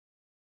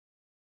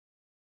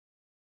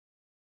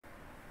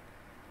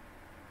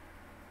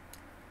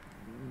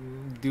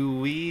do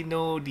we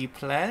know the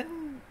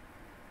plan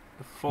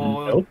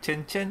for Nope.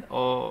 Chen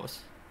or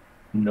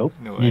Nope,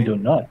 no? you Eh? do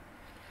not.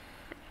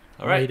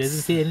 All right. He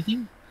doesn't say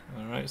anything.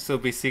 All right. So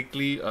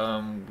basically,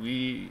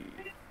 we.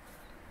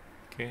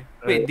 Okay.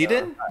 Wait,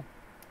 didn't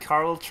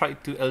Karl try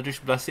to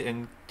Eldritch Blast it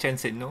and Chen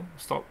said no?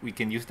 Stop. We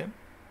can use them.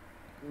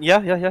 Yeah.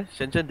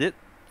 Chen did.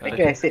 I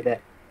think I said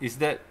that. Is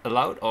that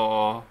allowed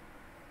or?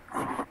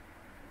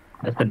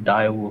 That's a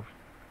dire wolf.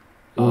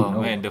 Oh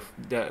no. man,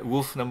 the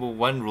wolf number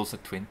 1 rolls a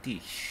 20.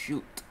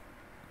 Shoot.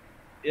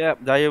 Yeah,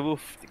 dire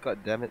wolf. God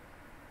damn it.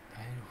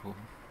 Dire wolf.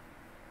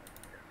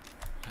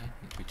 I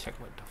need to check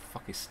what the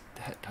fuck is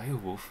that dire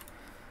wolf.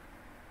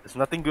 It's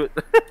nothing good.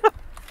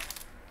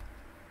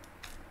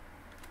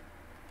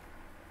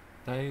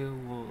 Dire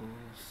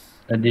wolves.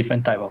 A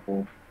different type of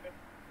wolf.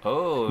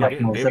 Oh, Like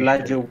they're, most. It's a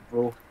larger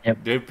wolf.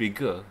 they're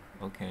bigger.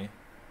 Okay.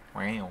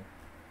 Wow.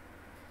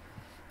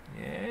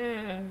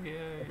 Yeah.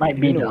 Might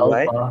be You the know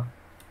why? alpha.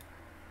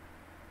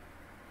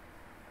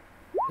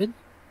 Then?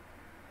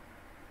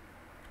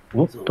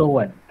 Wolf So- to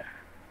one.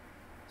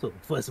 So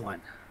first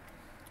one.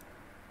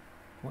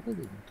 What is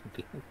it?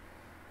 Okay.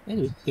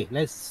 Anyway, okay,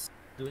 let's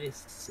do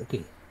this.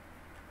 Okay.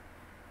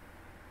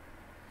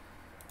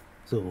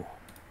 So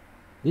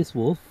this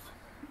wolf.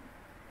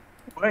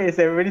 Why is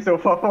everybody so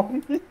far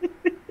from me?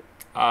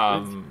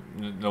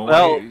 No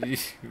Well, way.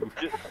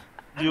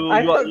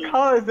 I thought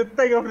Karl is the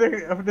tank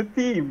of the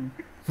team.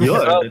 You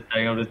are the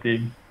tank of the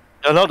team.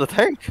 You're now the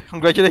tank.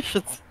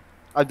 Congratulations.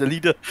 I'm the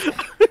leader.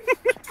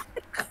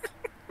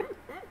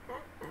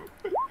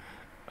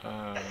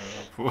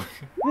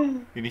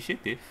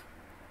 Initiative.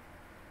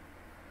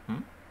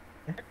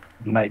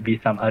 Might be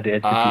some other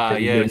entities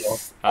that you don't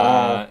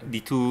know. Yes. The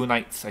 2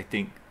 knights, I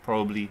think,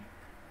 probably.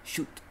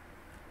 Shoot.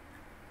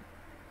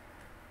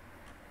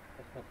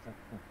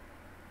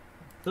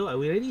 So are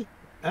we ready?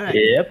 Alright.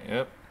 Yep.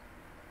 Yep.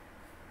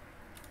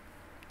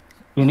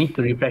 You need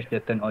to refresh the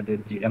turn order,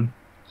 GM.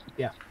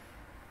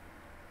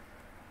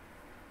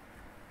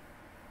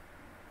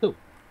 So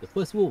the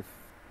first wolf.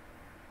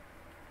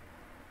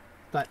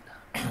 Start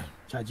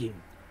charging.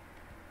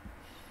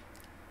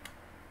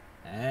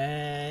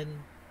 And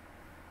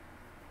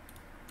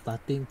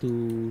starting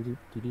to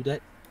do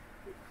that.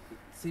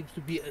 Seems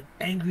to be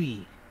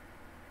angry.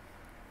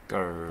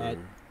 Grr. At-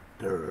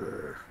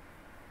 Grrr.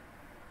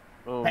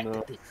 Oh Pack no.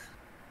 tactics.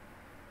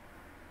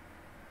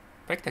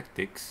 Pack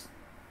tactics.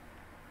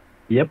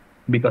 Yep,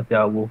 because they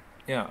are wolf.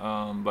 Yeah,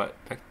 but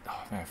pack.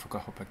 Oh man, I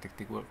forgot how pack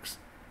tactic works.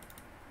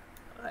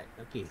 Alright,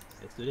 okay,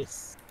 let's do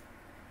this.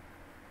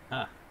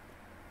 Pack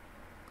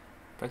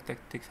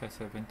tactics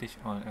has advantage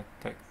on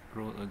attack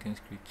roll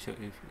against creature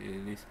if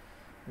it is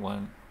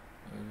 5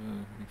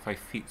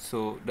 feet.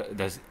 So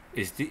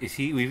is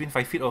he within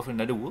 5 feet of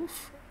another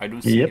wolf? I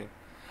don't see. Yep. It.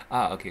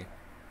 Okay.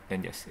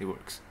 Then yes, it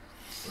works.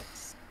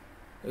 Yes.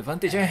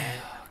 Advantage,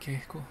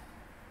 Okay, cool.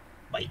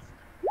 Bite.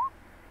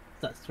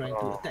 Starts trying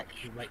to attack.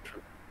 Right.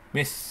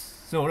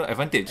 Miss. No,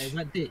 advantage.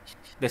 Advantage.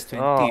 That's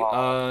 20.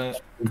 Oh.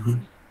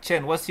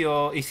 Chen, what's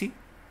your AC?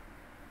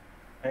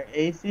 My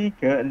AC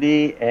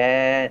currently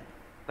at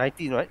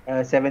 19, right?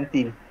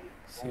 17.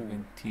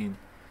 17.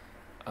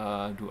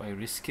 Do I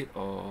risk it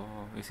or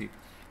let's see?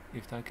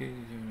 If target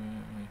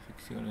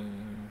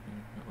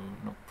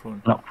not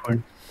prone. Not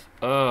prone.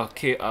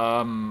 Okay.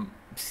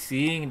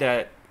 Seeing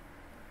that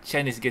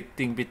Chen is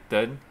getting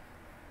bitten,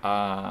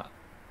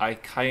 I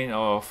kind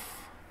of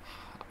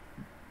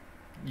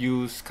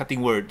use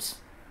cutting words.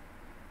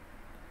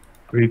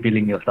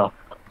 Revealing yourself.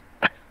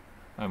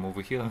 I'm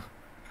over here.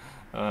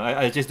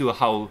 I'll just do a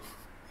howl,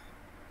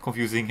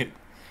 confusing it.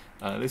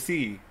 Let's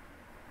see.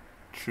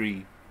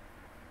 3.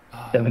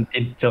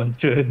 17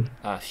 Johnson.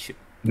 Shit.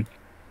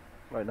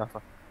 Right enough.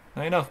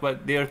 Not enough,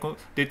 but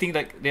they think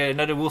like there's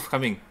another wolf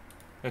coming.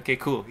 Okay,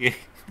 cool. Yeah.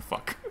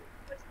 Fuck.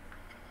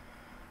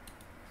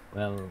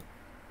 Well,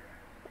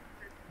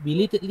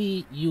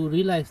 belatedly you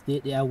realize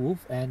that they are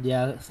wolf and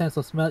their sense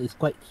of smell is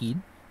quite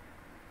keen.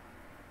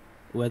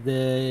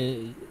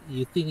 Whether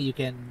you think you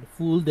can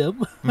fool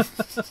them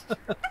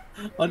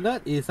or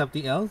not is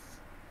something else.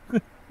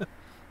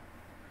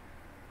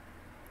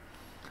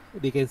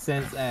 They can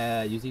sense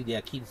using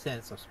their keen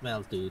sense of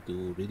smell to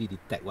really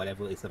detect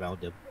whatever is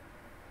around them.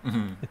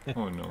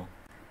 Oh no.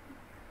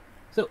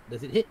 So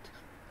does it hit?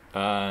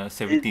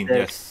 17. It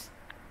Yes.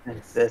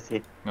 That's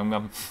it. Ngam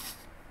ngam.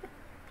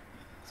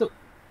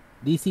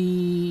 DC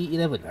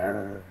 11.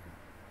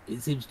 It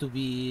seems to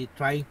be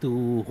trying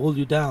to hold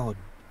you down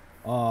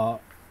or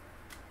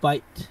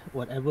bite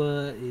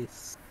whatever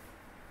is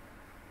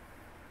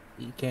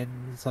it can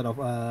sort of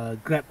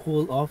grab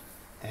hold of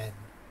and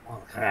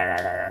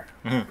grab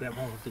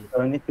hold of.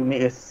 So I need to make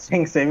a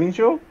strength saving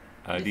throw.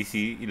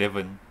 DC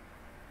 11.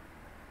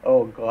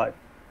 Oh god.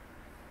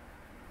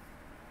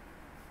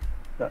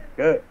 Not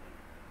good.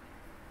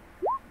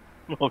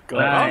 Oh god.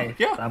 Nice.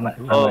 yeah. Selamat,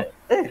 Oh.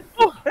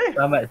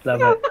 selamat.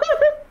 Selamat.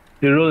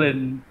 You roll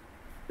in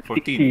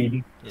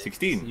 14.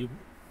 16. 16. You,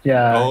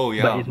 Yeah. Oh,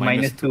 yeah, But it's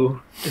minus -2.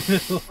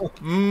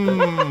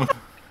 Mm.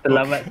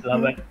 Selamat.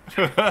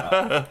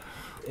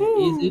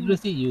 it's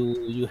interesting.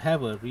 You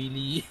have a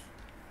really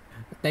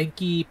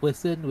tanky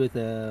person with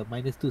a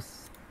 -2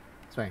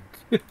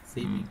 strength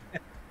saving.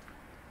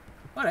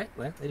 All right.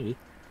 Well, anyway,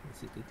 let's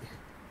see.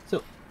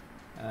 So,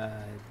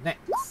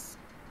 next.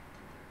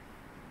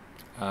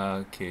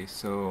 Okay,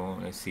 so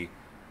let's see.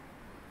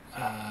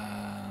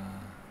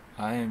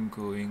 I am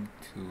going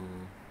to.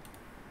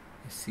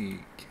 Let's see.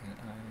 Can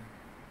I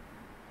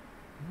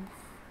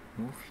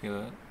move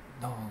here?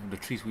 No, the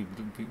trees will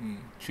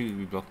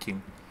be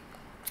blocking.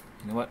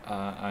 You know what?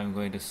 I'm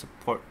going to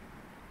support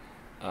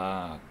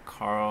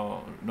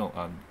Karl. No,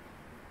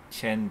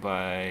 Chen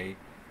by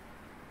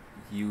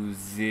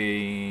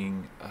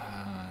using.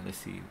 Let's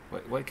see.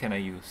 What can I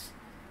use?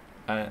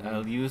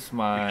 I'll use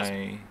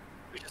my.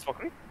 Vicious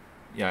mockery?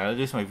 Yeah, I'll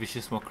use my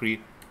vicious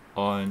mockery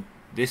on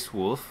this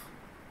wolf.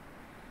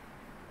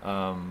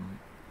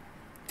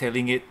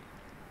 Telling it,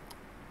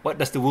 what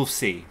does the wolf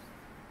say?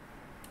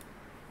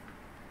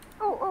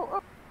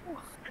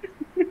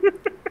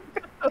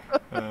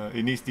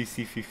 It needs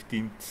DC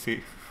 15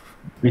 save.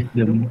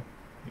 Wisdom.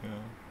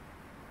 Yeah.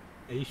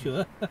 Are you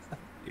sure?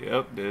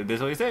 Yep,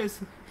 that's what it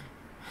says.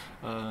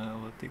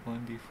 We'll take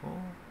 1d4.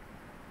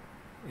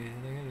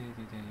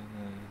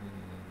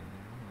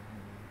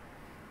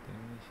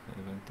 Damage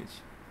advantage.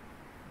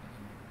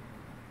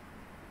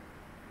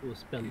 Oh,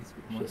 spells.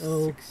 Must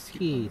Okay,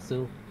 succeed.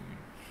 so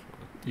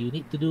you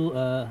need to do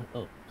oh,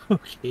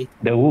 okay.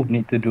 The wolf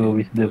need to do a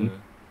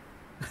wisdom.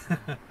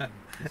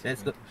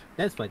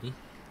 That's funny.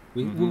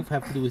 We Mhm. wolf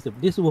have to do wisdom.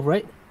 This wolf,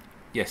 right?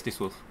 Yes, this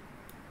wolf.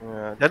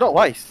 They're not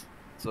wise.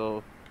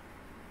 So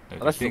Let's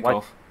Unless the think white-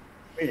 of.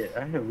 Wait,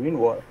 I have wind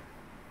wall.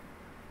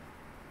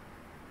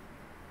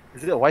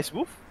 is it a wise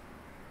wolf?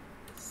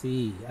 Let's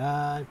see.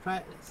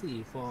 Let's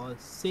see for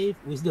save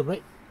wisdom,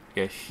 right?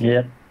 Yes.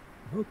 Yeah.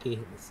 Okay,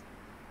 let's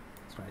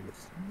try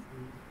this.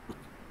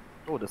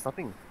 Oh, there's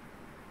nothing.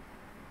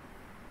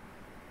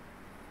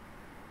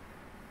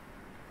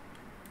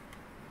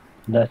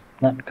 Does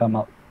not come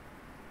out.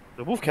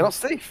 The wolf cannot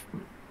save.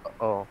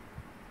 Oh.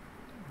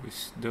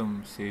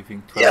 Wisdom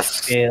saving 12.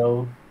 Yes!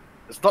 Fail.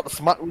 It's not a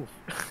smart wolf.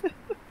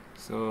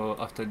 So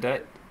after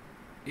that,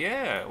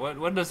 yeah.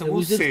 What does the The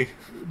wolf wisdom- say?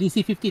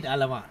 DC 15,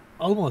 alamak.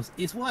 Almost.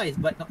 It's wise,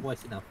 but not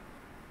wise enough.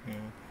 Yeah.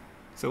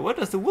 So what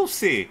does the wolf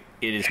say?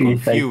 It is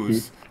Precisely.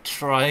 confused,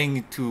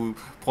 trying to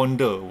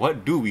ponder.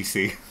 What do we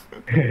say?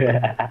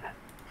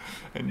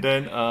 And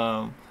then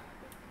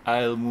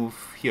I'll move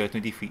here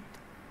 20 feet.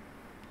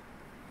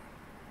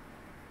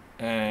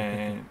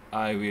 And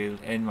I will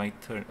end my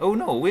turn. Oh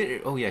no,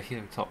 wait. Oh yeah,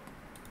 here, top.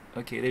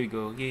 Okay, there we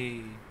go.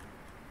 Yay.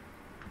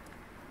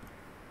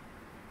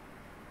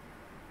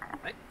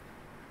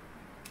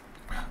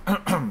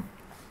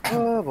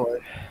 Oh boy.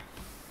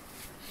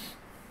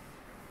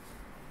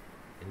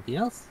 Anything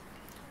else?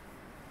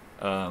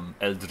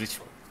 Eldritch.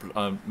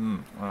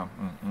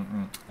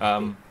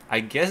 I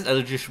guess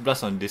Eldritch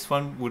Blast on this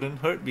one wouldn't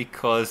hurt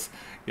because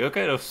you're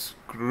kind of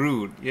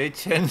screwed. Yeah,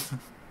 Chen.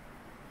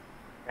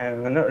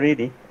 Not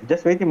really.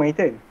 Just waiting my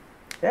turn.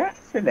 Yeah,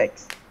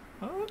 relax.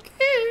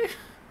 Okay.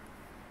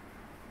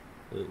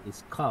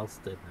 It's Karl's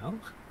turn now.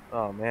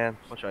 Oh man,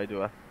 what should I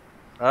do?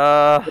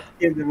 Just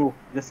kill the wolf.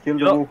 Just kill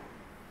You the know- wolf.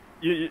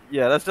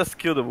 Yeah, let's just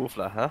kill the wolf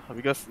lah, huh?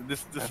 Because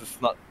this is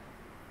not.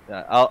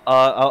 Yeah,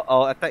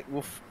 I'll attack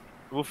wolf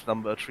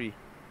number 3.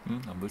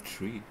 Number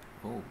 3.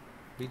 Oh,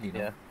 really?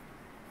 Yeah.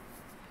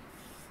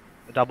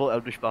 A double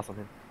Eldritch Blast on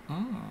him.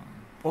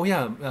 Oh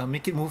yeah,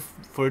 make it move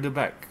further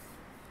back.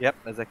 Yep,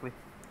 exactly.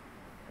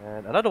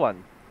 And another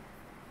one.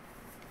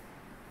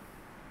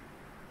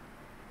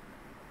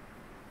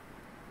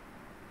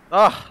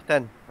 Ah,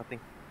 10. Nothing.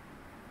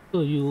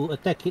 So you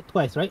attack it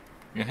twice, right?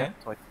 Yeah.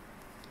 Twice.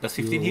 Does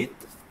 15 You- hit?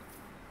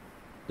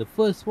 The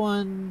first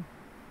one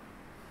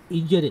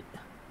injured it.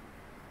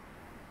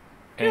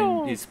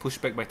 And it's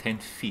pushed back by 10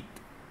 feet.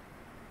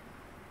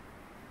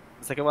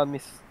 The second one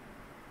miss.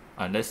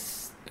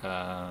 Unless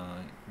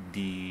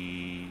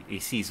the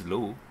AC is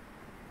low.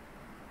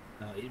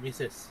 It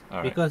misses.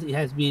 Alright. Because it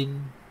has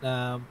been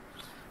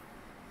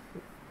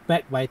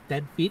back by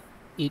 10 feet,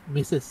 it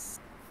misses.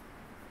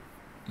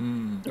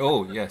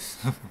 Oh, yes.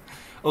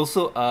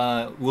 Also,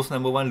 wolf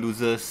number 1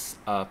 loses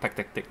pack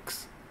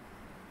tactics.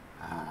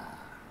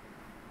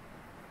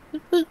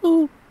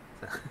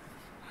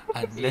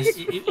 Unless.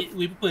 It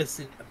whimpers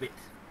a bit.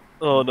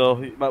 Oh no,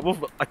 my wolf.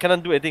 I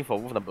cannot do anything for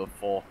wolf number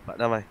 4. But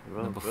never mind.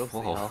 Number We'll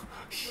see 4. how.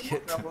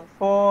 Shit. Number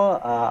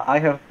 4, I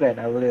have a plan.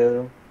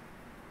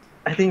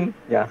 I think,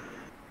 yeah.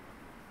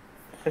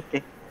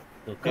 Okay.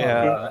 So, Karl,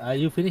 Yeah. are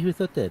you finished with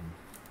your turn?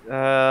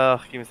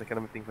 Give me a second.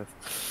 Let me think first.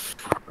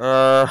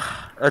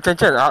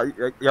 Chen,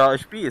 your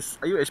HP is.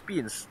 Are you HP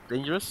is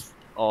dangerous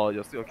or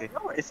you're still okay?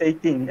 No, it's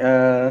 18.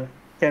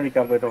 Can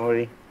recover, don't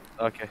worry.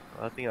 Okay,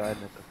 I think I'll end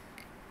it.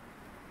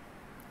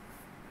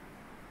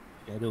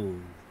 Shadow.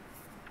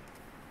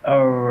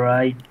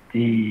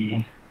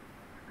 Alrighty.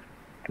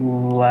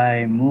 Do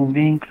I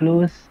moving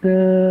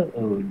closer?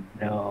 Oh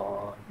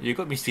no. You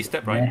got Misty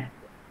Step, right?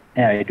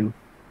 Yeah, I do.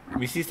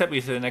 Misty Step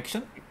is an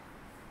action?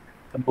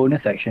 A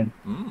bonus action.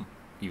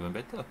 Even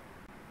better.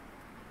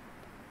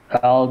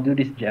 I'll do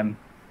this gem.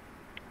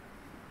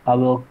 I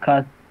will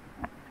cast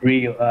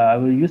I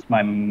will use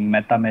my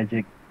meta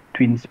magic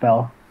twin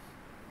spell.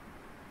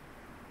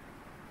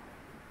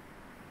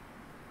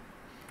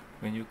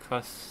 When you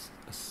cast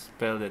a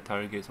spell that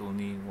targets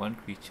only one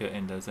creature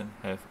and doesn't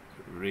have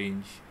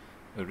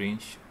a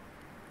range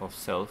of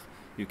self,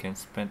 you can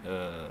spend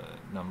a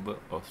number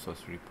of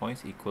sorcery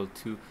points equal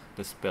to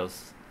the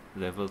spell's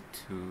level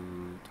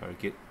to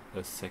target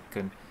a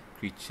second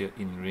creature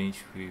in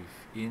range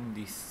within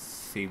the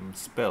same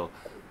spell.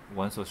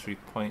 One sorcery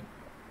point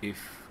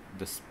if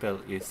the spell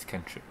is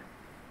cantrip.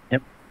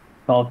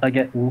 So I'll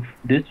target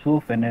this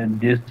wolf, and then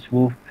this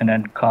wolf, and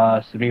then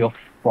cast Ray of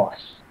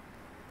Frost.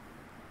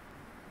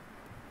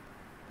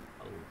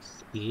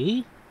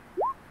 Okay.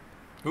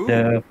 Ooh.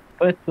 The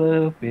first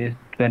wolf is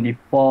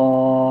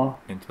 24,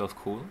 And 12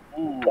 cool.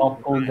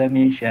 12 cold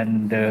damage,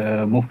 and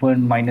the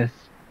movement minus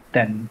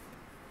 10.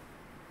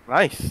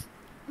 Nice.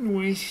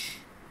 Wish.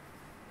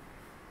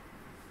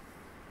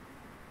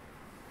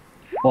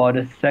 For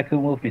the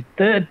second wolf is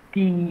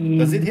 13.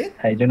 Does it hit?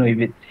 I don't know if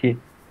it's hit.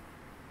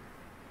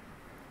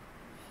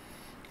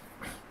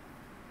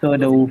 So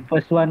the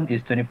first one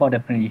is 24,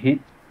 definitely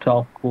hits,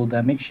 12 cold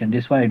damage, and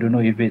this one I don't know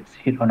if it's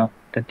hit or not,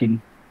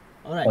 13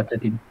 All right. or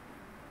 13.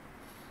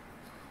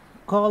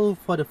 Call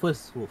for the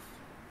first wolf.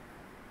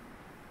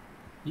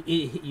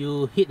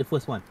 You hit the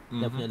first one,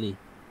 Mhm. definitely.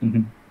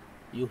 Mm-hmm.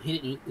 You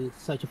hit it with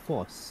such a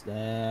force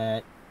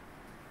that.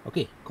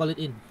 Okay, call it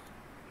in.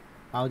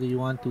 How do you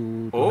want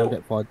to have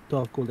that for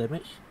 12 cold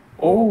damage?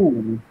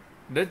 Oh!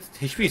 That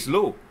HP is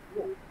low.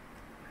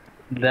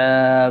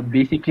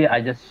 Basically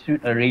I just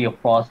shoot a ray of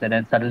frost, and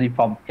then suddenly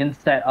from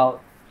inside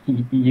out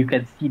you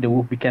can see the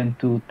wolf began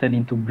to turn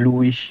into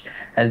bluish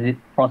as it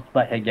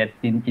frostbite had get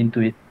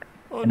into it,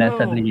 Oh and then no.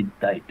 suddenly it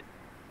died.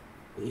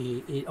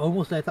 It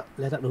almost let out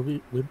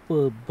the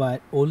whimper,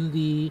 but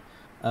only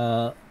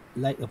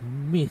like a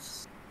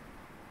mist.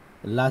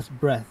 The last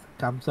breath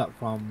comes up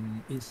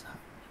from its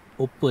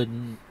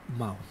open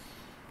mouth,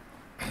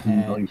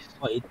 and Nice.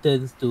 it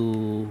turns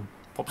to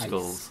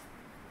Popsicles. ice.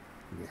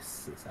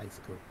 Yes, it's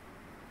icicle.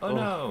 Oh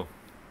no.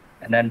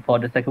 And then for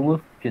the second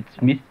wolf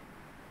it's missed.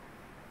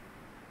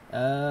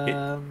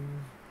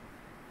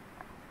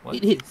 What?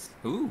 It hits.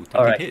 Ooh, 30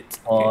 Alright. hits.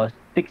 For Okay.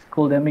 6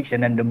 cold damage,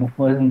 and then the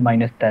movement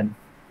minus 10.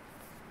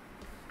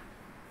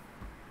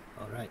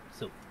 All right,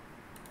 so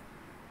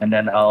And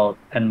then I'll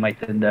end my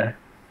turn there.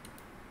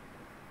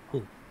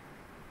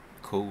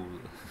 Cool.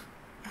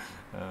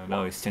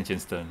 Now it's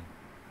Chen's turn.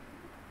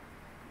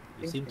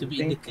 you seem to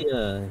be in the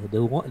clear.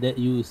 The one that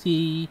you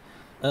see,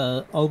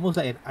 almost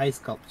like an ice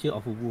sculpture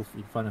of a wolf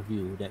in front of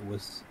you that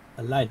was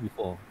alive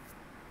before.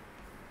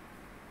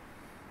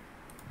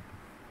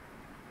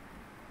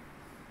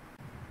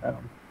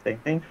 Same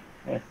thing.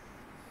 Yeah.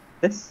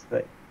 This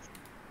right.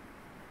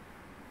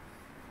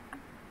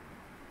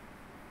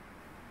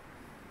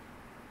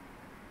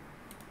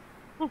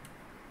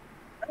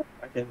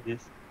 I can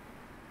just.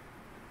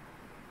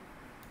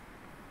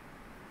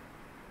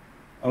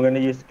 I'm gonna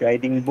use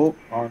guiding book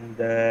on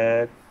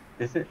the.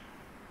 Is it?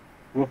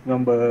 Wolf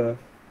number.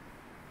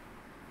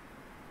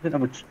 Is it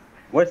number?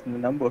 What's the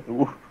number of the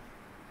wolf?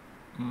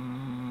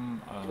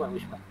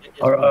 Which one?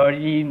 Just Or one.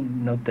 already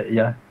noted,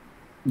 yeah.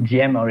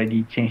 GM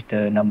already changed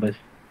the numbers,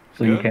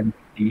 so you Sure. can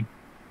see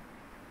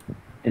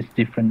it's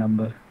different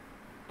number.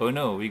 Oh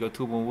no, we got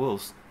 2 more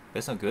wolves.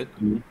 That's not good.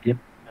 Yep.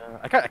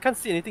 I can't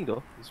see anything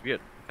though. It's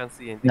weird. I can't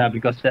see anything. Yeah,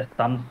 because there's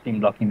something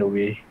blocking the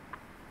way.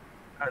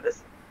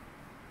 This.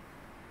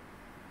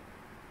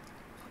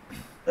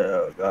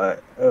 Oh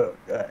god. Oh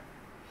god.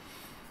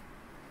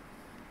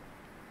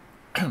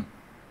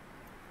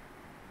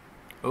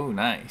 Oh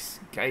nice.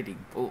 Guiding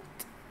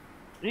bolt.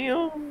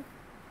 Meow.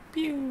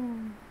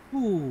 Pew.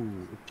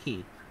 Ooh,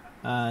 okay.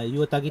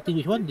 You are targeting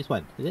which one? This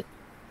one, is it?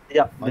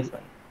 Yeah, this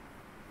one.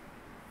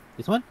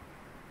 This one?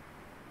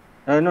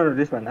 No,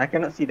 this one. I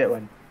cannot see that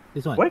one.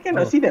 This one? Why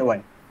cannot see that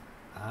one?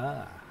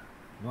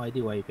 No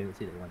idea why you cannot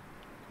see that one.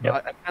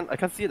 Yep. I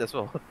can't see it as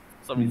well. For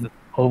some reason.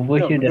 Over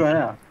No, here, which one,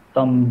 there's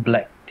some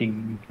black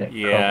thing that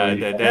Yeah,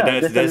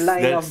 cover it. there's a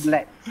line of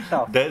black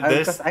stuff.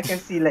 that's- Because I can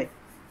see like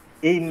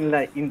in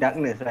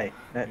darkness, right?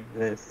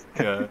 That's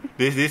Yeah.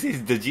 This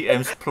is the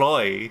GM's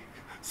ploy.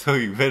 So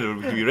you better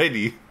be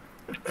ready.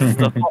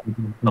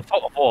 The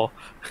fog of war.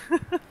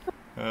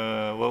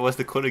 What was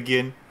the code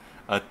again?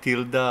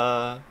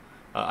 Tilda.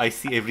 I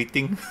see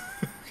everything.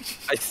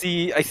 I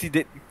see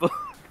dead people.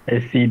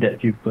 I see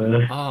that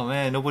people. Oh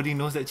man, nobody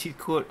knows that cheat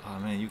code. Oh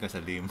man, you guys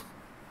are lame.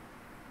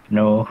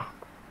 No.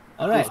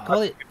 All right,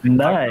 call it.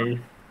 Nice.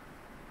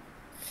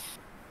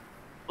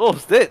 Oh,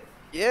 it's dead.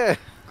 Yeah.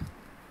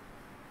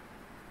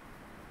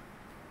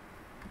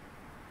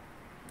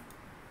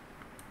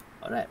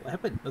 All right, what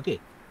happened? Okay,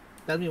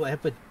 tell me what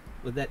happened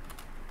with that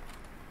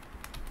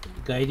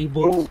guiding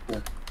bolt.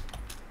 oh,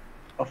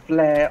 a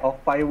flare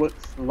of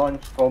fireworks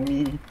launched from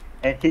me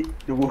and hit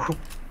the wolf.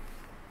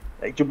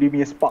 Like to give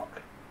me a spark.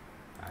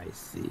 I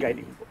see.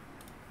 Guiding bolt.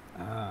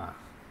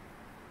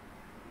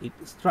 It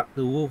struck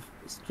the wolf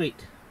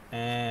straight,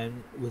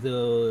 and with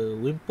a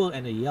whimper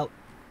and a yelp,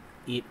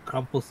 it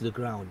crumples to the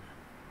ground,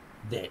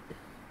 dead.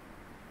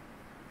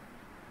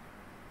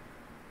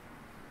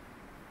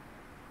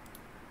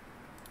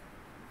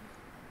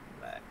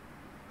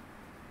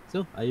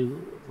 So, are you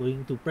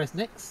going to press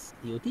next,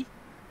 EOT?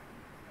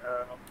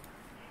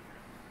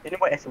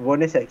 Anyway, as a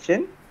bonus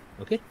action,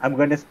 Okay. I'm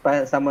gonna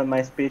summon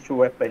my spiritual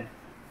weapon.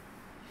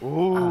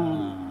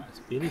 Ooh.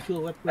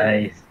 Spiritual weapon.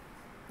 Nice.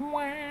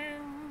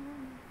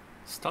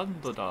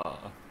 Standard.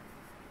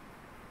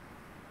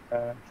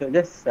 So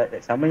just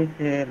summon it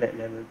here, let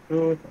level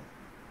 2.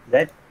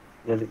 That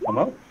will it come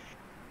out?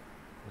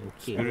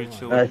 Okay.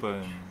 Spiritual hold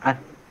on. weapon.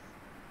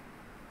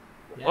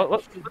 Yeah,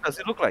 What should- does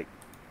it look like?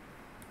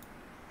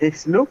 It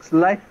looks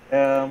like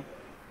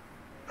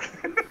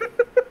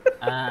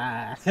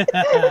Ah,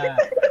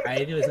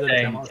 I knew it's going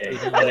to come out Dang,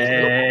 sooner.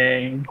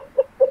 dang.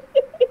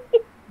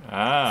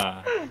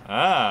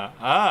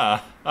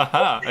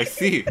 I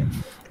see.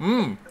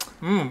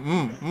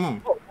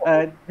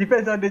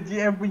 depends on the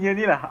GM punya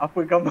ni lah,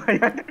 apa gambar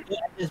yang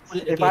Just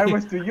put it, if I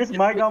was to use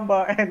my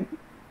gambar and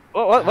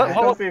Ah.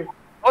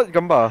 What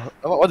gambar?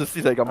 What does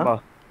this like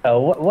gambar?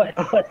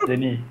 What's the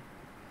ni?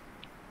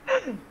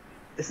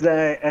 it's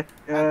like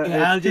Okay,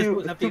 I'll just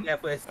put something there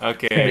first.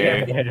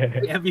 Okay.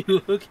 Have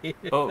you? Okay.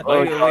 Oh,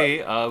 by the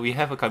way, we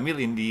have a Camille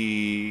in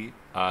the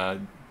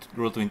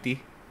Roll20.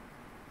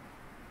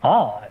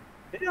 Ah,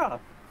 Yeah.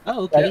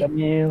 Oh, okay.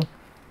 Camille.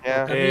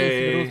 Yeah. Camille is in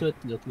the Hey. roll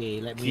 30. Okay,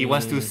 let me. He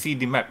wants to see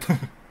the map.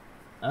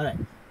 Alright.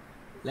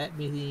 Let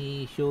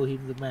me show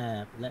him the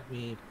map. Let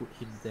me put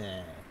him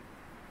there.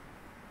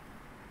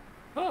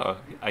 Oh,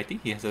 I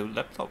think he has a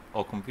laptop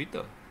or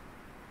computer.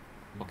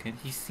 Or can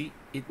he see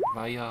it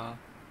via...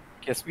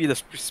 Can be the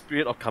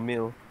spirit of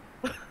Camille.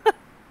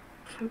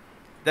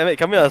 Damn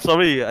it, Camille,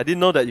 sorry, I didn't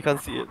know that you can't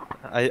see it.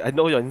 I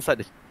know you're inside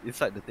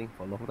the thing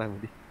for a long time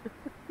already.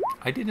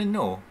 I didn't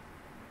know.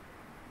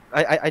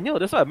 I knew,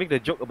 that's why I make the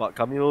joke about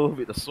Camille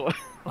with the sword.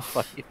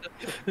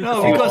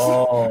 No, because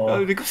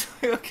Oh. because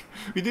okay,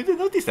 we didn't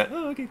notice that.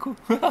 Oh, okay, cool.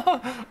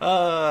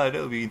 That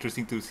would be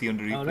interesting to see on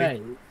the replay.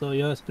 Alright. So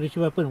your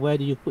spiritual weapon, where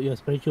do you put your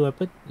spiritual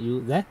weapon?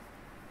 You there?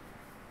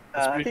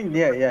 I think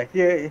yeah,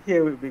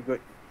 here would be good.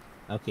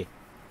 Okay.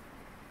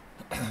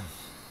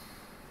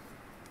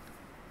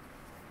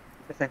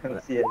 Because I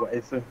cannot see what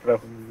is in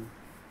front of me.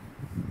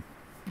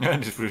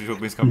 The spiritual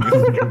base coming.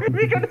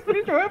 We got a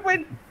spiritual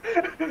weapon.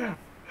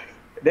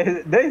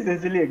 That is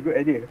actually a good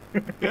idea.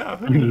 Yeah,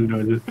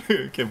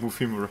 can move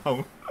him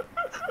around.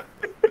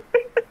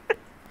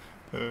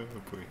 Oh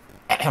boy.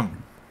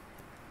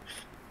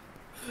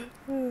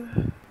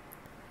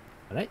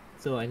 Alright.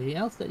 So anything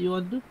else that you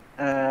want to do?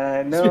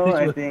 No,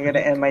 I think I'm gonna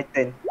end my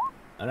turn.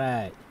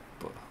 Alright.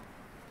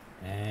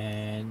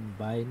 And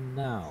by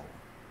now,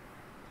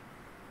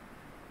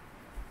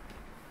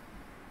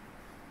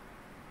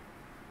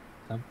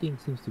 something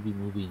seems to be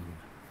moving.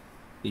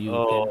 You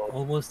can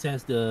almost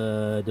sense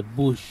the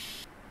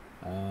bush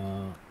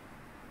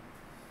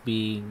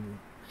being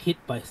hit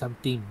by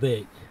something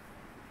big.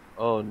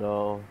 Oh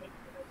no.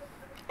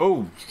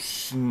 Oh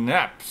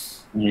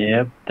snaps!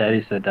 Yep, that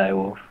is a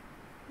direwolf.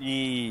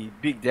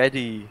 Big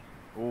Daddy.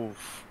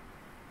 Oof.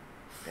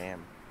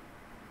 Damn.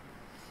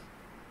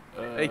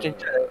 Hey,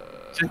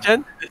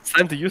 Chen, it's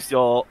time to use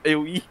your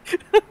AoE.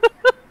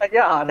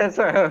 Yeah, that's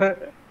right.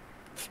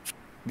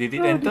 Did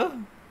it enter?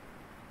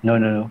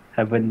 No.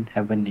 Haven't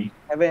ni.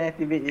 Haven't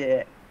activated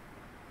yet.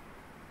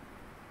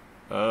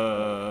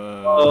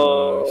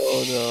 Oh,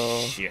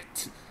 no.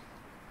 Shit.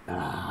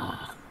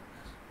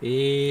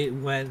 It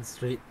went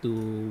straight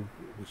to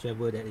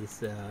whichever that is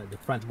the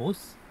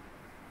frontmost.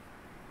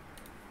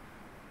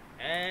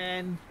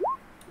 And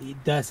it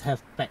does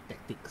have pack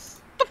tactics.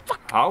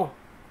 How?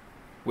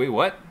 Wait,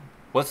 what?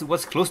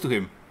 What's close to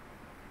him?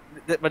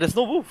 But there's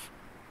no wolf.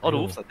 All the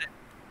No. wolves are dead.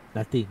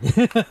 Nothing.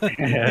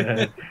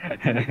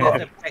 It does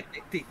have pack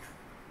tactics.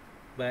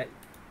 But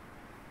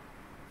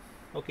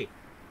okay.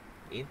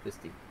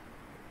 Interesting.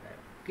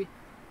 Okay.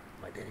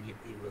 But then again,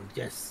 it will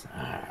just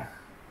try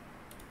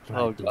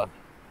Oh, to God.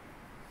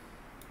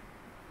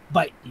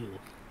 bite you.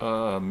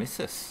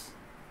 Misses.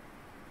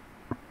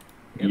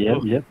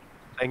 Yep.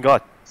 Thank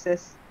God.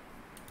 Says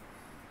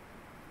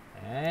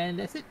And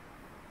that's it.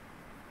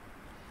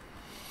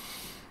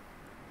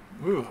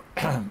 Ooh.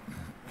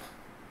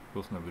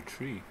 Wolf number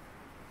 3.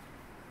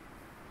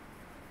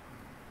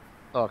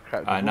 Oh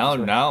crap. the Now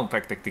wolves were-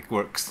 pack tactic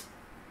works.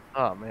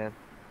 Oh man.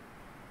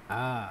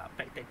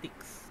 Pack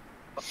tactics.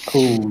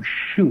 Oh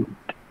shoot.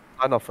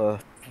 Son of a.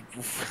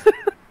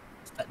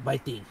 Start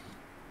biting.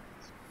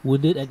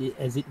 Wounded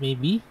as it may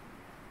be.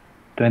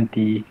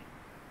 20.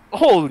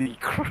 Holy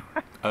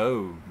crap.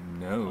 Oh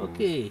no.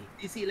 Okay.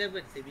 DC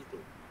 11 saving throw.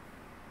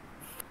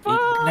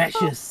 It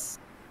lashes.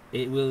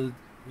 It will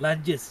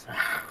lunges.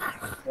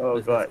 oh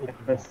Versus god. open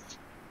mouth.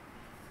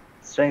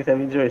 Strength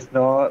saving throw is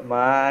not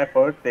my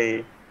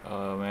forte.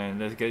 Oh man,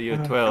 let's get you a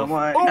 12. Come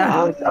on.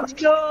 Oh,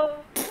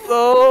 no.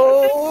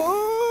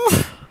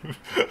 Oh.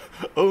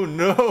 Oh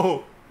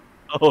no!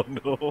 Oh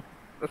no.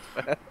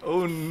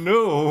 Oh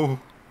no!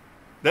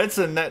 That's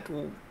a net.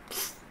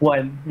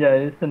 1.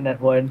 Yeah, it's a net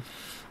 1.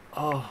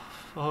 Oh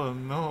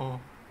no!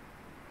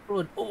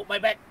 Prone. Oh, my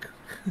back.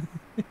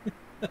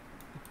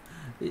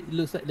 It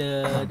looks like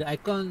the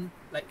icon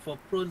like for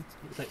prone.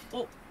 It's like,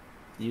 oh,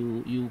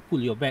 you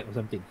pull your back or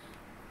something.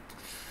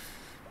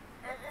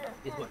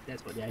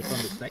 That's what the icon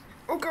looks like.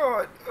 Oh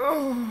god!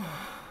 Oh.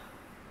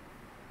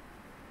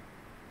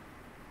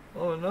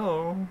 Oh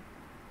no!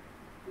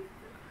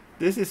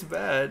 This is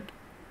bad.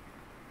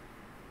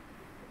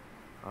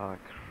 Oh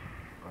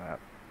crap.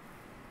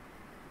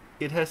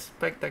 It has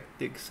spec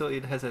tactics, so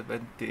it has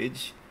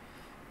advantage.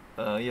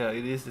 Yeah,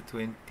 it is the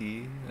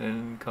 20,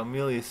 and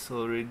Camille is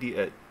already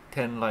at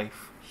 10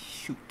 life.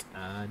 Shoot.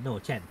 No,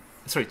 Chen.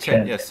 Sorry,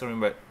 Chen. Chen. Yes, sorry,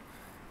 but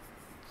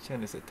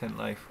Chen is at 10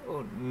 life.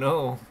 Oh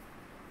no.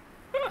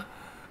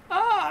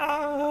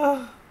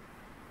 Ah.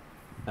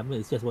 Kamil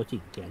is just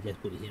watching. Okay, I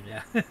just put him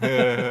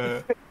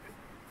there.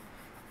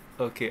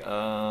 Okay.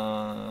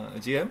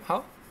 GM,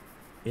 how?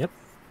 Yep.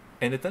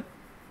 End the turn.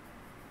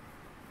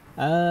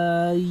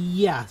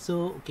 Yeah.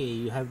 So okay,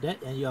 you have that,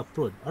 and you are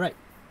prone. All right.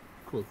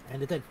 Cool.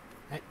 And the turn.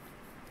 Right.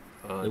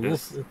 The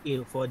wolf. This.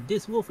 Okay, for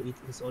this wolf, it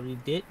is already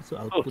dead. So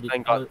I'll Oh, put it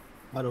thank God.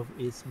 out of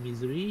its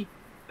misery.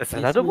 That's This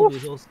another wolf?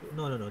 is also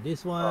no.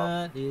 This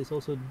one is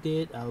also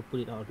dead. I'll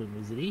put it out of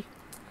misery.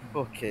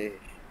 Okay.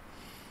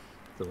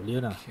 So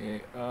Leona.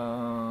 Okay.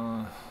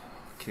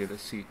 Okay.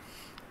 Let's see.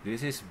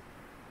 This is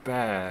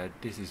bad.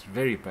 This is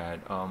very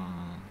bad.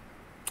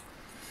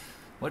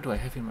 What do I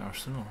have in my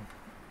arsenal?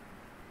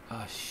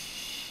 Ah,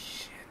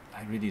 shit.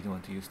 I really don't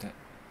want to use that.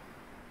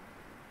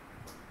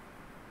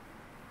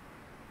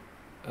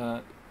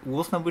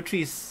 Wolf number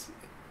 3 is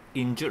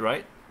injured,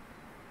 right?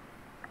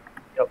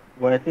 Yep.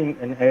 Well, I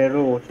think an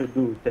arrow should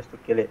do just to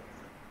kill it.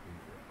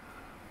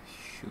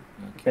 Shoot.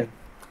 Okay. Okay.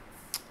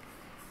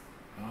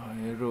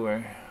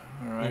 Arrow.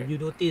 Alright. And you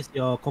notice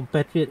your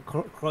compatriot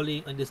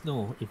crawling on the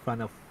snow in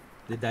front of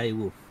the dire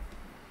wolf,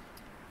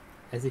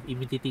 as if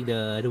imitating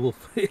the wolf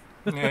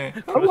Yeah.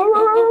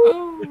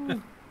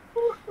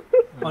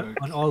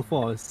 on all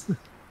fours.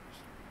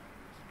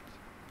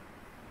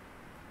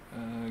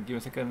 Give me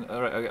a second.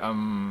 Alright.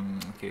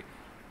 Okay.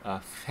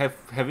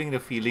 Having the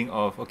feeling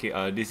of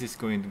this is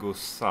going to go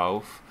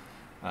south.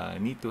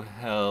 Need to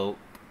help.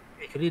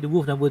 Actually, the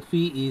wolf number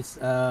 3 is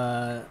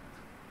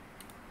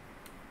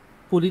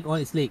pulling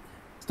on its leg.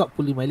 Stop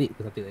pulling my leg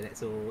or something like that.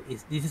 So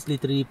this is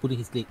literally pulling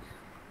his leg.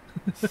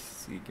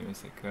 See, give me a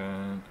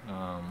second.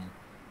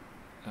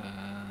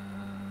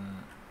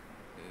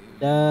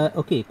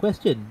 Okay,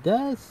 question.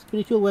 Does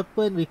spiritual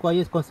weapon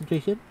requires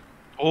concentration?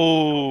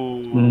 Oh.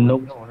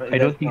 Nope. No, I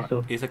don't think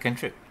so. It's a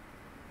cantrip.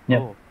 Yeah.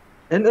 Oh.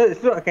 And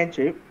it's not a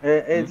cantrip.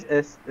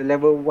 It's a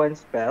level 1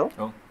 spell.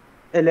 Oh.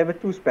 A level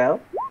 2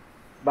 spell.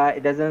 But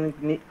it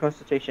doesn't need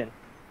concentration.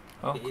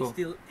 Oh, Okay,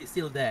 cool. it's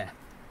still there.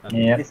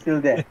 Yeah. It's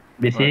still there.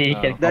 Basically, he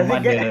can Does it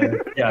command get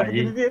the. Yeah.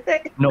 opportunity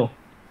attack? No.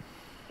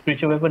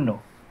 Spiritual weapon,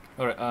 no.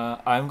 Alright.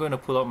 I'm gonna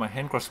pull out my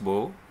hand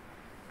crossbow,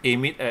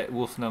 aim it at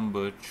wolf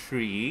number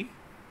 3,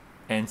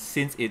 and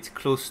since it's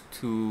close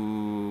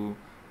to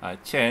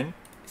Chen,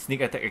 sneak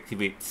attack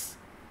activates.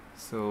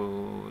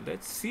 So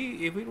let's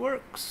see if it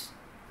works.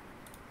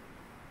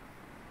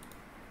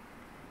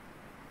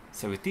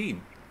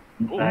 17.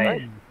 Oh,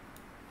 Nice. nice.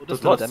 Oh, that's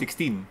a Total lot of then.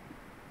 16.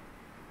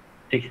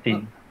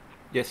 16.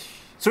 Yes.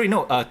 Sorry,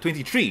 no.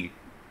 23.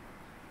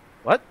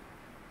 What?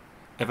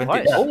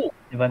 Advantage. Yeah. Oh.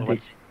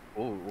 Advantage.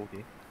 Oh,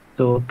 okay.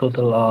 So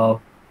total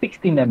of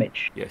 16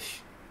 damage.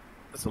 Yes.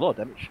 That's a lot of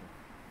damage.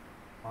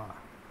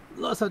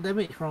 Lots of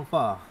damage from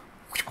far.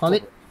 Call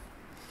it.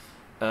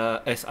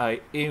 As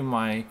I aim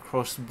my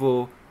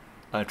crossbow,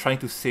 trying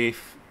to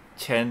save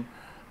Chen,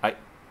 I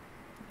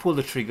pull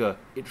the trigger.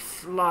 It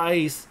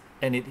flies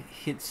and it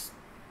hits,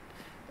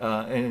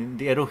 and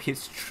the arrow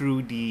hits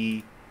through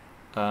the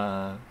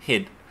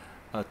head,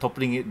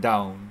 toppling it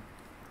down.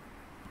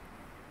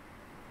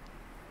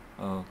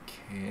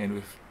 Okay, and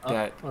with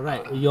that, All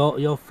right.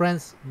 Your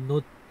friends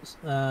note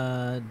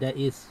that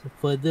is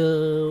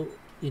further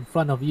in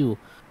front of you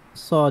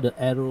saw the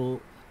arrow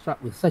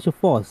struck with such a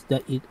force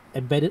that it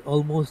embedded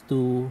almost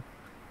to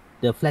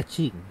the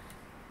fletching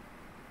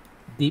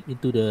deep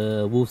into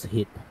the wolf's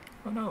head.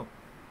 oh no.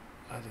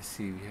 Let's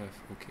see. We have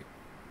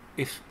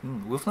If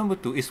wolf number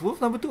 2 is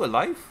wolf number 2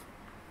 alive?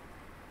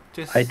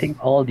 Just I think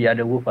all the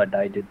other wolf are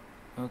died.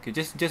 Okay,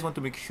 just want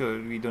to make sure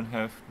we don't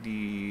have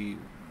the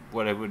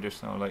whatever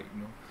there's now, like,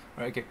 you know.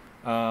 Alright, okay.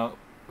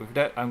 With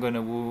that, I'm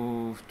gonna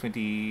move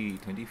 20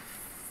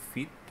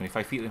 feet,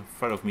 25 feet in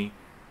front of me.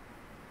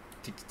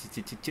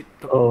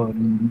 Oh,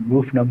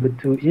 wolf number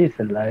 2 is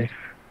alive.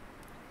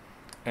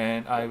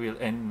 And I will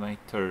end my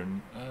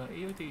turn.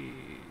 EOD.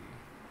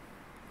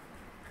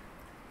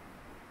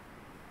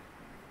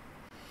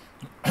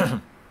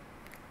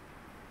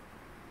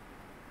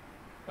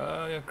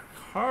 Yeah,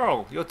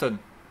 Karl, your turn.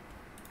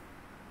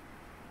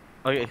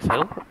 Okay,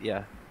 so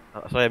yeah.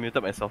 Sorry, I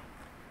muted myself.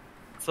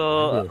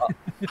 So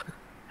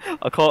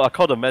I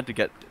call the man to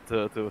get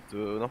to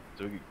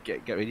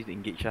get ready to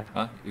engage.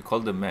 Huh? You call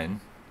the man?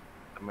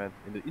 The man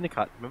in the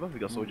cart. Remember we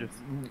got soldiers.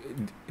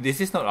 This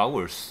is not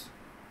ours.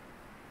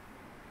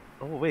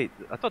 Oh wait,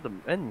 I thought the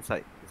man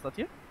inside. It's not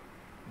here.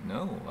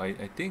 No,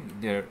 I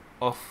think they're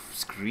off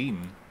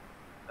screen.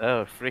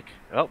 Oh frick.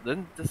 Well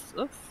then this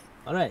us.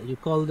 All right, you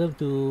call them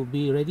to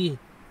be ready.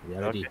 They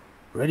are ready. Okay.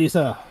 Ready,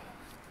 sir.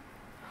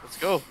 Let's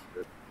go.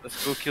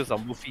 Let's go kill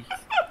some wolfies.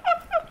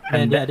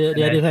 And the other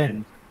conduct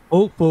hand,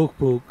 poke, poke,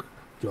 poke.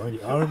 Join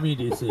the army,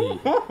 they say.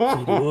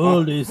 See the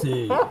world, they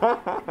say.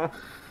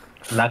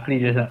 Luckily,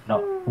 just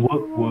not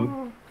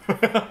work.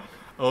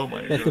 Oh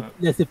my That's the god.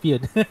 that's the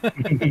peon.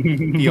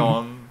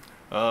 Beyond.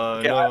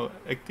 Okay, No,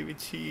 activate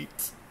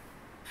cheats.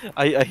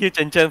 I heal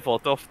Chen for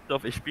 12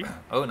 HP.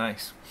 Oh,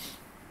 nice.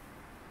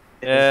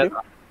 And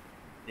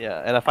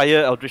and I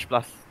fire Eldritch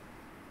Blast.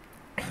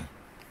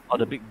 Oh,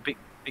 the big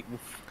move.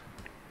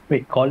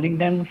 Wait, calling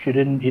them,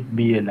 shouldn't it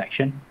be an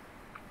action?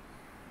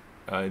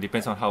 It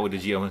depends on how the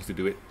GM wants to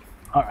do it.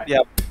 Alright.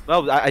 Yeah.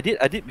 Well, I did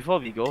before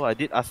we go. I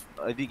did ask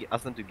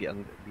them to be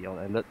on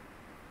alert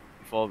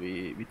before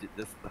we did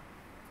this.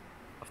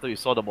 After we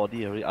saw the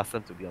body, I already asked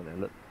them to be on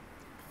alert.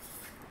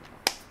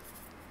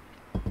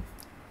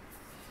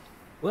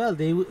 Well,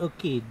 they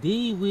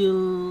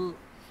will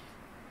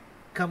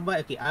come by.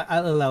 Okay,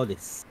 I'll allow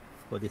this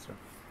for this round.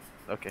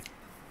 Okay,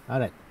 All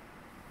right.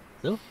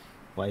 So,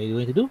 what are you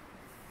going to do?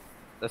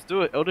 let's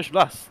do it. Eldritch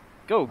Blast.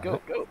 Go.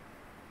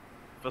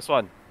 First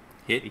one.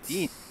 Hit.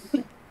 18.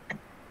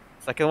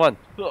 Second one.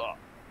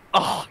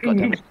 Oh, god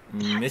damn it.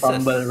 Misses.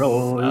 Fumble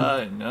roll.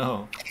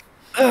 No.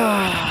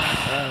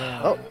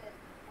 Oh.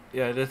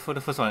 Yeah, that's for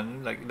the first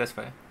one. Like, that's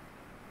fair.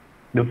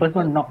 The first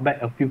one knocked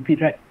back a few feet,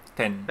 right?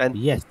 10. And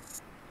Yes,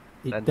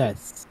 it And-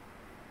 does.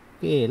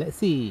 Okay, let's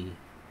see.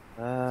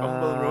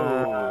 Fumble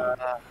roll.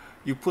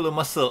 You pull a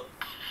muscle.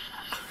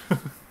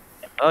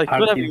 Oh, you could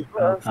have Arcane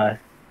reversed. spell.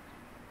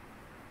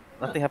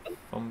 Nothing happened.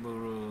 Fumble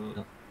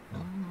roll.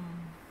 No.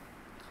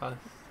 Cast.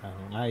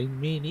 I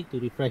may need to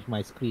refresh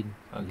my screen.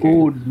 Okay.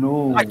 Oh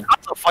no. I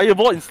cast a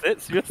fireball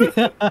instead. Seriously.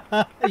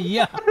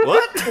 Yeah.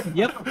 What?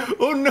 Yep.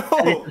 Oh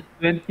no!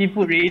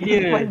 20-foot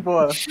radius.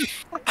 Ball.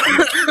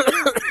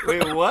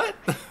 Wait, what?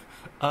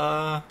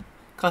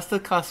 Caster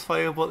cast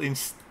fireball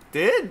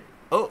instead?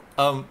 Oh,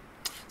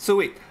 so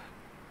wait.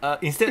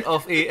 Instead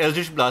of a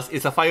Eldritch Blast,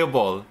 it's a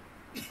fireball.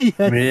 Yes.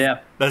 Yeah.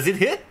 Does it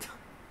hit?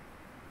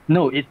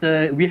 No, it's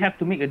we have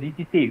to make a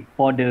DC save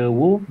for the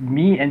wolf,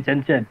 me, and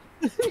Chen.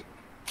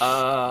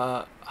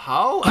 How?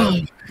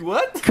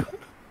 What?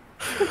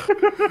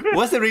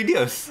 What's the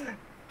radius?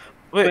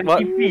 Wait, 20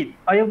 what? feet.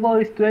 Fireball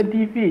is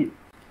 20 feet.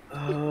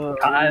 Uh,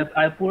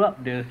 I'll pull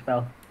up the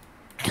spell.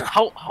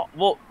 how?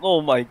 What?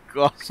 Oh my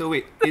god. So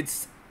wait,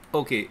 it's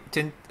okay.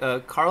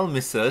 Karl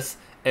misses,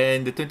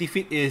 and the 20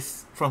 feet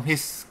is from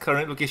his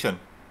current location.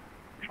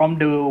 From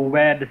the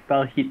where the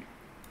spell hits.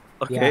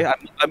 Okay, Yeah.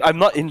 I'm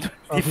not in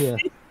From here.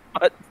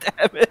 but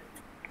damn it.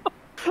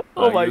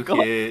 Oh my you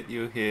god.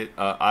 You hit.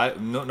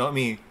 Not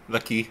me.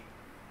 Lucky.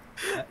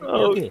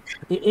 Oh. Okay,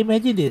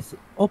 imagine this.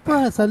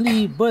 Oprah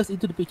suddenly bursts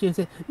into the picture and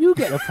says, "You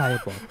get a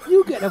fireball.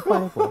 You get a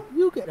fireball.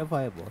 You get a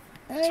fireball.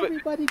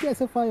 Everybody gets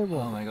a Oh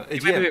fireball." my god.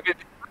 Wait, GM. wait.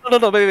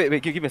 No,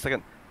 wait, give me a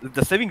second.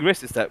 The saving grace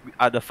is that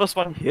the first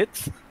one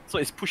hits, so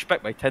it's pushed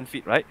back by 10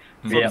 feet, right?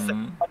 So, Yeah.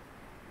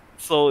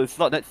 so it's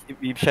not that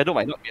Shadow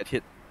might not get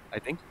hit, I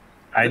think.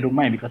 I don't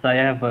mind because I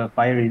have a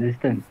fire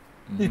resistance.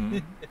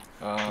 Mhm.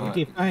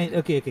 Okay, fine.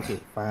 Okay,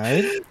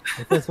 fine.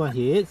 The first one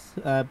hits.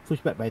 Push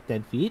back by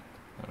 10 feet.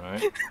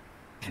 Alright.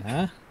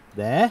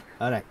 There.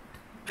 All right.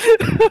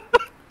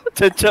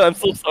 Chen, I'm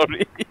so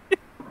sorry.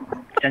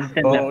 Chen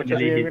Oh, definitely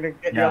Charlie, I'm hit. gonna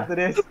get you Yeah. after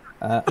this.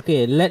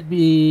 Okay. Let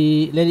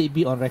it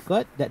be on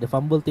record that the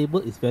fumble table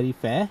is very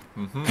fair.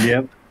 Mm-hmm.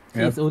 Yep.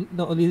 It's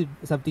not only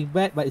something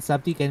bad, but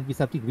can be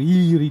something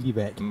really, really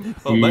bad.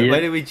 Oh, by Yeah.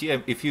 the way,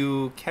 GM, if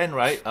you can,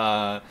 right,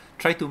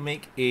 try to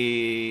make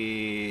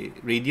a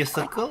radius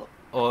circle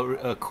or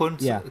a cone,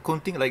 Yeah.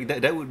 cone thing like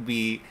that. That would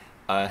be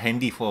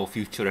handy for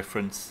future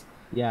reference.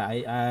 Yeah,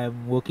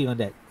 I'm working on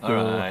that. So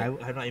Alright.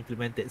 I have not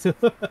implemented. So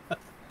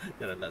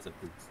there are lots of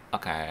things.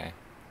 Okay.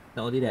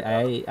 Not only that,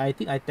 I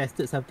think I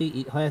tested something.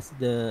 It has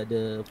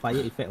the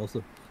fire effect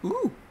also.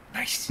 Ooh,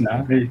 nice.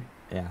 Nice.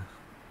 Yeah.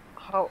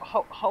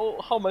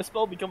 How my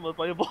spell become a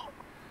fireball?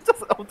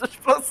 Just Eldritch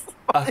Blast.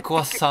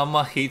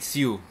 Aquasama hates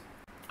you.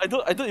 I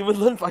don't even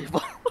learn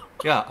fireball.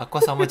 Yeah,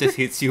 Aquasama just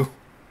hates you.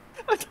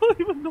 I don't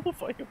even know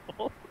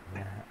fireball.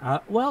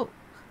 Well,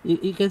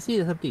 you can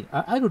see something.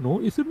 I don't know.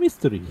 It's a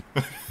mystery.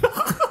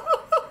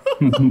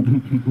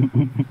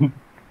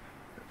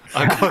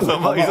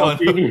 Aquasama is on.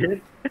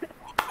 Idiot.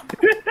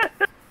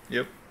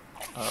 Yep.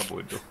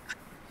 Bodoh.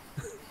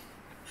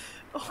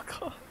 Oh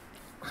god.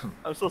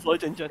 I'm so sorry,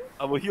 Chen.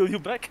 I will heal you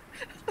back.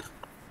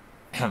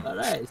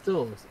 Alright,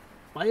 so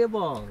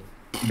fireball.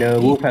 The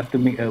wolf have to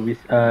make a dex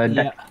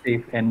Yeah.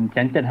 save, and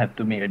Chen have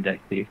to make a dex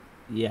save.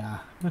 Yeah.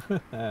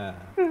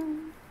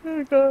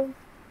 Oh god.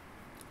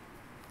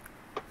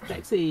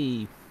 Let's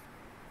see.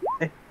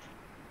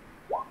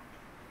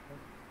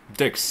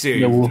 Dex The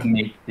save. wolf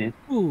makes it.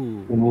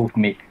 Ooh. The wolf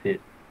makes it.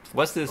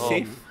 What's the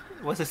save?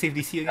 What's the save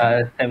DC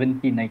again?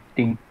 17, I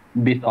think,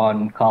 based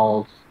on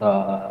Karl's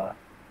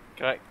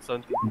Correct,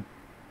 17.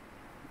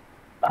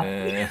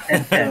 and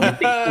take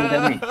full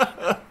damage.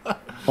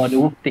 For the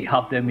wolf, take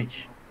half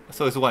damage.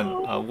 So it's one.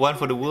 One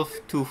for the wolf,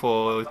 two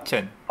for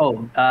Chen.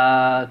 Oh,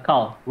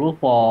 Karl, roll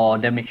for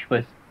damage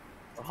first.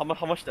 How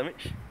much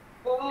damage?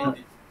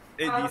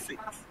 8d6.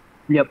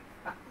 Yep.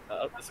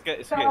 It's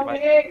okay,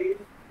 fine.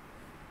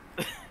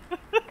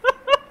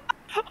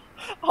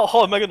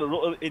 How am I gonna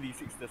roll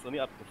 86? There's only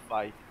up to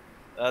 5.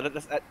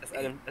 Let's add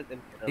them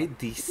together.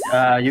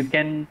 8d6. You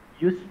can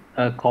use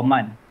a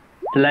command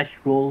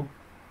 /roll.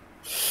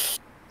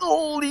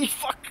 Holy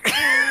fuck!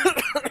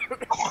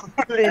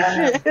 Holy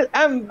shit!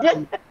 I'm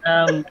dead.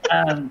 Um,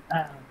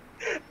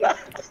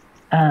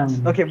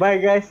 um, Okay, bye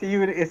guys. See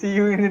you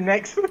in the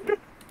next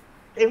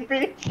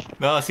MP.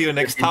 No, see you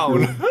next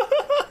town.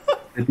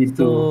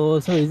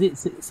 32. So is it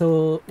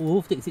so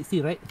Wolf takes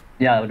 60, right?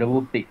 Yeah, the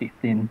wolf takes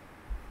 16.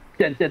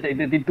 Chen take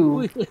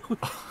 32.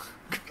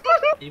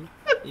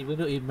 Even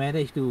though it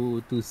managed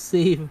to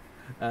save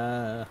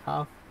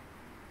half.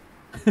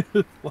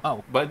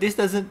 Wow. But this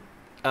doesn't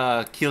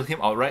kill him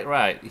outright,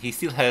 right? He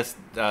still has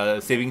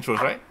saving throws,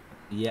 right?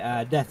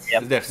 Yeah, that's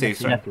Death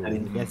saves, right?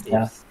 That's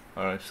Yeah.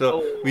 Alright,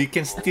 so we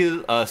can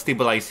still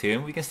stabilize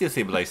him. We can still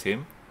stabilize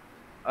him.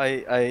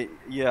 I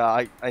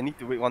need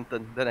to wait one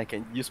turn, then I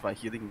can use my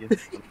healing again.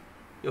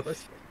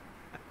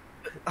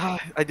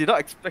 I did not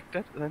expect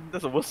that, and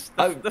that's the worst.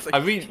 That's I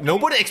mean,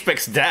 nobody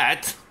expects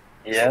that.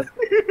 Yeah.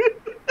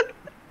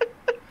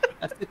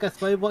 That's because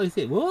Fireball is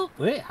saying, whoa,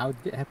 wait, how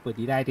did it happen?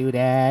 Did I do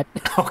that?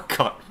 Oh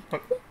god.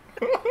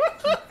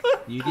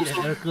 You did an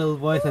oracle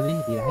voice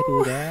suddenly, did I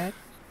do that?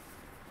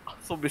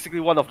 so basically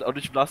one of the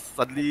Eldritch Blasts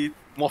suddenly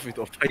morphed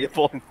into a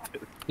fireball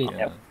instead. Okay,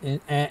 Yeah.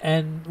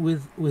 and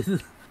with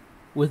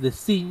the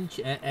singe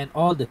and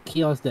all the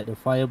chaos that the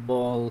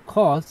fireball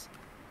caused,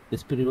 the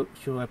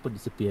spiritual weapon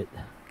disappeared.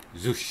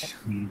 Zoosh.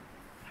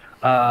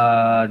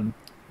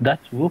 That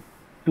wolf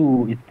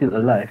 2 is still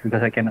alive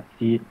because I cannot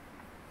see it.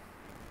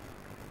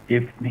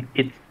 If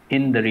it's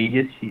in the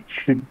radius, it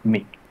should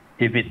make.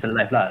 If it's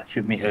alive,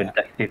 should make a Yeah.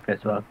 dex save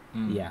as well.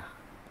 Mm. Yeah,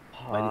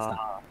 but it's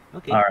not.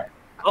 Okay. Alright.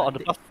 Oh, on the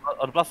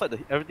plus side,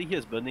 everything here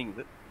is burning, is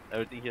it?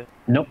 Everything here.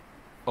 Nope.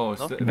 Oh, No?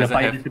 so it The doesn't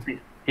fire have.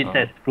 dissipates. It Oh.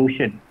 says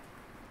explosion.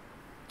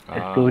 Ah.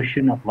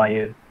 Explosion of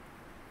fire.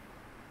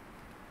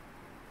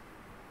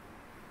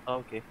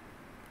 Oh, okay.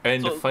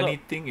 And the So, funny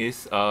thing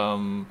is,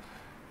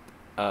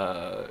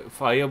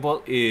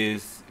 Fireball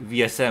is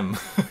VSM.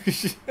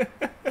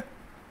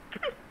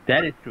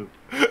 That is true.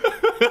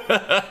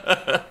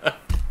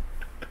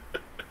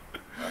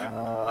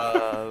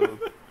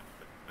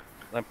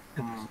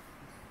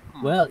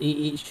 Well,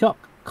 it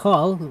shocked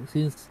Karl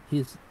since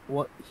his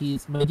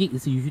magic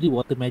is usually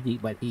water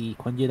magic, but he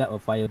conjured up a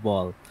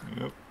fireball.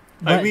 Yep.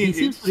 But I mean, he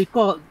seems to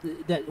recall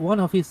that one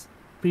of his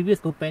previous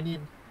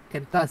companion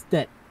can cast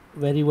that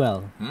very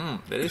well.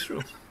 that is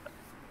true.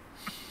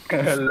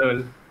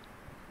 Lol.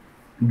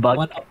 But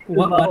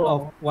One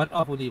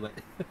off only, but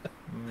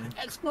Mm.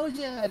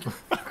 explosion.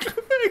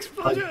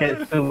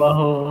 Explosion.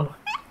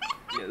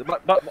 Yeah,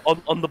 but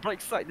on the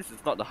bright side, this is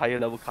not the higher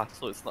level cast,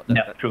 so it's not that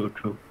Yeah, bad.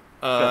 true.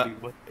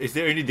 Is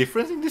there any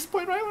difference in this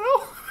point right now?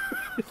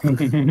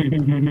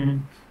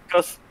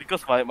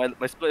 Because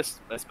my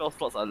spell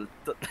slots are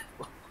limited.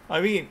 I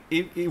mean,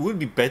 it would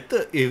be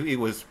better if it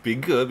was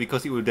bigger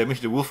because it would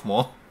damage the wolf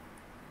more.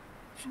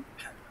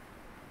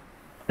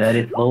 That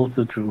is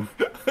also true.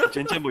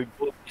 Chen will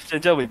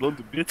be blown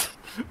to bits.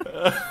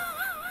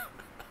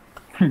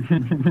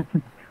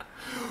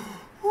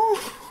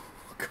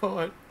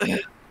 God.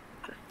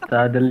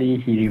 Suddenly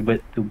he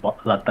reverts to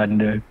La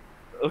Thunder.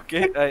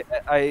 Okay,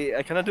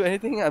 I cannot do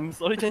anything. I'm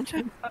sorry, Chen.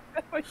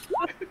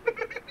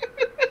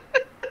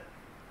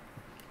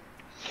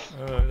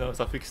 That was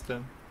Afiq's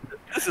turn.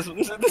 This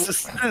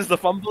is the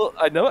fumble.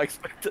 I never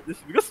expected this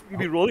because we've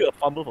been rolling a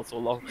fumble for so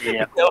long.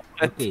 Yeah.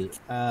 Okay.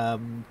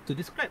 To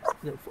describe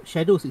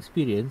Shadow's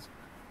experience,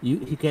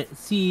 you can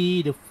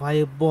see the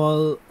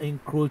fireball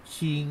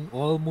encroaching,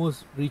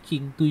 almost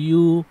reaching to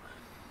you,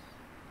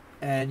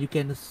 and you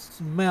can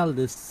smell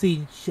the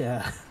singe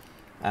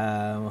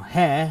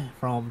hair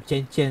from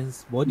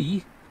Chen's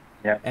body.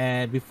 Yeah.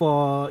 And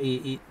before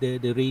the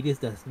radius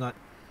does not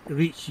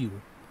reach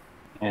you,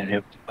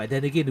 Yep. but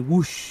then again the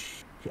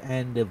whoosh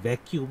and the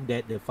vacuum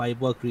that the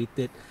fireball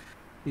created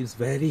is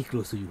very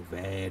close to you,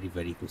 very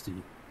very close to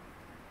you.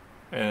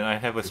 And I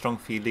have a strong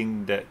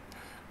feeling that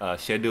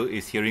Shadow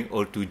is hearing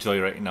all too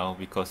joy right now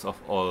because of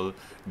all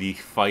the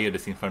fire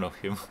that's in front of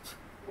him.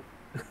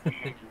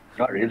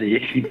 Not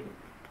really.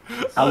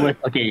 I was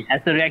okay.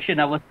 As a reaction,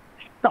 I was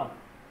shocked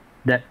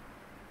that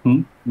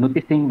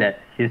noticing that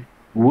his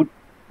wouldn't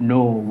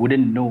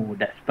know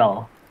that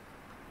spell.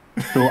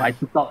 So I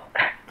took out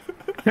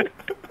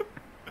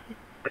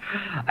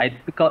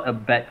a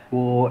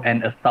backbow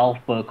and a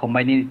sulfur,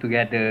 combining it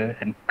together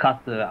and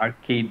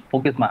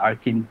focus my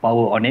arcane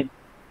power on it,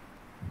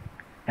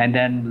 and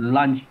then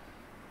lunge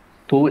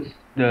towards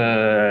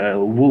the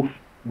wolf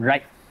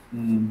right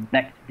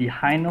next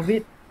behind of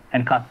it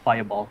and cast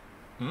fireball.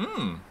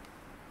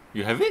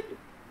 You have it?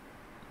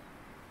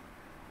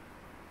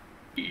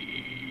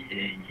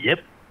 Yep.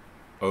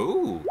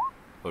 Oh,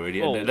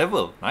 already at that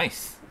level.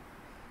 Nice.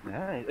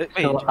 Nice.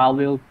 So I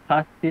will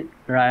cast it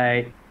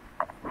right.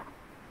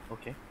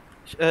 Okay.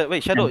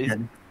 Wait, Shadow, is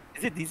Center.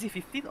 it DC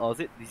 15 or is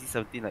it DC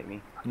 17 like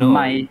me? No,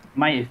 Mine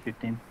is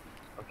 15.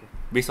 Okay.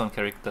 based on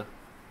character.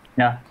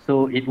 Yeah,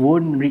 so it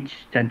won't reach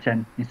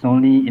Chen. It's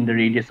only in the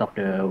radius of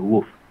the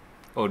wolf.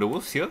 Oh, the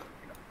wolf's here?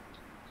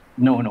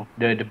 No,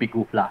 the big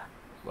wolf lah.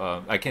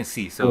 I can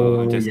see, so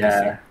So I'm just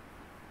guessing. yeah,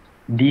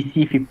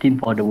 DC 15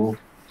 for the wolf,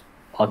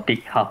 or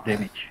take half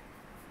damage.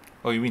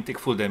 Oh, you mean take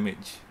full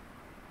damage?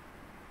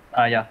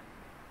 Yeah.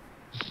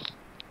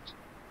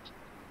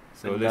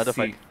 So And the let's other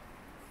see. fight.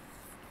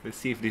 Let's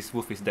see if this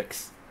wolf is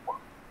Dex.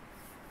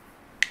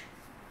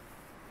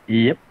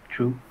 Yep,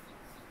 true.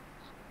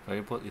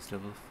 Fireball is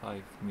level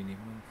 5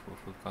 minimum for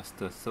full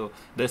caster. So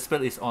the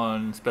spell is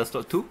on spell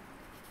slot 2?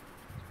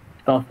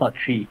 Spell slot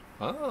 3.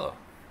 Oh,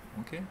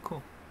 okay,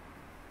 cool.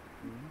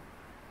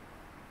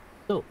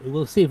 So it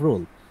will save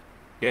roll.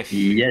 Yes.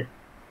 Yes.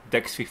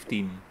 Dex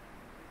 15.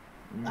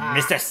 Ah.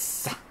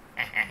 Misses!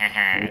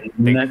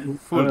 Not- Take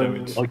full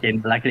damage. Okay,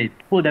 luckily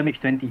full damage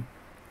 20.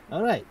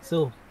 All right.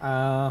 So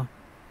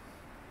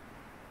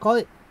call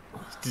it.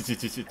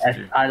 As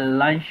I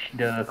launch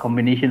the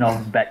combination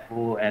of bat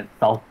bow and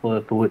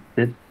sulfur towards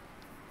it,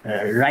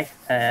 right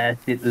as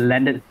it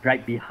landed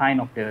right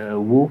behind of the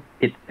wolf,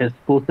 it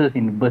exposes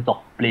in a burst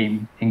of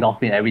flame,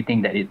 engulfing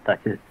everything that it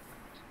touches.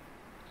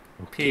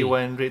 Pay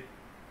 100.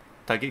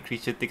 Target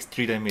creature takes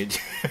 3 damage.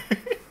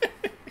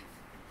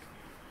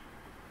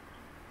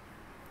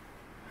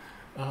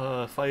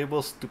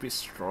 Fireball stupid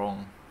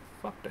strong.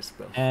 Fuck that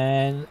spell.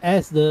 And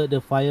as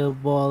the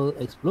fireball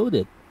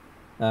exploded,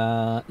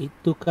 it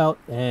took out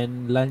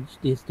and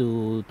launched this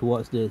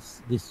towards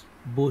this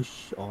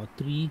bush or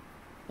tree,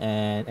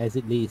 and as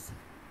it lays,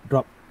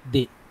 dropped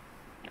dead.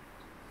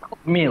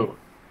 Meal.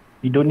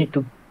 You don't need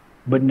to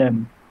burn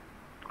them.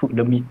 Cook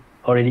the meat.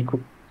 Already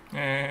cooked.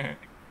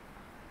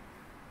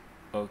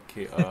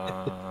 Okay,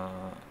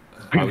 are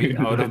we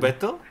out of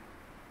battle?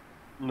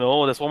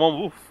 No, there's one more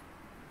wolf.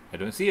 I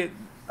don't see it.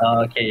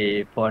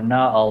 Okay, for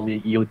now I'll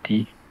be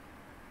EOT.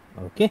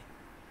 Okay.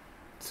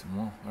 Some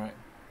more, alright.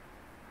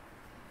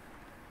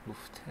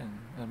 Wolf 10.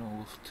 Oh no,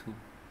 Wolf 2.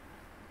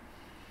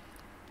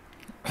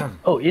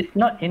 Oh, it's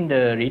not in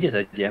the radius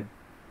of jam.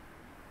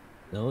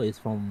 No, it's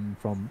from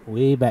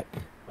way back,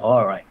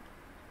 Alright.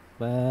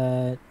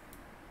 but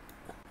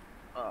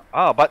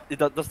But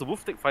does the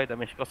wolf take 5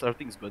 damage because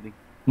everything is burning?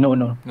 No,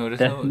 No, there's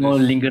there's no- no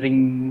there's-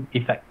 lingering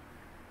effect.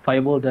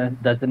 Fireball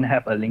doesn't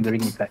have a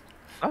lingering effect.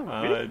 Oh,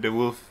 really? The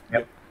wolf.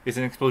 Yep. It's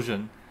an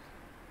explosion.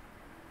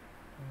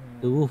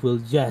 the wolf will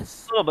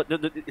just No, but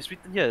it's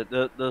written here.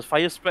 The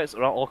fire spreads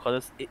around all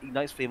corners. It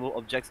ignites flammable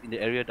objects in the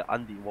area that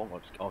aren't being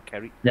warmed or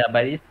carried. Yeah,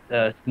 but it's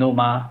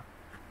snowma,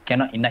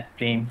 cannot ignite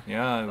flames.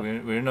 Yeah,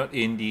 we're not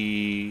in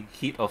the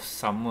heat of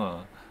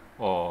summer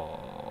or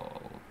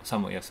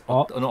summer. Yes,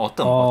 Or- no,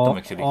 autumn. or, Autumn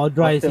actually. or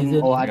dry Autumn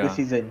season. or other Yeah.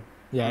 season.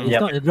 Yeah, it's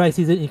Yep. not a dry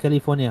season in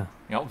California.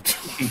 Yep.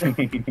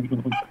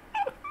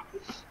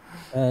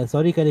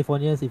 Sorry,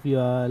 Californians, if you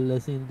are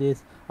listening to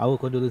this, our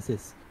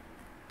condolences.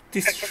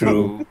 This is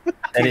true.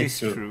 That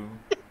This is is true.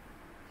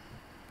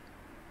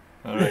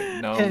 Alright,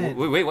 now Chen.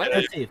 wait, what?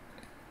 Let's see.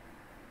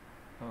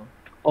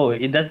 Oh,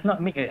 it does not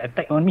make an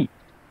attack on me.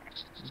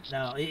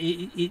 Now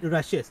it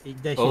rushes,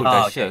 it dashes, Oh,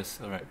 Ah, dashes.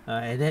 Alright,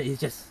 and then it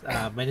just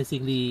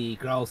menacingly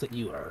growls at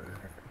you.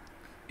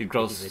 it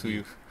growls to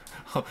you.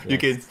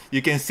 Yes.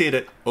 You can say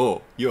that.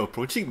 Oh, you're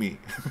approaching me.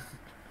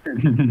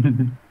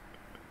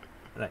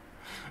 Right.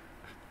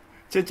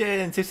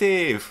 Chen,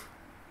 save.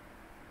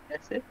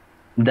 That's it.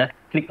 Just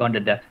click on the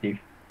death save.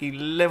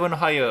 11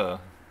 higher.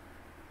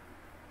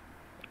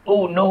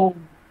 Oh no,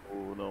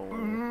 Oh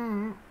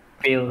no.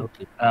 fail.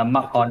 Okay.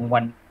 Mark on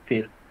one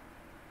fail.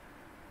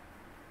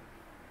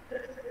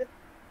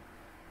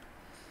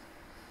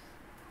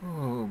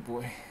 Oh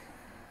boy.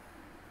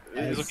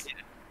 It's As- okay.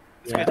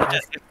 yeah,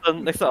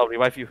 Next time I'll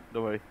revive you.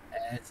 Don't worry.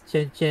 as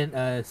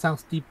Chen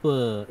sounds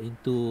deeper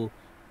into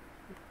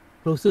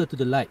closer to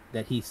the light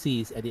that he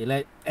sees at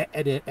the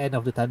end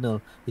of the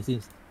tunnel, he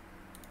seems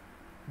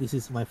this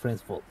is my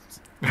friend's fault.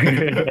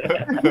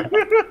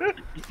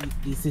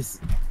 This is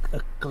a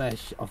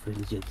clash of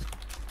religions.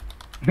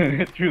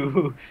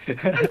 True.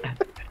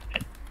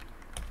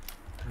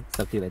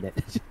 Something like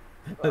that.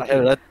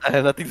 I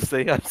have nothing to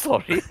say. I'm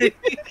sorry.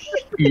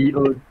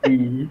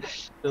 EOT.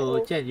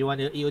 So Chen, you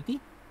want your EOT?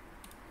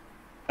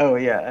 Oh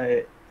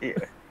yeah.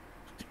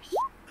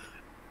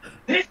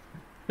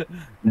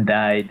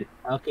 Died.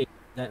 Okay,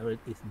 that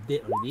is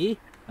dead already.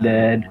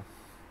 Dead.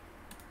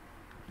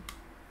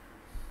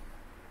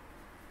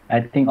 I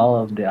think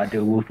all of the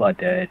other wolves are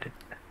dead.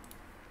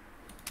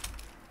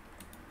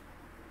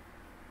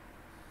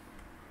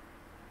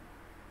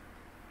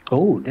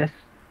 Oh, that's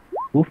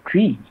wolf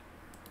 3.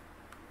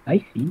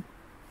 I see.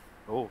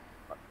 Oh,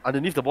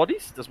 underneath the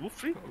bodies, there's wolf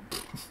tree.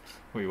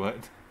 Wait,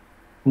 what?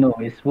 No,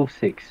 it's wolf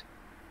 6.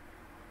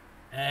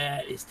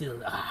 It's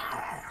still.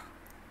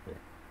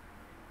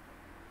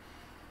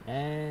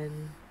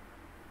 And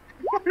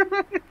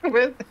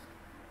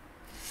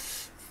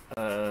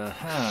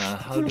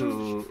How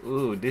do?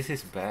 Oh, this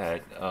is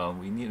bad.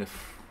 We need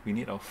we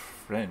need our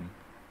friend.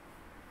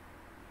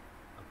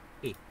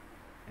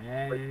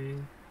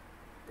 and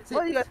that's Why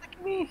are it. you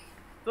attacking me?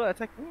 Don't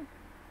attack me.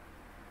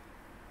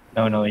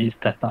 No, he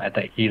does not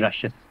attack. He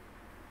rushes.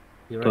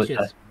 He Good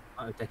rushes,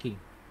 attacking,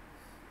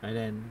 and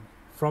then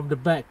from the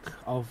back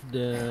of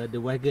the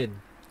wagon,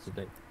 it's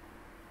like,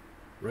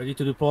 ready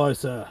to deploy,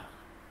 sir.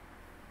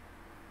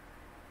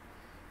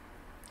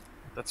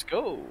 Let's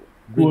go.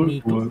 Bring me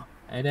close.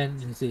 And then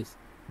he says,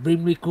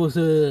 bring me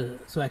closer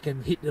so I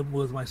can hit them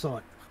with my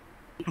sword.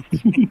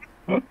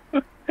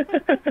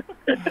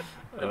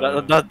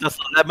 Does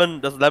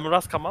lemon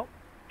rust come out?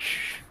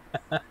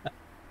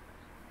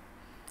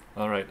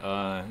 All right.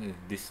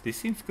 This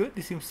seems good.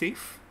 This seems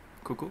safe.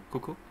 Cool.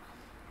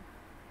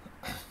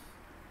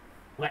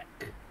 Whack.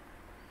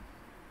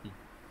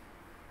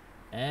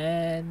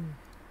 And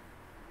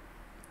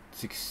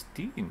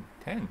 16,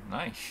 10.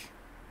 Nice.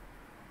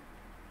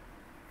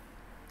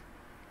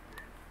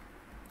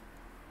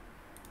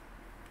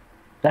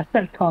 Does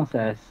that count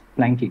as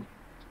flanking?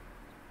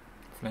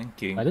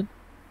 Flanking. pardon?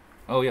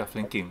 Oh yeah,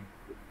 flanking.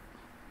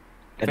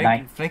 The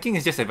knight, Flanking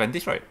is just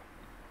advantage, right?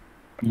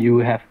 you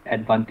have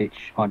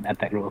advantage on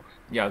attack rolls.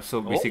 Yeah.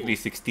 So basically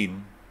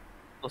 16.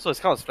 Also, it's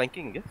kind of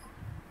flanking, I guess.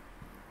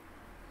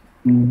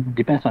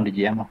 Depends on the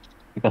GM, lah.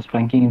 Because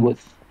flanking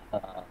works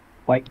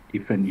quite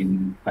different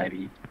in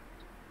 5e.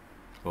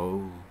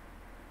 Oh.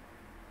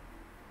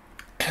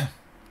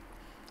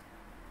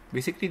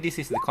 Basically, this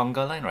is the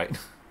conga line, right?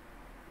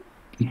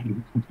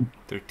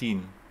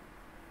 13.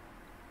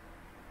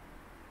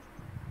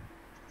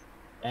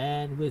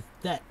 And with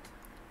that,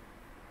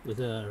 with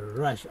a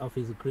rush of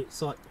his great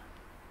sword,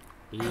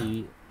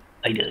 he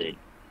I did.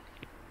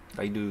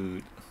 I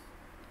do.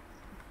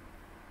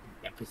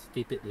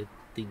 devastated the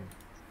thing.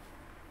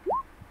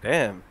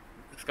 Damn,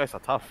 these guys are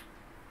tough.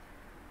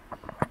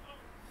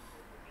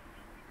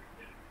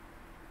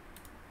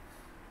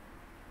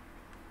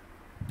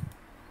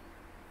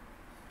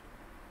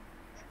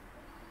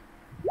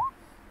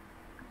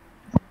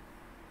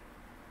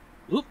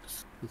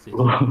 Oops. He says,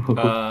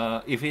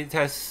 If it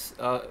has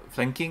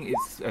flanking,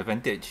 it's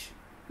advantage.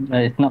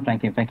 It's not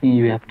flanking. Flanking,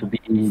 you have to be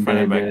Front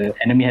and back. the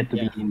enemy had to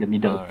Yeah. be in the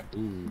middle. Alright.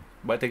 ooh.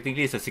 But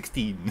technically, it's a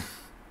 16.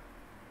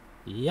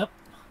 Yep.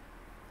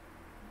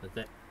 That's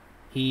that.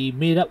 He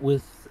made up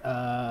with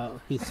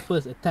his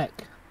first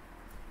attack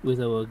with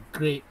a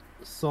great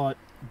sword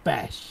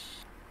bash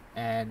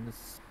and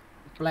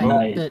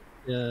planted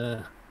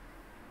the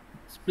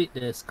split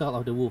the skull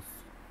of the wolf.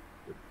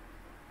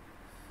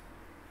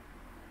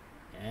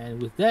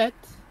 And with that,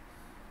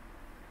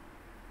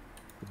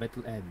 the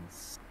battle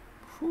ends.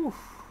 Whew.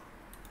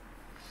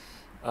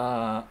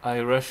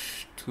 I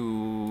rush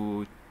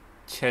to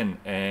Chen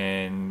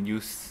and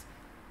use.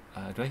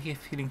 Do I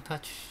have healing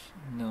touch?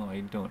 No, I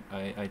don't.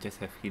 I just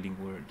have healing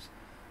words.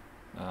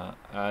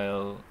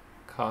 I'll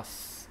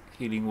cast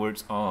healing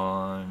words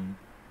on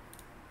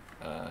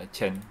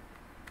Chen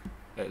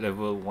at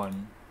level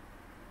 1.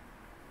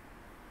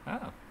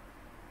 Ah.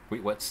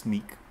 Wait, what?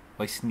 Sneak?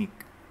 Why sneak?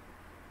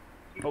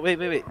 Oh wait,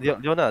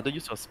 Leona, don't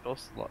use your spell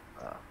slot.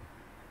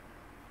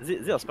 Is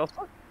it a spell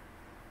slot?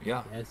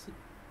 Yeah. Yes,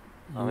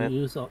 Oh, you man.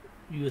 use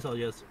all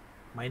your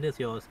minus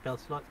your spell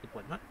slots and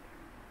whatnot.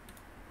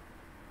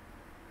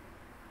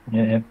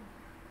 Yeah.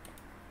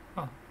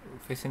 Oh,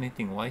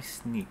 fascinating. Why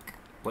sneak?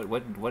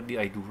 What did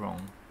I do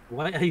wrong?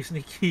 Why are you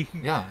sneaking?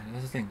 Yeah,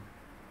 that's the thing.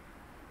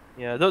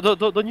 Yeah,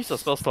 don't use your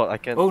spell slot. I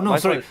can. Oh no, my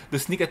sorry. sword- The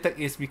sneak attack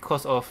is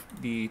because of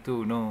the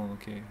two. No,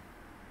 okay.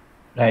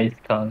 Right,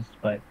 it counts,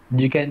 but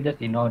you can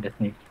just ignore the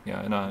sneak.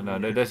 Yeah, no,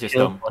 that's just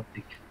Shield dumb. for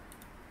 6.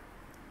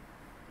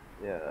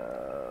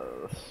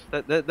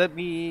 Yeah. Let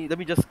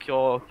me just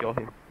cure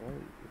him.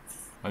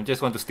 I just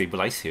want to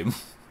stabilize him.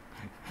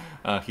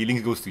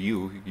 Healing goes to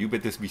you. You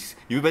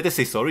better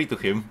say sorry to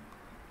him.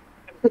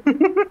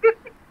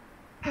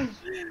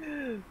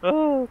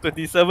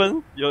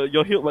 27.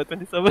 You're healed by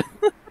 27.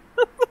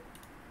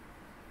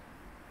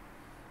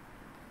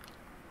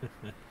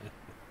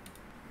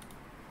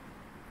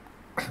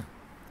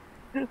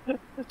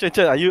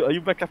 Chen, are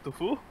you back up to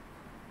full?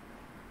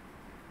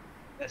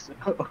 I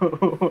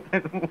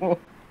don't know.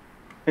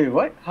 Hey,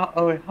 what? How?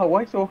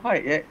 Why so high?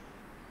 Yeah.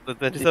 The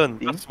 27.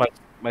 Because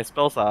my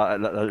spells are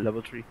at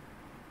level 3.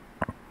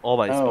 All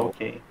my Oh, spells.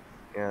 okay.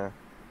 Yeah.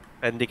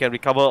 And they can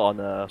recover on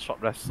a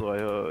short rest,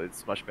 so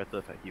it's much better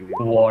if I heal you.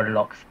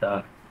 Warlock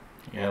stuff.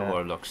 Yeah, Yeah.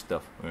 warlock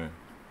stuff.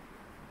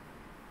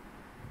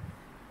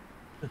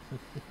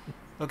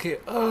 Okay,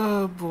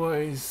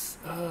 boys.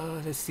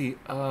 Let's see.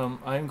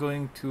 I'm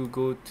going to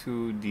go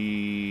to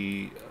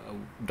the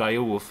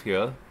dire wolf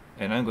here,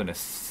 and I'm gonna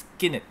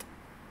skin it.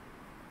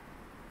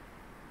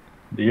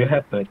 Do you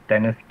have a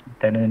tenor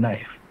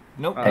knife?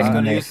 Nope,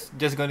 Nice.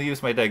 just gonna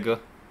use my dagger.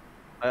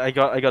 I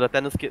got a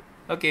tennis kit.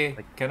 Okay,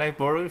 can I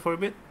borrow it for a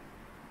bit?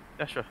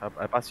 Yeah, sure.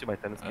 I pass you my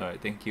tennis kit.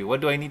 Alright, thank you. What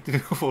do I need to do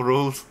for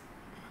rolls?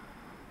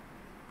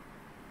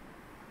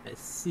 Let's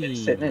see.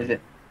 Is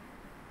it?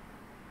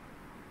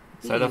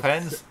 Sleight of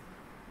hands?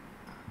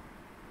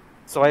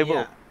 Survival.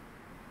 Yeah.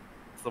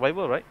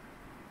 Survival, right?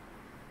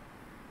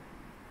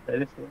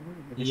 That is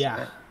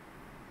Yeah.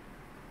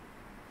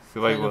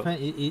 Survival. Sleight of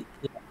hand is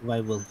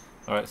survival.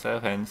 Alright, sleight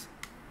of hands.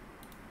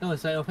 No,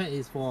 sleight of hand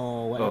is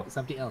for Oh.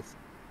 something else.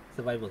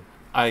 Survival.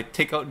 I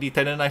take out the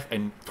tender knife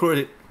and throw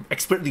it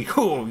expertly.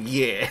 Oh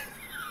yeah!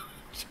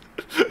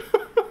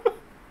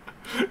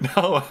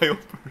 Now I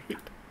operate.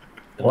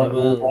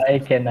 Why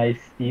can I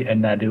see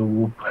another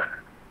wolf?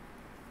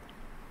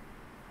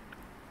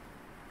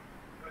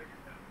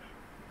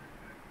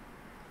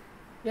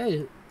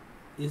 Yeah,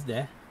 is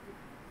there?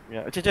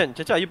 Yeah, Chen,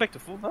 are you back to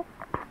full now?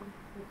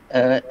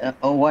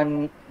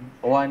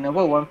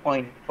 One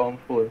point from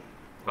full.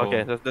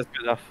 Okay, Oh. that's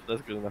good enough.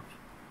 That's good enough.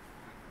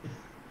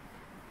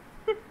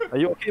 Are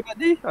you okay,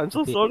 buddy? I'm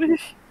so Okay. sorry.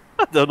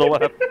 I don't know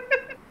what happened.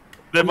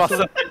 There must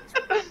have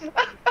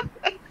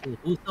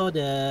Who saw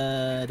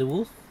the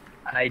wolf?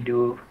 I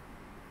do.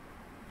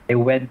 I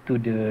went to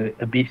the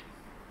abyss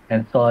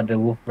and saw the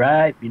wolf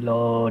right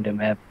below the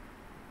map.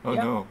 Oh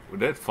Yep. no,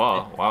 that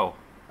far! Wow.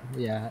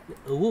 Yeah,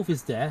 a wolf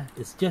is there.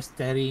 It's just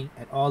staring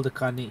at all the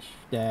carnage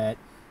that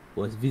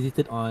was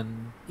visited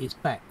on its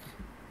pack.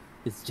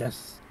 It's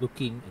just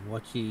looking and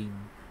watching,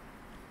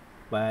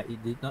 but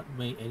it did not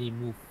make any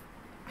move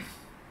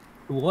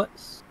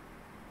towards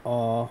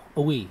or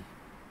away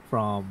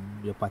from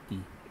your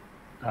party.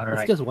 All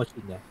It's right. just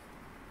watching there.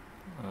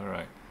 All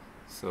right.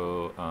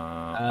 So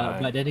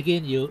But then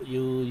again,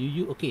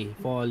 you okay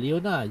for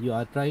Leona? You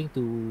are trying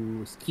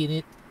to skin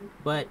it,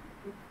 but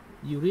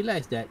you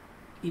realize that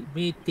it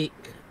may take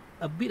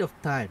a bit of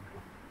time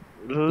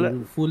let,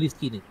 to fully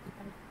skin it.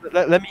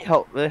 let me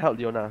help. Let me help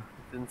Leona.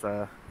 Since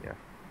yeah.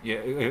 yeah.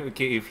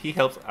 Okay, if he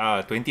helps,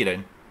 20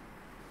 then.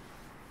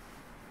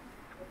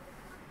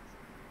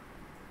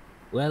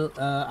 Well,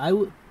 I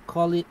would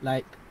call it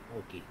like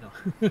okay, no,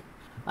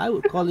 I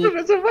would call it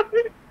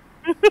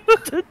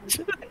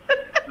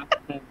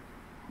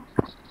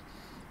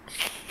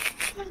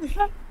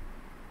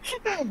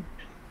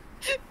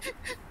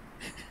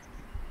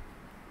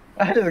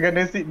I'm just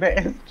gonna sit back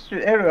and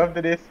shoot arrow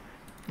after this.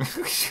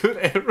 Shoot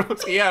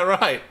arrows. Yeah,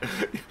 right.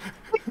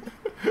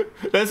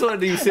 That's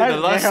what you said the I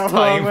last have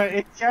time.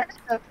 yeah.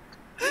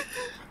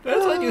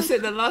 That's what you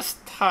said the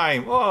last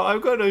time. Oh, I'm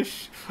gonna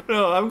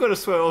I'm gonna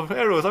swear off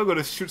arrows. I'm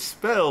gonna shoot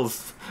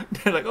spells.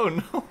 They're like, oh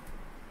no.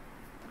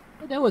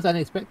 that was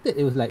unexpected.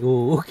 It was like,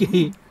 oh,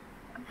 okay,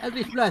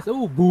 Eldritch Blast,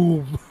 oh,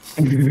 boom.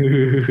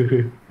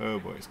 Oh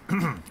boys.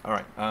 All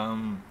right.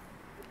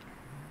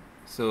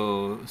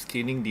 So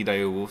skinning the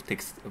dire wolf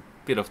takes a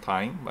bit of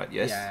time, but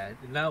yes. Yeah,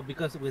 now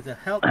because with the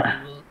help, it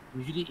will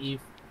usually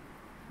if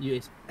you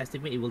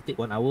estimate it will take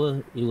 1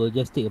 hour, it will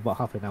just take about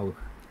half an hour.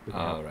 with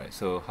the help. All right.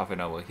 So half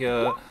an hour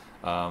here.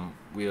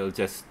 We'll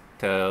just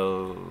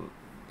tell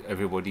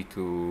everybody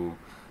to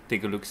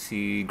take a look,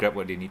 see, grab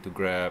what they need to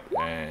grab,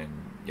 and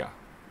yeah.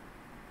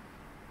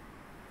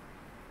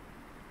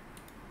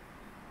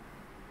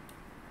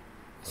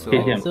 So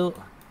Okay, yeah. So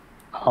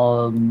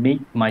I'll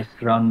make my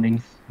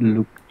surroundings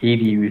look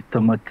eerie with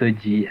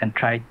thaumaturgy and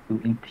try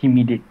to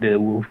intimidate the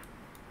wolf.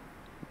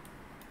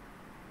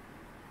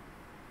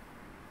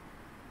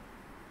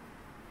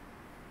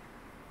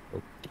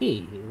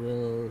 okay,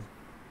 well,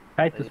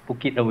 Try to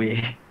spook it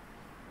away.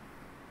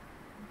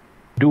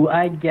 Do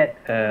I get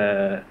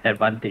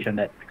advantage on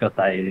that because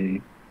I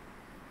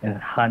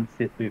enhance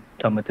it with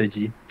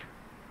thaumaturgy?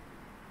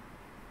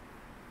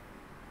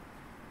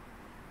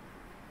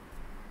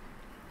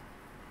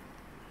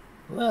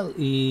 well,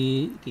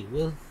 okay,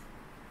 well.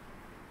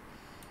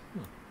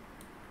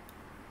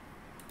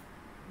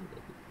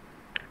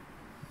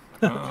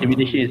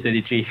 Intimidation is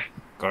 33.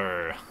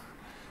 grr.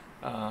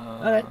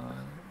 Alright.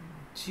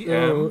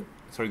 GM.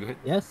 Sorry, go ahead.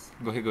 Yes,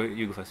 Go ahead. Go ahead.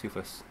 You go first. You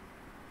first.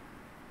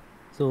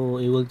 so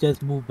it will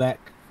just move back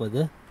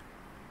further.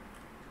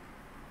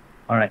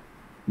 Alright,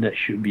 that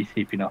should be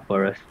safe enough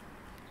for us.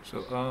 So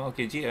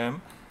okay,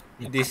 GM.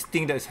 Yeah. This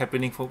thing that's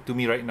happening to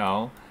me right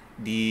now,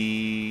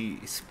 the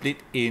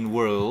split in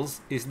worlds.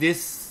 Is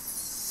this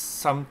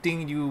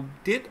something you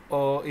did,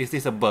 or is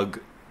this a bug?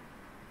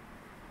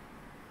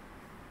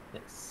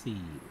 Let's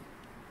see.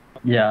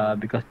 Yeah,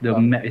 because the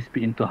map is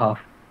split into half.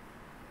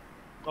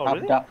 Oh Half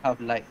really? dark, half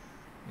light.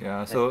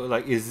 Yeah. So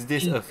like, is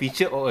this a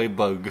feature or a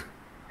bug?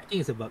 I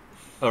think it's a bug.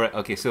 Alright,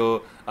 okay,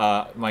 so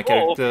my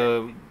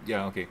character,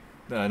 yeah, okay,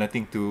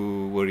 nothing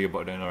to worry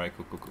about then. Alright,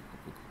 cool.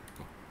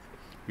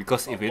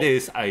 Because if it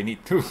is, I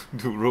need to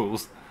do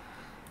rolls.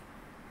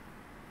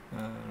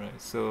 Alright,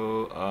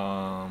 so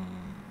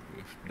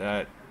with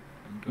that,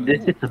 I'm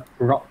This is a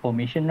rock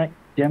formation, right,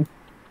 Jam?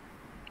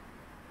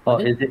 Or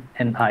Pardon? is it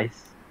an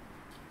ice?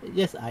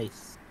 Just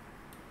ice.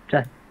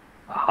 Just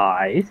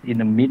ice in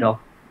the mid of.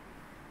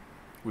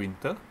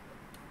 winter.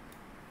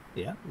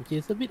 Yeah, which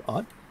is a bit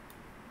odd.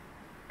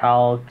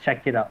 I'll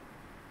check it out.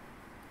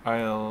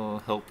 I'll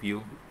help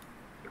you.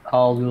 I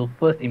will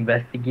first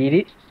investigate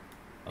it,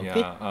 Okay.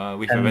 Yeah,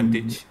 with Um,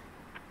 advantage.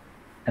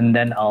 and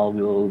then I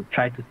will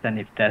try to send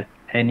if there's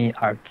any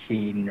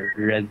arcane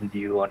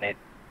residue on it.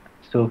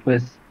 So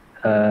first,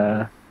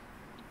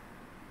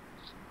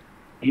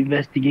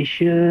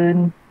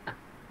 investigation.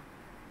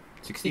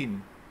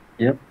 16.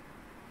 Yep.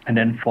 And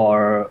then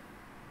for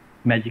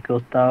magical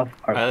stuff,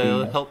 I'll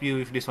arcane. help you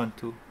with this one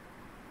too.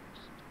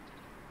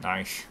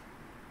 Nice.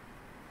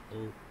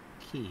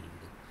 Okay.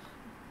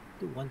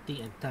 Do one thing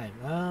at a time.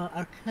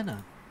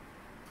 Arcana.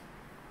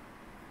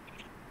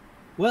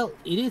 Well,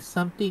 it is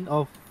something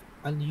of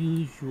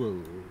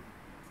unusual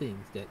things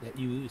that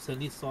you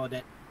suddenly saw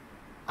that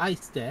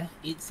ice there.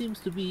 It seems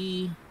to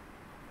be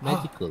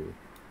magical.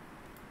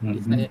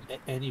 It's Mhm.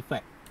 like an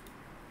effect.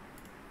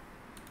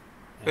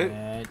 Eh.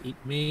 And it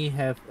may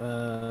have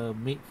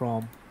made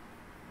from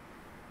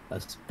a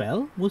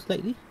spell, most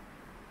likely.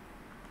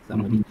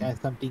 Somebody Mhm.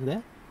 cast something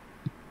there.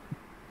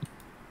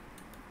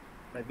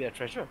 Might be a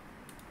treasure.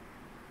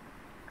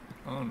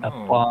 Oh no.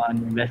 Upon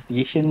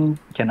investigation,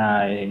 can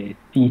I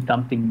see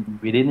something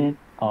within it,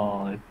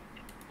 or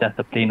just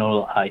a plain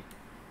old ice?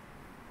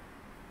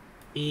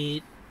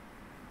 It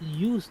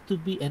used to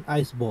be an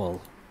ice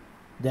ball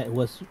that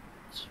was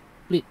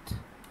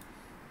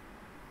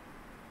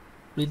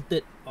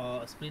splintered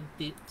or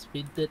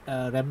splintered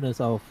remnants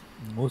of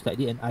most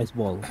likely an ice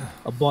ball,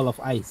 a ball of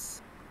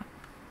ice.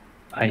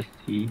 I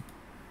see.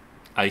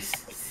 I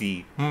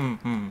see.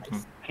 Ice.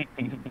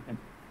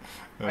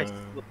 Ice.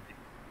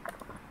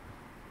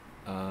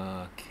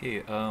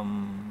 Okay.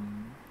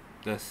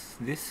 Does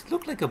this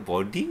look like a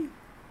body?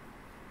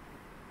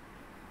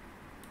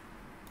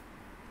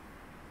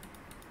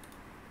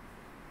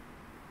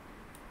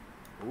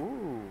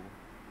 Ooh.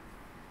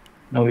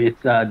 No, it's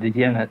the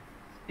GM had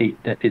stated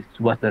that it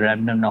was the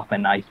remnant of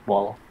an ice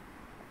ball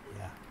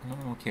Yeah.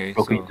 Oh, okay.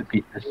 broken So into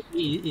pieces.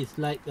 It's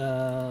like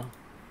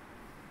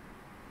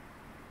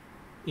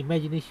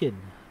imagination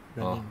oh,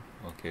 running.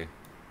 okay.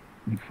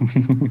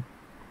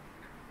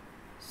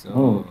 So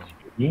Oh,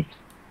 okay.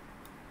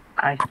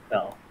 Ice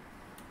spell.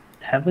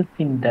 Haven't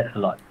seen that a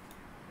lot.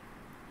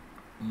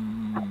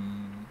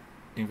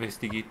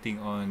 investigating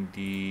on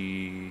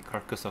the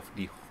carcass of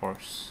the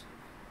horse.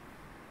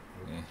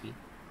 Yeah. Okay.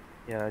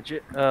 Yeah,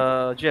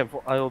 GM,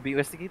 I will be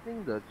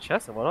investigating the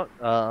chest and whatnot.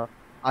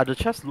 Are the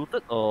chests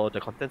looted or the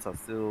contents are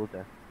still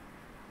there?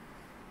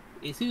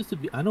 It seems to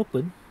be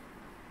unopened.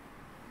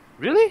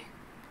 Really?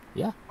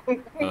 Yeah.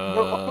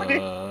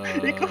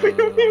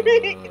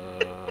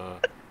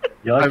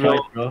 Your I choice,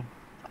 will- bro.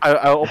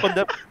 I'll open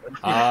them.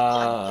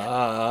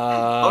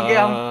 Okay,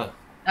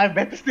 I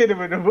better stay the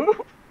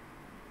move.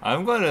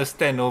 I'm gonna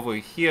stand over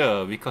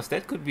here because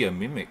that could be a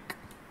mimic.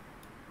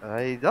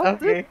 I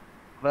doubt it. Okay.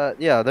 But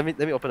yeah, let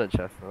me open the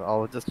chest.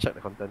 I'll just check the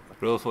contents.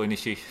 Roll for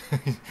initiation.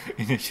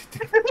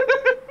 Initiative.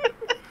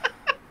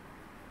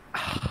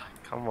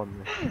 Come on,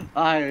 man.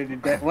 I already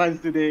did that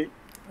once today.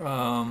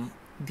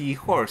 The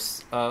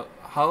horse.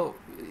 How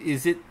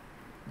is it?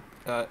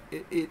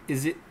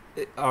 Is it?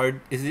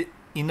 Is it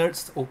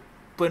innards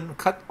open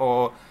cut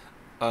or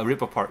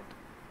rip apart?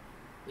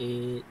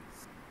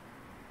 It's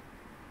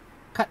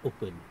cut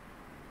open.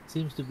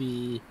 Seems to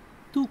be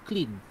too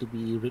clean to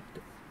be ripped.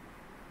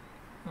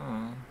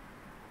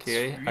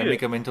 Okay, I Weird.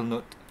 make a mental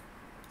note.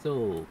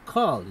 So,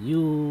 Karl,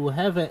 you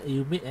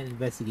made an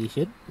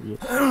investigation.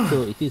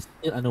 So it is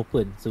still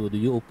unopened. So do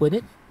you open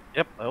it?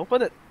 Yep, I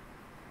open it.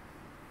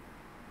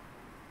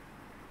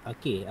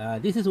 Okay.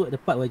 This is what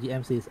the part where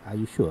GM says, "Are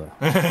you sure?"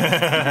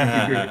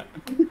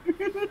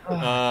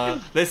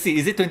 Let's see.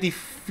 Is it 20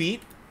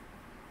 feet?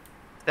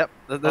 Yep.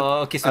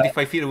 Okay,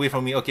 25 feet away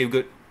from me. Okay,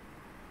 good.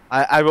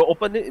 I will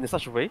open it in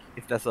such a way.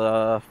 If there's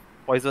a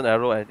poison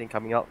arrow or anything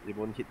coming out, it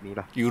won't hit me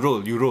lah. You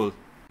roll. You roll.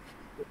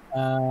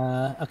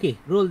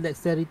 Okay. Roll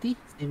dexterity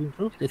saving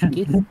throw. Just in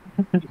case.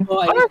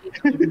 Before I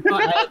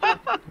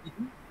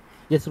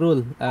just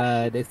roll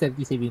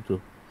dexterity saving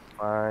throw.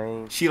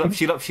 Fine. Shield up.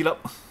 Shield up. Shield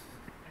up.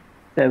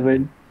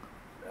 7.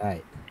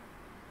 Right.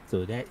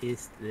 So that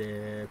is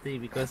the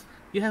thing because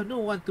you have no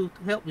one to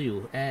help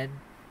you, and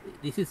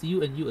this is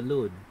you and you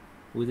alone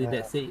within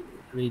that say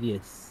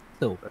radius.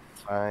 So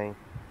That's fine.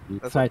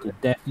 you That's try okay. to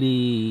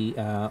definitely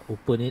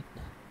open it.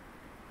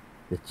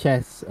 The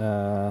chest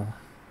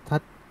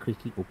start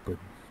creaking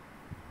open.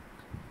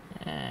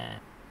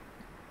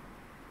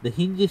 The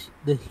hinge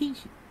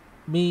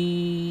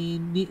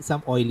may need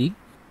some oiling,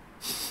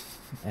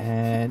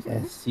 and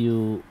as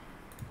you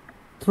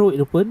throw it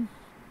open,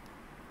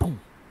 boom,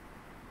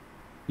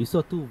 you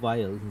saw 2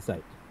 vials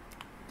inside.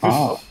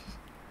 Oh,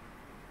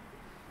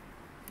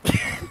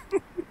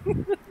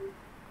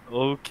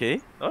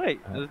 Okay. Alright.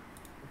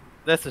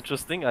 That's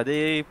interesting. Are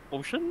they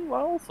potion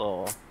vials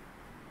or?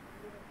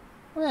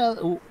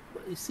 Well,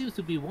 it seems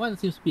to be one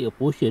seems to be a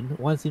potion,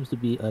 one seems to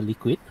be a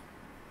liquid.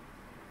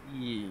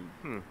 You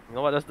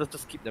know what? Let's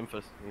just keep them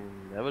first. You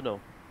never know.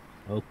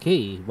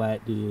 Okay,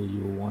 but do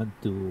you want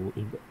to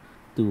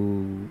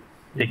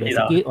Take it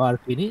investigate or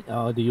arcane it,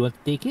 or do you want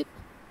to take it,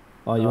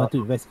 or you want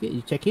to investigate?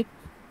 You check it.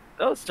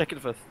 Let's check it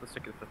first.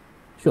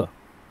 Sure.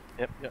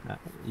 Yep.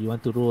 You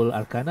want to roll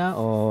Arcana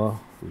or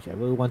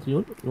whichever you want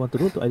to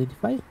roll to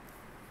identify.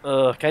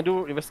 Can I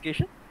do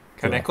investigation?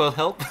 Can I Sure. call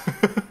help?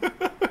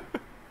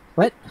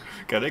 What?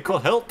 Can I call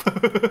help?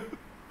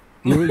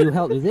 You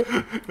help, is it?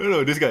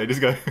 No, this guy.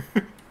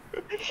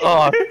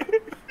 Oh,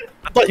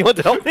 I thought you want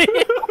to help me.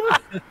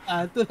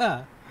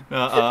 Itulah.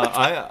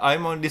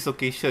 I'm on this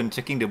occasion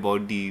checking the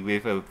body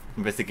with an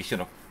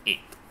investigation of 8.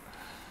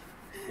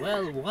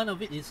 Well, one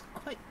of it is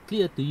quite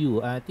clear to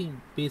you. I think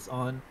based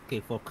on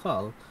for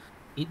Karl,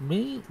 it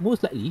may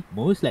most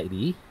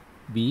likely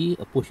be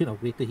a potion of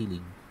greater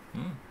healing.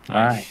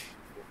 Right. Nice.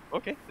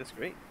 Okay, that's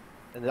great.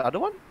 And the other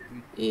one?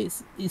 It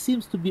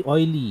seems to be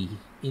oily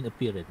in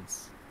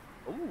appearance.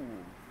 Oh,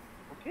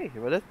 okay.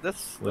 Well,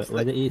 that's like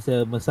Whether it's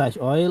a massage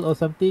oil or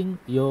something,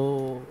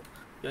 your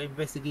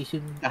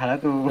investigation Ah,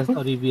 tu. does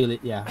not reveal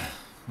it. Yeah.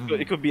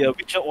 it could be a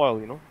witcher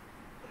oil, you know.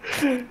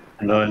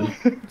 Lol.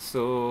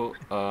 So,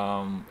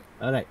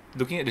 All right.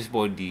 looking at this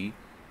body,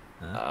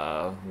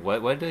 Huh?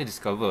 what do I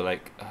discover?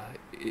 Like,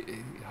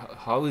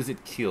 how is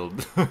it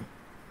killed?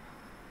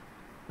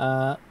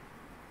 Uh,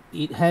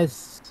 it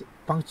has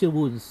puncture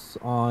wounds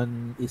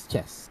on its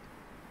chest.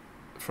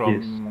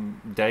 From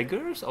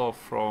daggers or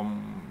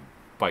from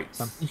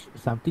bites?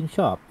 Something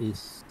sharp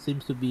is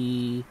seems to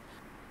be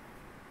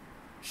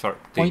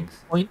Sharp things.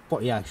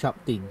 yeah, sharp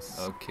things.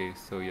 Okay,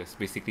 so yes,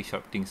 basically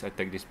sharp things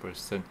attack this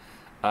person.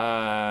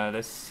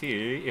 Let's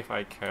see if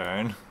I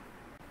can.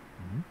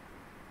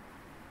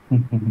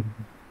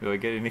 Do I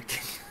get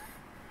anything?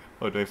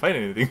 Or do I find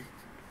anything?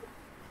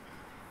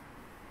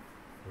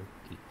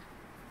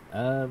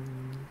 Okay.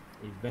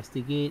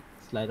 Investigate,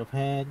 sleight of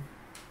hand.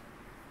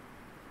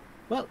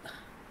 Well,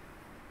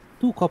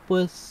 2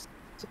 coppers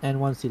and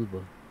 1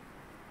 silver.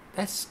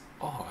 That's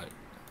odd.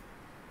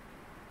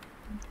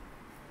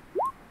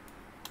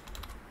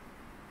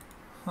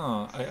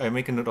 Huh, I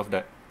make a note of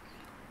that.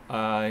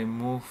 I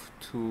move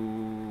to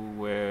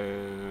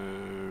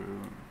where...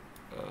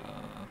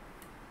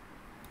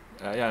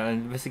 yeah, I'll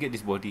investigate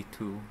this body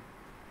too.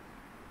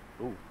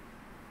 Oh,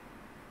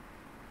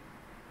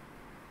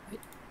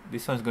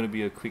 This one's gonna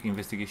be a quick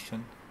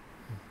investigation.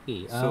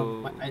 Okay.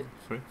 So,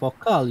 sorry? For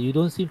Karl, you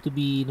don't seem to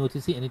be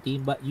noticing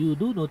anything, but you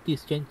do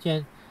notice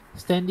Chen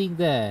standing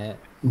there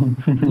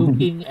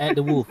looking at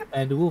the wolf,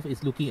 and the wolf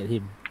is looking at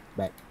him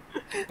back.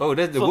 Oh,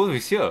 that's the So- wolf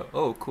is here.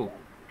 Oh, cool.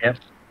 Yep.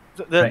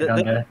 so, Right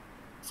down there.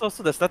 so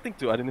there's nothing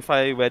to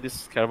identify where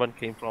this caravan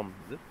came from,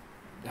 is it?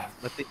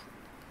 Nothing.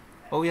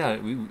 Oh yeah,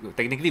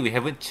 technically we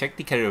haven't checked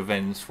the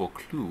caravans for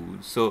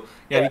clues, so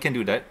yeah, we can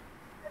do that.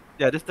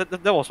 Yeah,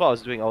 that was what I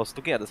was doing. I was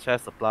looking at the share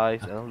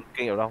supplies and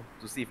looking around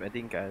to see if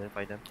anything can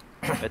identify them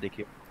where they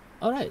came.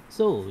 All right.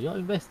 So your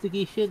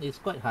investigation is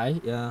quite high.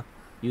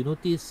 You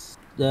notice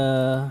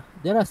there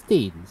are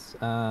stains.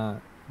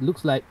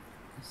 Looks like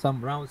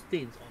some round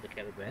stains on the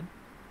caravan.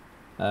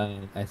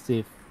 As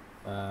if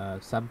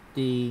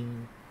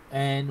something.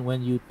 And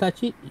when you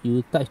touch it,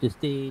 you touch the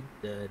stain,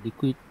 the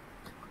liquid.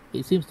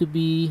 It seems to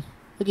be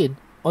again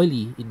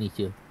oily in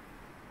nature.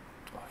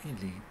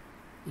 Really?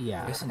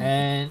 Yeah,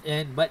 Fascinating.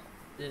 and but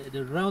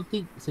the round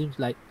thing seems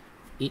like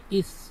it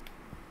is.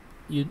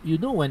 You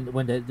know when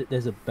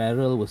there's a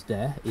barrel was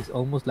there. It's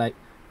almost like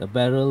the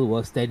barrel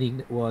was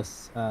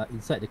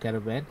inside the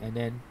caravan, and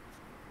then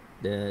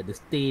the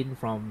stain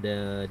from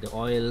the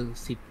oil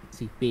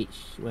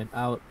seepage went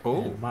out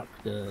Oh. and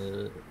marked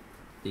the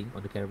thing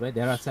on the caravan.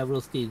 There are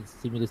several stains,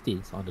 similar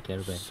stains on the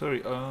caravan.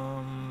 Sorry,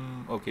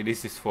 okay,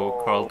 this is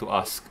for Karl to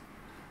ask,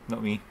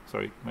 not me.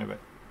 Sorry, my bad.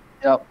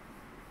 Yep.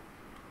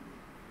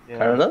 Yeah.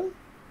 Parallel?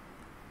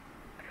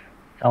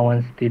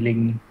 Someone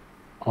stealing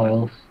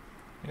oils.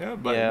 Yeah,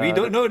 but Yeah, we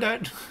don't know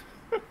that.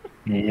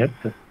 Yep.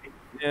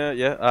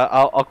 Yeah.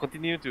 I'll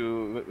continue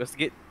to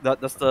investigate.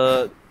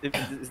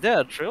 Is there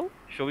a trail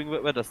showing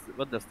where does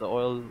the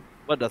oil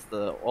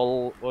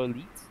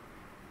lead?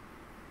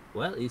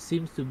 Well, it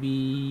seems to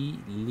be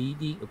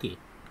leading. Okay,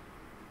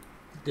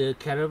 the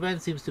caravan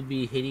seems to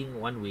be heading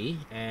one way,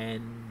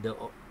 and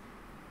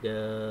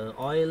the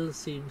oil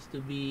seems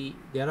to be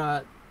there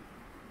are.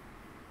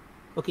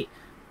 Okay,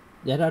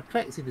 there are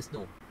tracks in the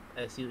snow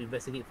as you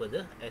investigate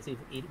further, as if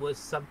it was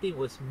something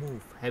was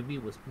moved, heavy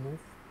was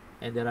moved,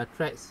 and there are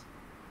tracks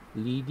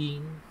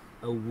leading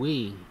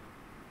away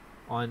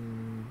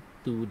on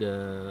to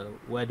the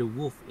where the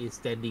wolf is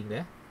standing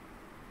there.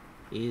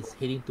 Is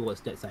heading towards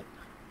that side.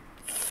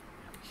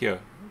 Here,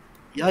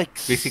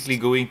 Yikes! basically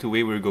going to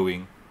where we're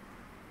going.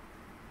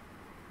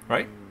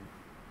 Right?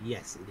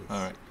 Yes, it is.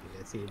 Alright. Okay,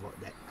 let's see about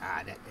that.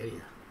 That area.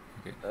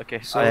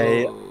 Okay, So,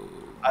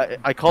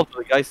 I called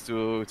the guys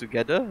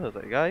together. I was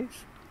like, guys,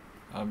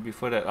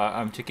 before that,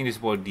 I'm checking this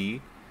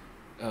body.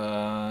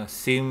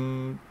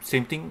 Same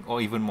thing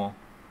or even more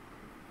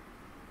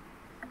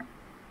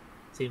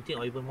Same thing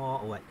or even more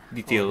or what?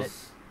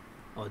 details.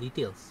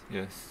 Details.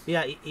 Yes.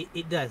 Yeah,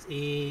 it does.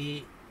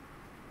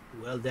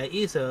 Well, there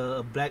is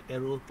a black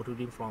arrow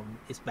protruding from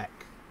its back.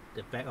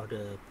 The back of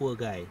the poor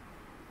guy.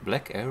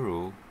 Black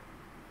arrow.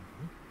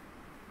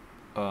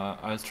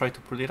 I'll try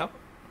to pull it up.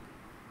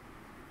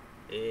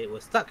 It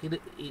was stuck in the.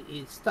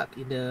 It's stuck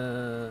in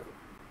the.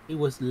 It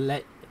was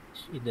lodged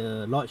in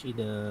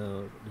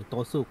the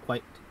torso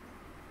quite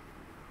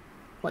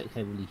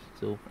heavily.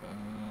 So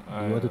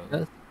you want to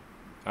tell?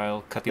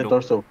 I'll cut The it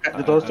torso. Cut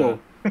the torso.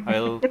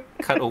 I'll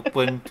cut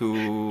open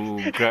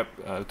to grab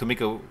to make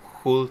a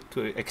hole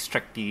to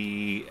extract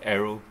the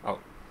arrow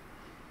out.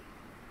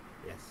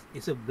 Yes,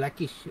 it's a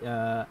blackish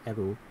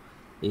arrow.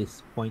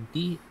 It's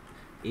pointy.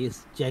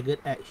 It's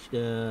jagged edge.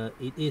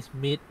 It is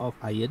made of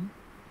iron,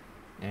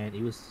 and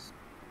it was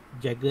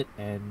jagged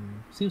and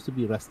seems to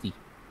be rusty.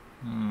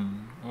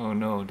 Oh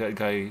no, that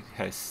guy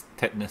has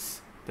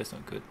tetanus. That's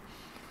not good.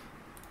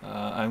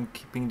 I'm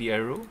keeping the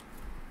arrow.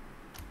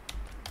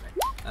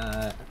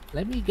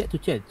 Let me get to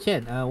Chen.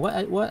 Chen,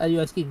 what are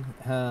you asking?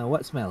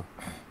 What smell?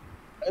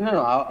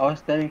 No, I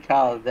was telling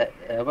Karl that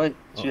what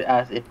should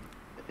ask if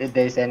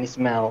there's any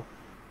smell,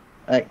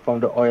 like from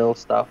the oil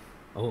stuff.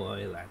 Oh,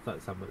 oil. I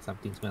thought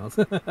something smells.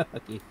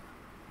 Okay.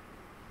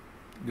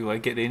 Do I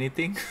get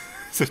anything?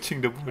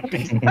 Searching the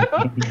body.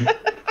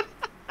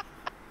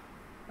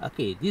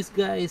 Okay, this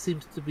guy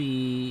seems to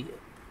be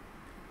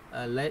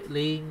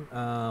laying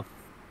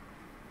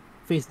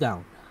face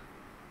down,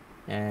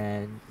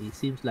 and it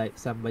seems like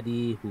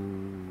somebody who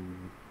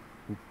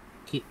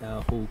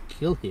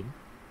killed him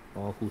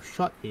or who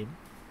shot him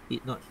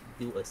did not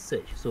do a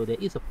search. So there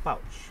is a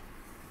pouch.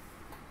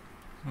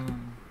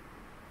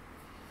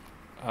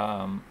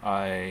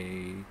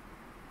 I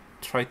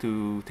try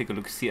to take a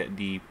look, see at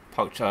the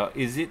pouch.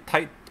 Is it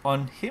tied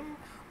on him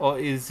or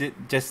is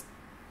it just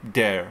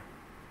there?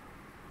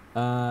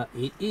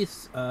 It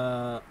is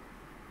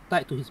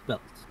tied to his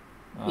belt.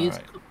 It's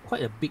Alright.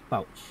 quite a big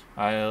pouch.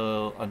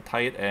 I'll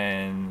untie it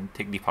and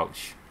take the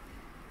pouch.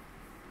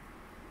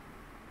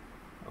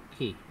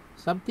 Okay,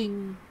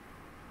 something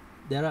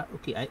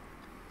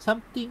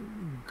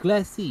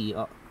glassy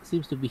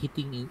seems to be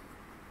hitting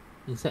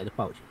inside the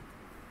pouch.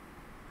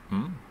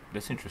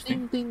 That's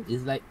interesting. Thing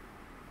is like,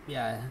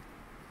 yeah,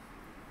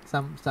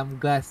 some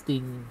glass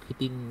thing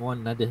hitting one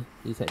another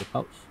inside the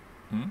pouch.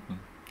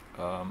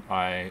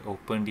 I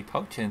open the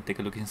pouch and take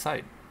a look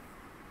inside.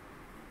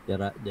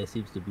 There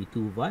seems to be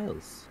 2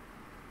 vials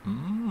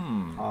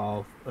Mm.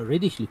 of a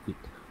reddish liquid.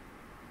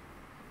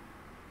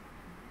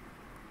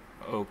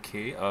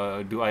 Okay.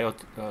 I'll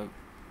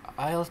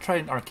try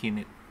and arcane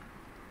it.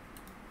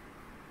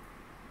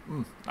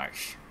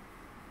 Nice.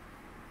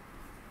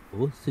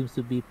 Both seems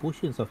to be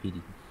potions of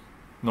healing.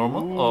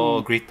 Normal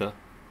or greater?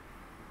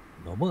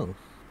 Normal.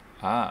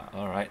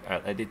 Alright.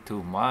 I'll add it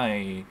to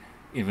my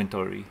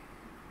inventory.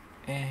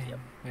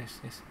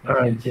 Yes.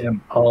 Alright,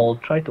 Jim. I'll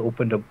try to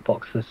open the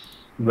boxes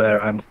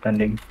where I'm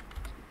standing.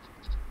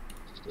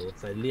 So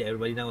suddenly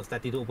everybody now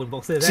starting to open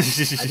boxes.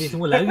 Ada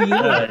semua lari.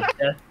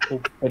 Just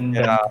open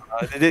them.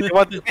 They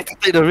want me to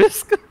take the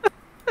risk.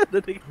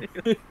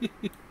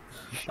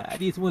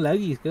 Tadi semua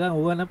lari. Sekarang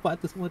orang nampak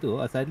tu semua tu.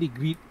 Suddenly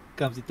greed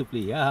comes into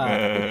play.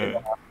 I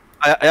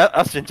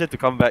asked Chen to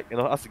come back,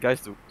 ask the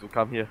guys to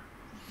come here.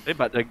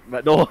 But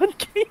no one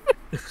came.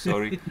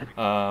 Sorry.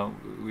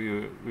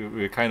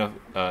 We're kind of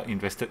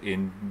invested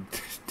in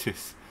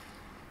this.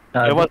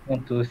 I just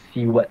want to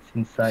see what's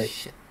inside.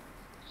 Shit.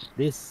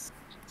 The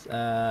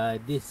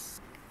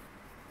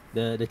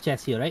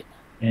chest here, right?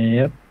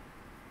 Yep.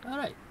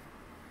 Alright.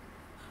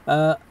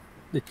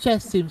 The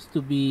chest seems to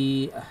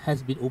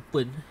has been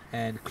opened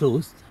and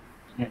closed.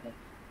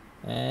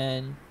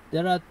 And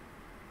there are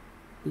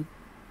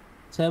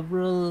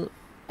several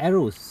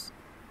arrows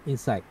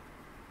inside.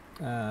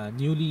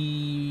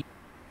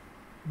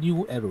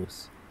 New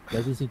arrows.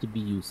 Doesn't seem to be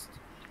used.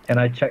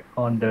 Can I check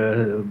on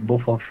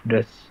both of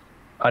the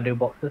other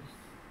boxes?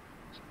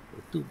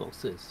 2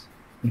 boxes.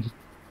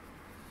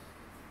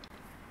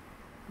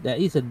 There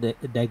is a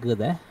dagger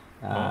there.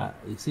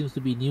 It seems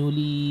to be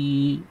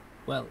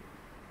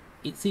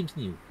it seems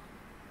new.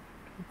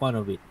 One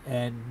of it,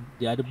 and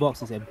the other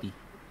box is empty.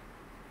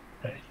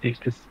 Safe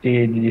to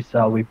say these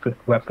are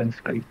weapons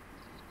crate.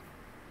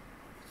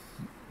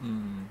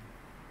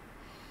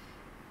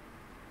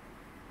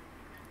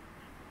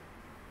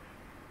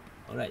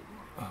 Alright.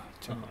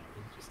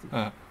 Interesting.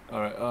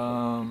 Alright.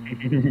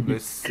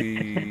 Let's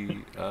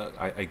see.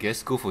 I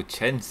guess go for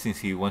Chen since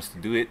he wants to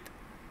do it.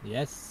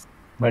 Yes.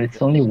 But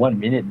it's only 1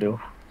 minute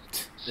though.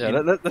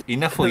 Yeah,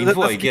 Enough for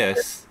info, I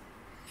guess.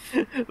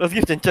 Let's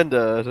give Chen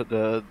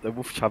the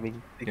wolf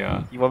charming thing.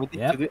 Yeah. You want me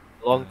to do it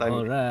a long time?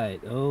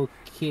 Alright.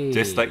 Okay.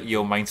 Just like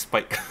your mind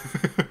spike.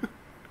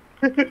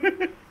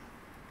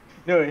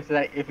 No, it's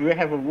like if you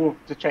have a wolf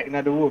to track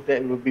another wolf,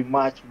 that would be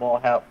much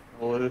more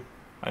helpful.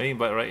 I mean,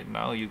 but right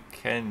now you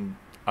can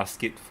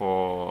ask it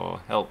for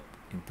help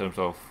in terms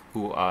of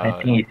who are.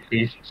 I think it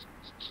is.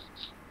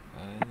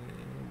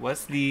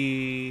 What's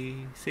the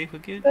save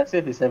again? That's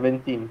it, it's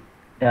 17.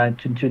 Yeah,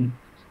 Chun.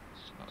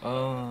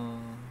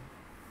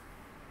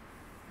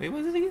 Wait,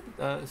 what's it again?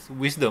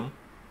 Wisdom.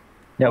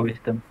 Yeah,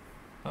 wisdom.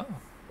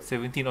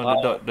 17 on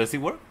the dot. Does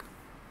it work?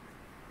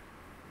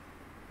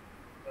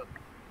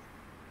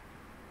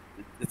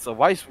 It's a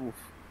wise wolf.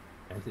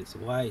 Yes, it's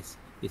wise.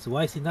 It's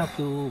wise enough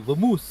to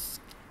vamoose.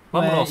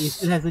 Vámonos. It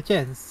still has a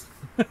chance.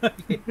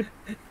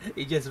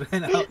 It just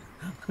ran out.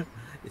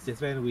 It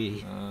just ran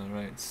away.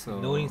 Right, so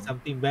Knowing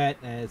something bad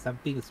and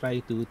something is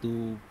trying to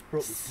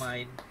probe its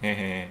mind.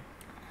 Okay,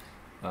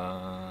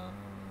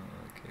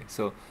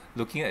 so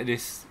looking at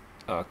this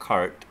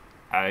card,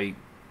 I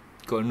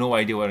got no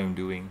idea what I'm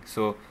doing.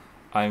 So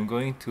I'm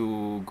going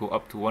to go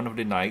up to one of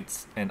the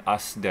knights and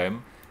ask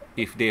them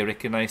if they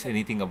recognize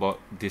anything about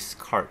this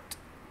card.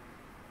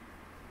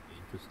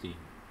 Interesting.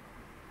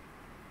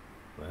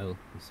 Well,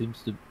 it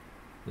seems to.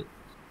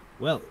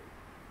 Well,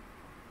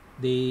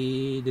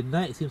 the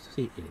knight seems to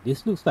say,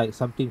 this looks like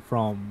something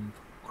from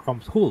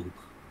Crom's Hole.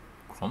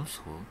 Crom's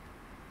Hole?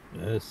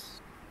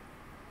 Yes.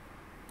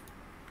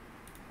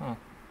 Huh.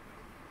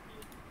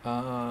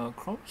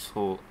 Crom's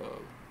Hole.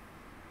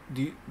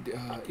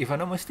 If I'm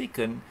not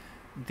mistaken,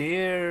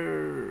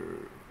 their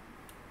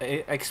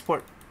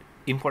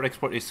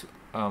import-export is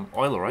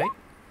oil, right?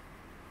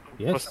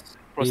 Yes.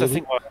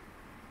 Processing oil.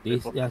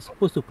 They are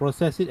supposed to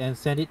process it and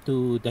send it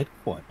to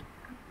Dagford.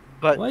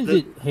 But Why is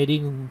it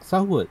heading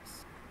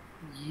southwards,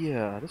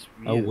 Yeah, that's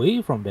weird.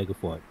 away from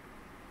Dagford?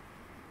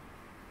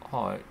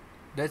 Oh,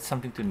 that's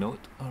something to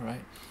note. All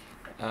right.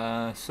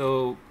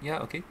 So yeah,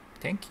 okay.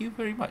 Thank you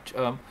very much.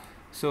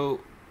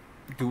 So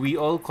do we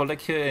all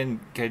collect here and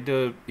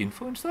gather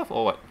info and stuff,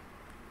 or what?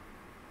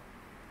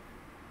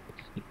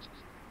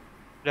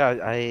 Yeah,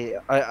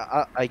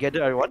 I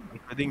gather everyone,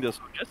 including the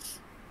soldiers,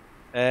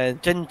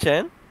 and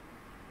Chen.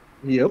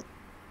 Yep.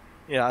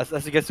 Yeah,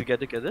 as you guys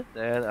together,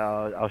 then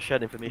I'll share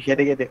the information.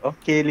 Get it.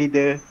 Okay,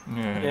 leader.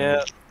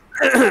 Yeah.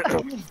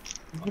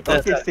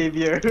 Okay,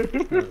 savior.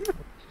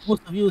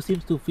 Most of you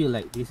seems to feel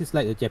like this is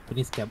like a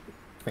Japanese camp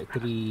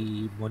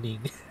factory morning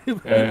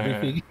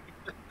briefing.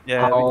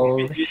 Yeah. I'll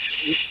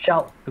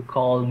shout to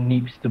call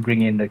Neeps to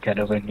bring in the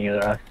cadaver near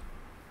us.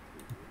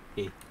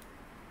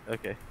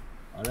 Okay.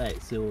 All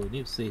right, so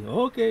Nip say,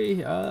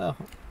 okay,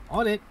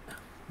 on it.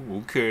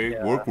 Okay,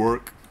 Yeah.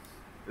 work.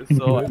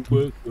 So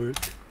Work.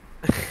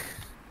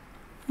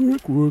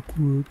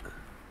 work.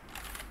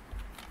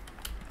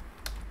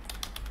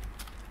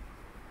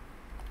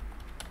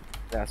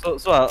 yeah, so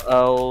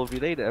I'll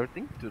relay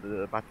everything to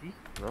the party,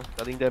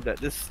 telling them that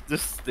this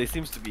they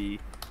seems to be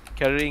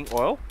carrying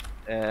oil,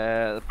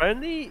 and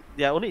apparently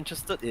they are only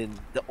interested in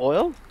the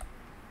oil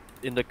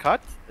in the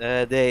cart.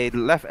 They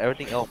left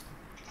everything else,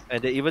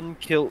 and they even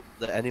killed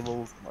the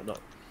animals and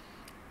whatnot.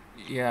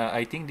 Yeah,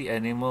 I think the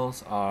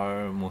animals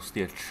are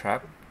mostly a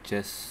trap,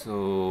 just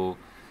so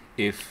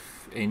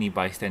if any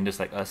bystanders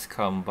like us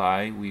come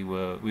by,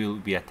 we'll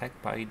be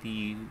attacked by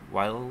the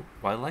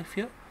wildlife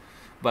here.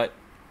 But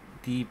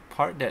the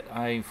part that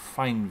I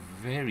find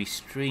very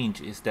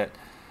strange is that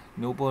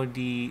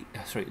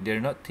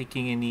they're not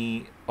taking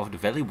any of the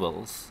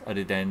valuables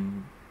other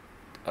than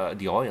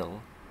the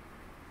oil.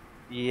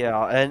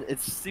 Yeah, and it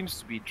seems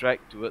to be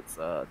dragged towards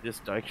this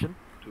direction,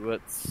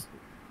 towards.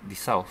 The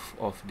south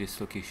of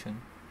this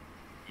location.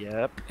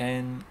 Yep.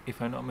 And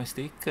if I'm not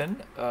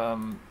mistaken,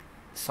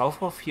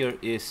 south of here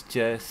is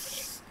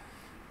just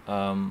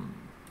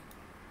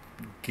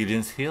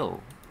Gideon's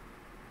Hill.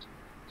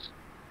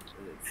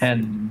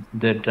 And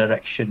the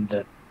direction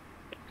that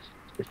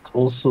is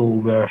also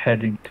we're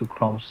heading to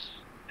Crom's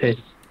pit.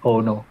 Oh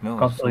no, No,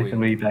 Crom's so is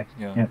way back.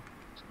 yeah.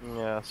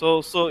 Yeah.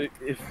 So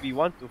if we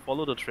want to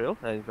follow the trail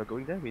and if we're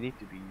going there, we need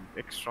to be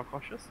extra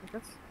cautious, I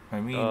guess. I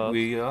mean,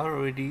 we are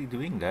already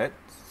doing that.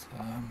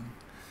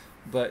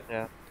 But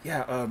Yeah.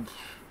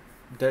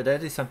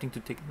 that is something to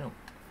take note.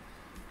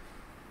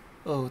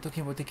 Oh,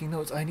 talking about taking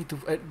notes, I need to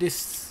add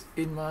this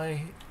in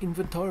my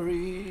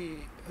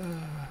inventory.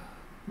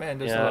 Man,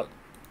 there's a Yeah. lot.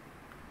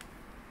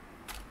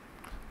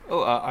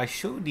 Oh, I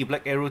showed the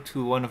black arrow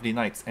to one of the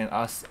knights and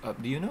asked,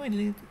 do you know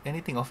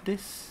anything of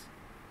this?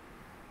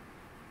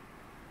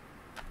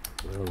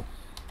 Well,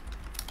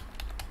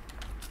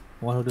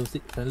 one of them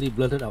suddenly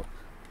blurted out,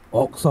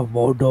 Ox of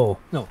Mordor.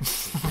 No.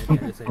 And the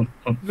other said,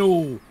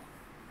 no.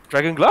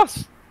 Dragon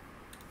glass.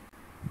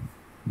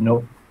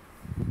 No,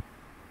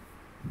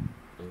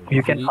 So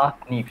you can usually-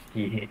 ask Neeps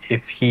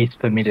if he's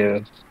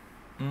familiar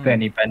with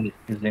any bandits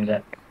using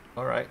that.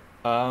 Alright.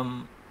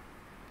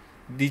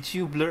 Did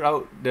you blur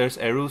out there's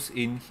arrows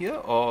in here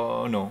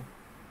or no?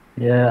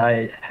 Yeah,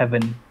 I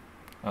haven't.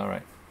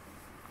 Alright.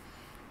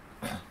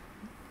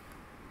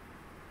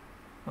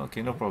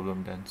 Okay, no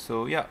problem then.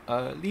 So yeah,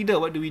 leader,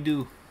 what do we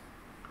do?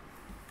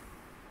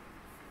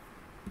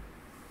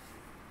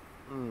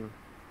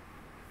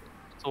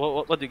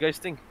 So what do you guys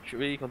think? Should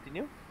we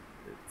continue?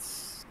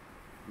 It's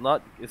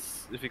not.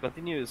 If we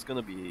continue, it's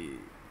gonna be.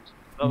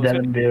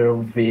 Delaware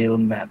Vale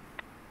map.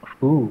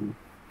 Ooh,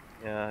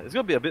 Yeah, it's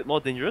gonna be a bit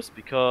more dangerous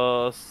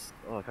because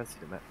I can't see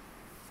the map.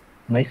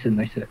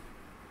 nicer.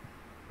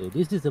 So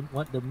this is the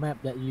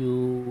map that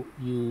you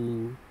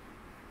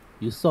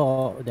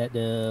saw that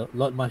the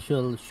Lord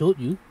Marshal showed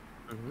you,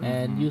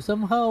 and you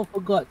somehow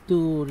forgot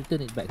to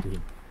return it back to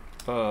him.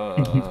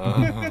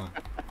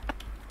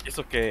 It's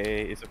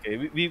okay. It's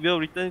okay. We will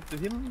return it to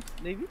him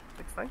maybe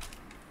next time.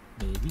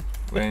 Maybe.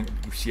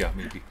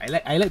 Maybe.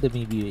 I like the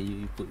maybe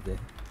you put there.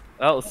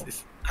 Well,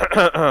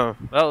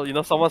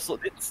 well, someone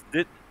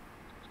did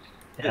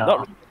Yeah.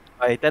 not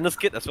my tennis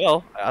kit as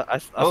well. I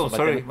asked Oh, for my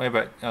sorry, tennis- my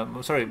bad.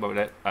 Sorry about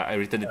that. I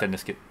returned the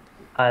tennis kit.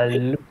 I'll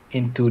look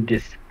into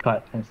this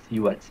card and see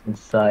what's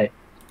inside.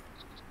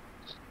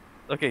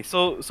 Okay,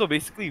 so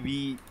basically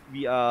we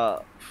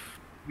are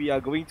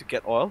going to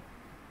get oil,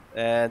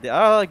 and there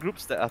are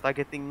groups that are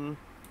targeting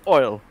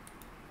oil,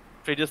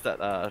 traders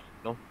that are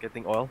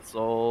getting oil.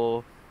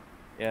 So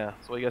yeah,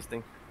 so what do you guys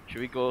think?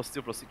 Should we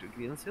still proceed to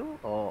Gideon's Hill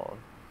or?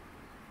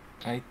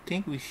 I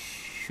think we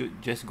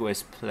should just go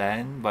as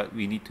planned, but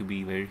we need to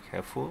be very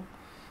careful.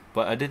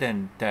 But other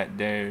than that,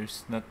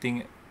 there's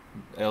nothing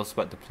else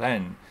but the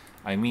plan.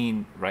 I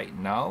mean, right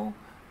now,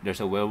 there's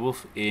a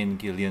werewolf in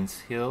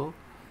Gillian's Hill,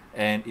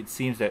 and it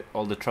seems that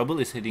all the trouble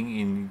is heading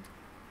in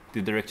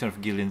the direction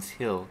of Gillian's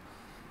Hill.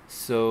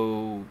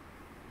 So,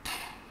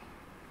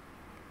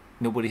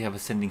 nobody have a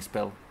sending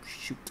spell.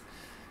 Shoot.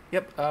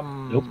 Yep.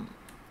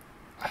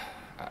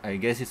 I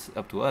guess it's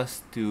up to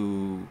us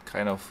to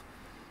kind of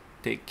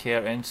take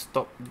care and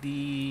stop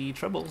the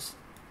troubles.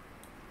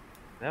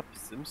 Yep,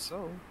 seems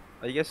so.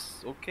 Are you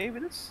guys okay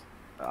with this?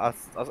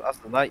 Ask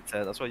the knights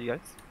and as well, you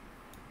guys.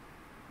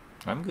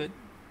 I'm good.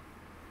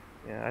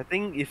 Yeah, I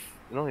think if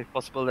if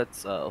possible,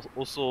 let's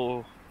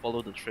also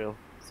follow the trail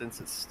since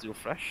it's still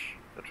fresh.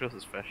 The trail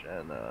is fresh,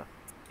 and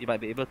you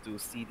might be able to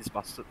see these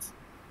bastards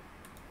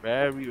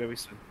very, very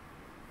soon.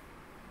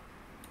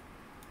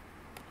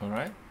 All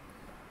right.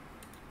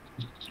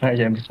 Right,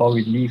 and before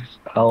we leave,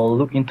 I'll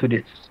look into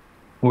this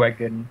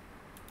wagon.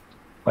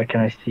 What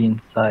can I see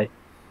inside?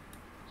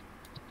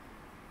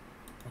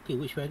 Okay,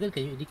 which wagon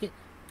can you indicate?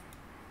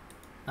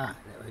 Ah,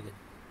 that wagon.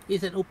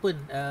 It's an open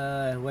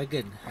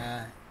wagon.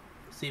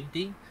 Same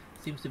thing.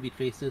 Seems to be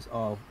traces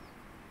of.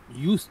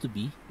 Used to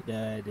be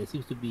there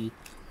seems to be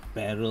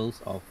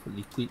barrels of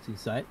liquids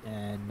inside,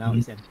 and now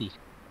it's empty.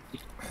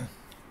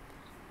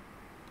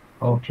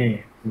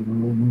 Okay,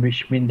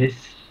 which means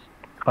this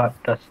card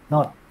does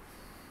not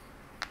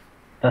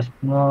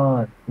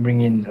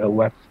bring in a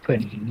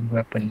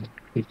weapon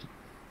crate.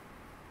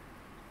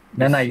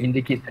 Then I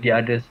indicate to the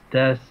others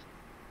there's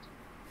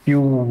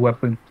few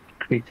weapon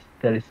crates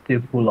that is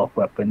still full of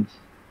weapons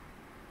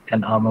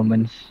and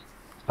armaments.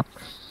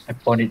 I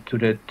point it to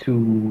the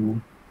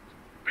two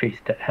crates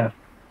that have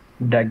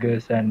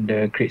daggers and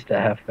the crates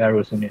that have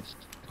arrows in it.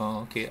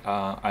 Oh, okay.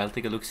 I'll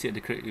take a look see at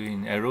the crate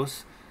in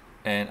arrows,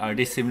 and are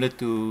they similar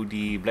to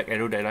the black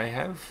arrow that I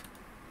have?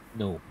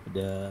 No,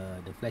 the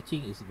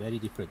fletching is very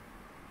different.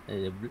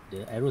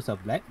 The arrows are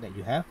black that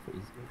you have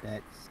is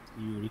that's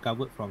you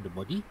recovered from the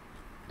body.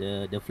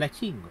 The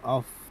fletching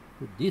of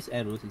these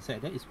arrows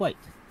inside that is white.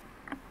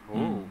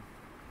 Oh,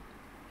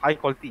 high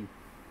quality.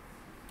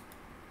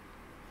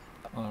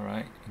 All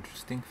right.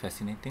 Interesting.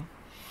 Fascinating.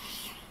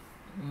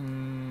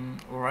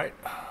 All right.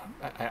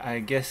 I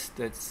guess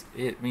that's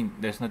it. I mean,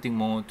 there's nothing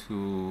more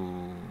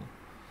to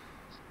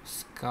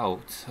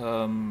scout.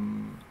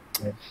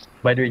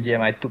 By the way, GM,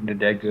 I took the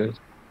dagger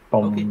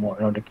from Okay.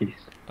 one of the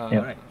case. Yeah.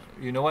 Alright.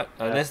 You know what?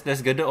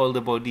 Let's gather all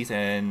the bodies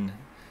and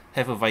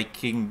have a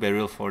Viking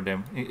burial for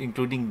them,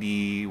 including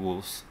the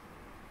wolves.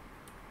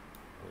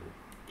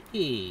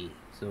 Okay,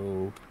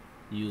 so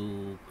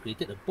you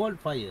created a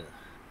bonfire.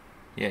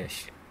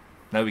 Yes.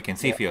 Now we can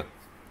save here.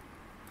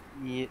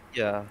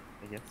 Yeah,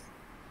 I guess.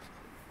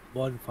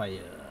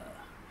 Bonfire.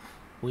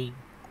 Wing.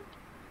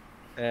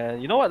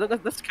 And you know what?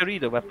 Let's carry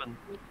the weapon,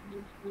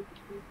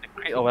 the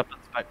crate of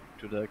weapons back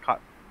to the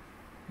cart.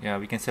 Yeah,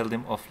 we can sell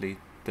them off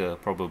later,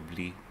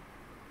 probably.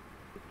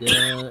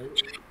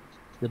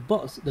 The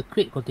box, the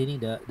crate containing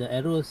the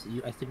arrows,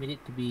 you estimate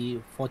it to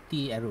be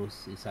 40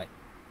 arrows inside.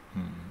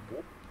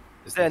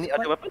 Is there any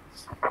other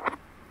weapons?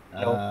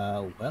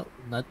 Well,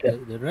 not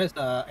the rest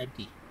are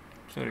empty.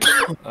 Sorry.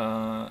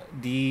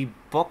 The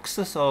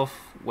boxes of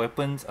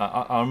weapons,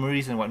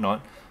 armories and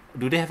whatnot,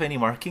 do they have any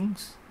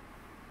markings?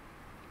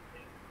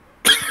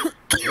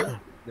 Well,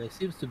 there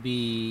seems to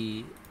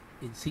be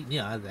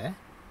insignia there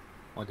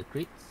on the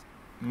crates.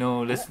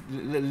 No, let's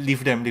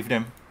leave them. Leave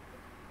them.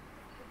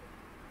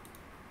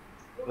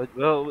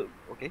 Well,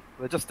 okay.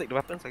 We'll just take the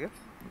weapons, I guess.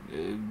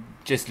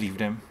 Just leave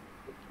them.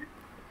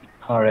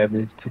 Alright,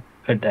 we took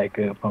a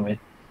dagger from it.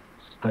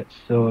 But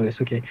so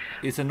it's okay.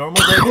 It's a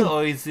normal dagger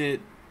or is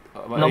it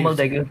Normal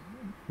dagger.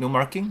 No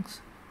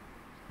markings?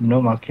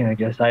 No marking, I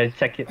guess. I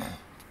check it.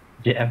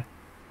 GM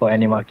for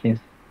any markings.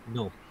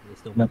 No,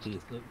 there's no No. marking.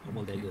 It's not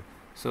normal dagger.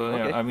 So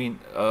Okay. yeah, I mean,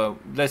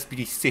 let's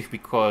be safe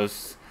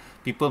because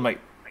people might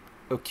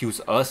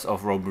accuse us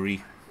of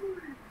robbery.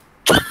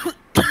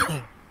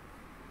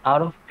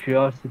 Out of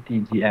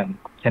curiosity, GM,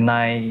 can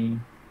I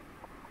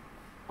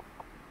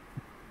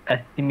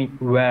estimate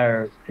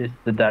where is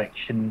the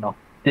direction of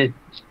this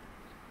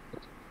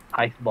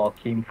ice ball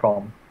came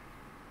from,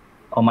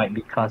 or might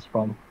be cast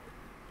from?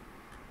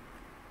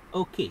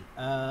 Okay,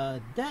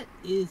 that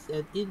is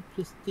an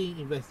interesting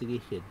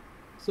investigation.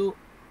 So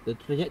the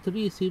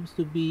trajectory seems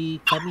to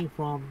be coming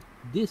from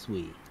this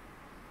way.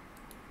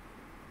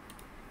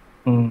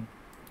 Hmm,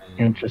 And-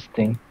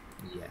 interesting.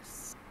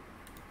 Yes.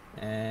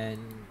 And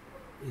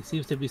it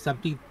seems to be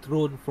something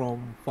thrown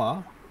from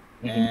far,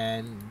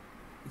 and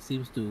it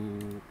seems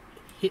to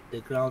hit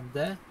the ground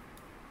there,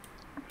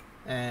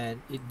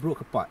 and it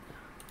broke apart.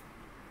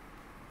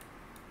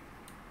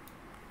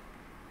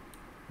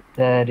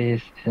 That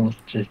is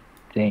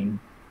interesting.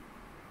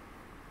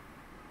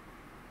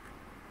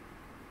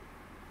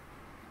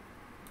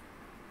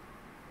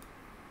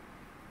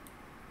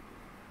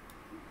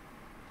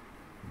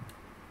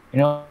 You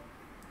know,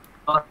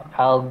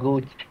 I'll go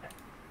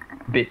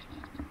a bit,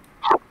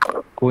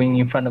 going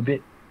in front a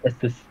bit, just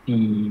to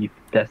see if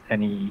there's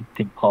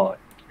anything hot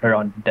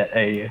around that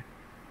area.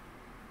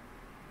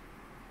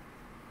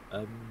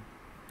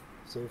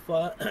 So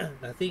far,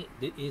 I think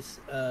there is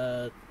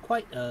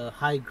quite a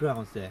high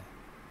ground there.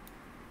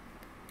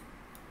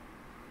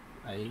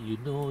 You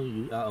know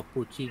you are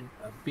approaching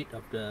a bit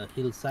of the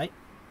hillside.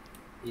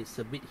 It's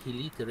a bit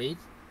hilly terrain,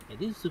 and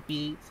this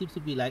seems to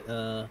be like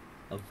a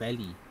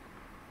valley.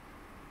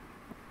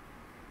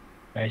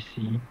 I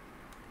see.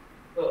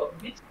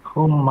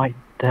 Who might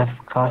have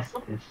cast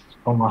this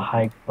from a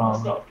high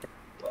ground?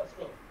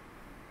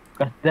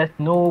 Because there's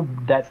no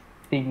that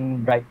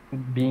thing right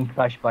being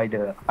crushed by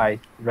the ice,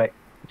 right,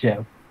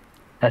 Jeff?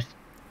 As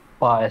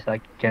far as I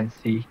can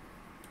see.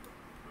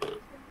 Nope.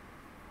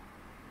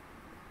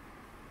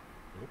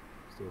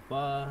 So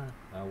far,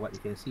 what you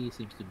can see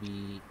seems to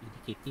be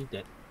indicative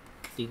that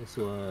things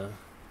were.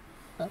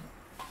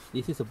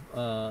 This is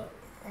a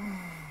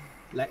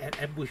like an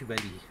ambush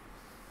valley.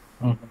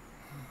 Mhm.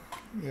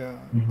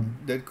 Yeah,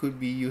 Mhm. that could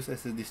be used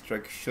as a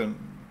distraction,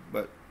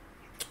 but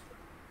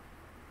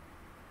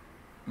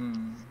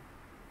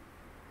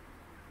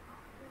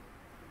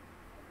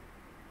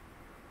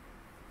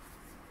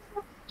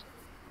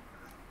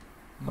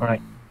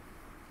Alright.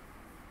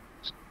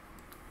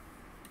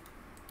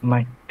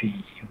 Might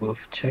be worth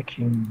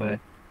checking, but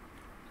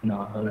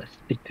no, let's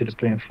stick to the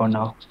plan for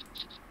now.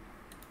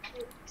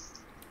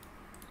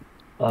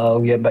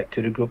 We are back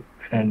to the group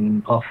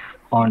and off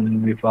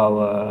on with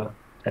our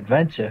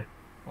adventure.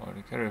 or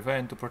the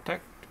caravan to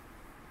protect.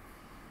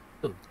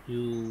 So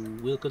you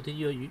will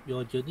continue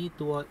your journey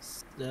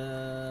towards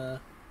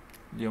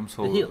Liam's the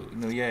whole hill,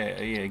 no,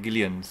 yeah,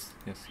 Gillian's.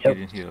 Yes, Yep.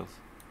 Gillian Hills.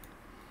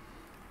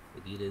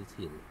 the Gideon's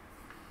Hill.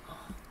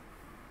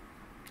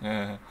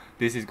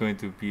 This is going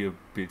to be a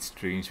bit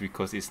strange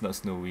because it's not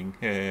snowing.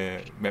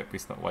 Map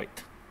is not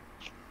white.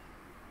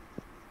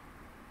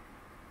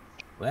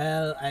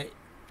 Well,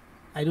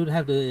 I don't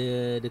have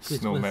the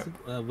Snow Christmas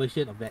map.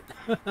 version of that.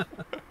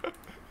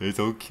 It's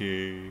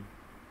okay.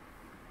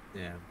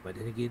 Yeah, but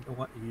then again,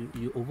 what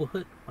you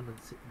overheard on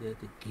the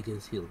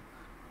Gideon's Hill,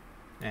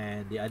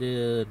 and the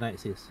other night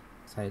says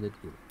Silent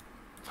Hill.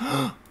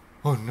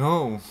 Oh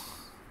no,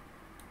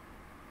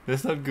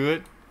 that's not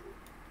good.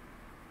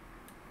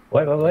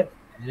 What?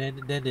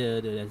 And then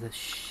there's a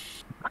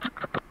shh.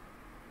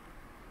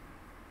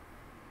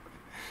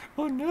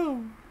 Oh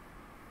no.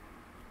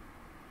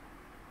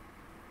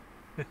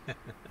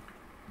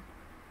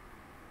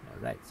 All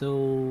right,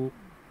 so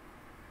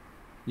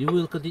you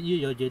will continue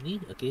your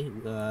journey. Okay,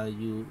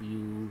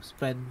 you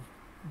spend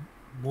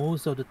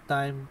most of the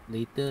time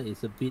later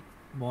is a bit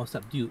more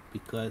subdued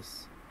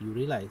because you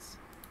realize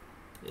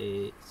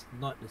it's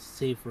not a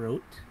safe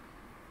road.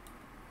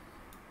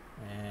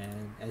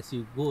 And as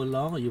you go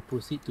along, you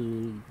proceed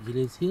to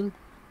Gillian's Hill.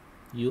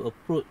 You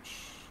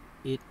approach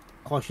it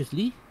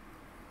cautiously,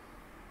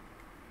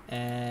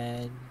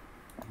 and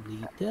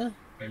later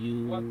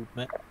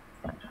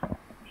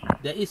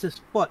there is a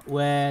spot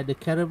where the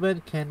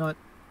caravan cannot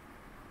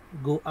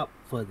go up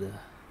further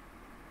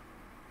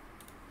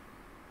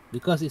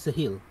because it's a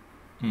hill.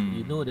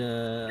 You know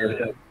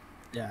the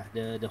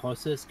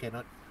horses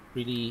cannot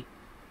really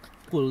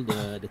pull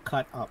the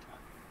cart up.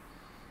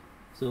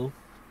 So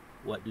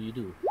what do you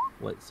do?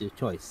 What's your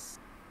choice?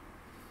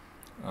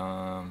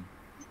 Um,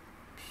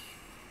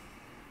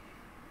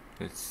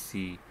 let's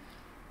see.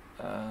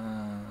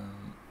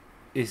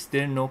 Is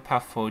there no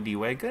path for the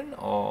wagon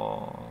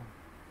or?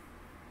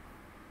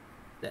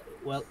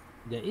 Well,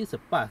 there is a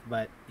path,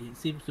 but it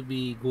seems to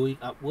be going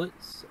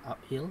upwards,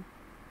 uphill.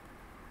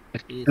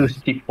 Too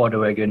steep for the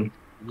wagon.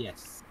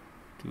 Yes.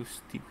 Too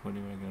steep for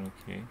the wagon.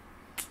 Okay.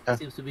 It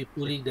seems to be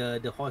pulling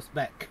the horse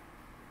back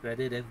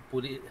rather than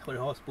the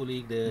horse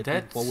pulling the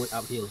thing forward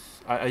uphill.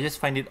 I just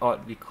find it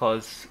odd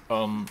because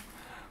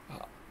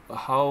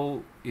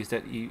how is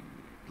that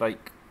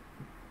like,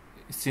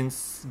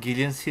 since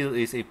Gillian's Hill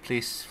is a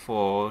place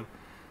for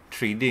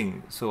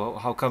trading, so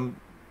how come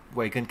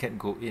wagon can't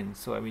go in?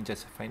 So I mean,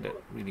 just find that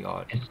really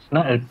odd. It's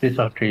not a place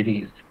of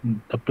trading, it's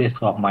a place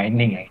of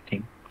mining, I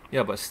think.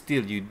 Yeah, but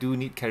still, you do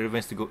need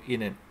caravans to go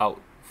in and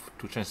out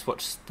to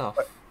transport stuff.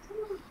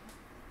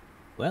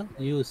 Well,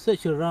 you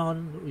search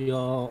around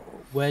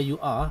where you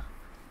are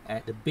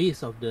at the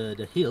base of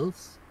the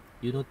hills.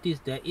 You notice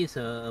there is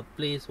a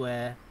place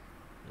where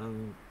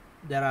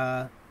there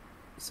are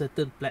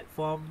certain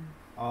platform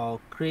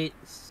or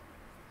crates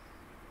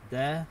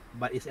there,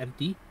 but it's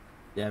empty.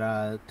 There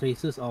are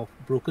traces of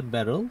broken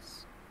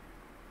barrels.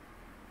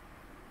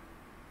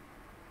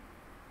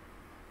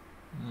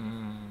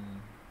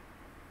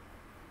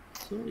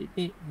 So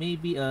it may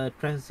be a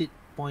transit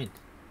point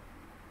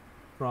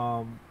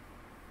from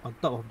on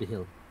top of the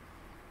hill.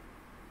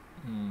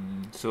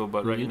 So,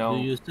 but right now,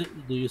 do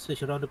you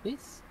search around the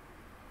place?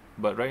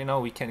 But right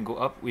now we can go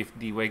up with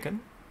the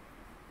wagon.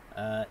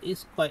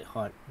 It's quite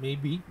hard.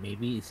 Maybe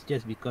it's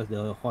just because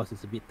the horse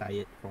is a bit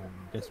tired from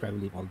just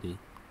traveling all day.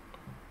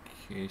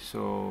 Okay,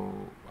 so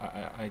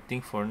I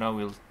think for now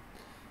we'll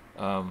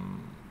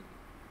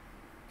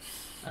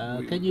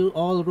can you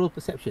all roll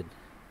perception?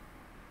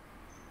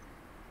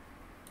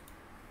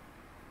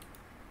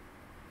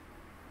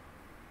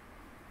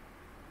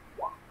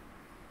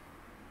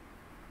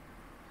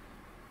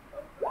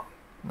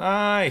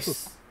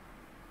 Nice.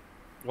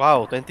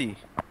 Wow, 20.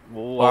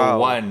 Oh, Wow.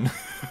 1.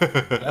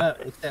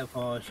 Except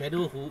for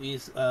Shadow, who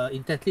is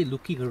intently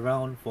looking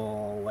around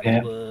for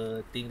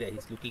whatever thing that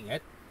he's looking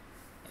at,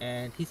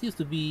 and he seems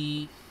to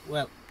be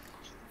well.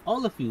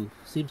 All of you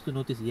seems to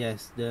notice.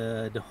 Yes,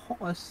 the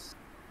horse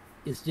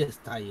is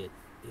just tired.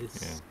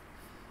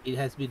 It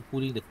has been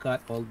pulling the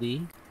cart all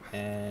day,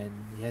 and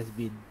it has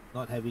been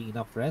not having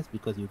enough rest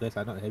because you guys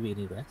are not having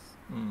any rest.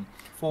 Mm.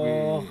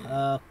 For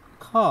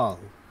Karl,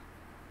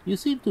 you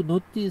seem to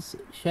notice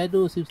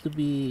Shadow seems to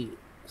be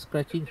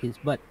scratching his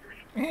butt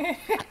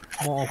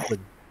more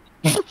often.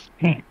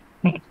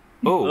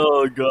 Oh.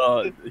 Oh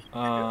god.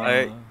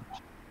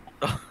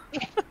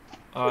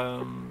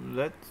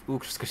 Let's. Oh,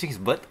 scratching his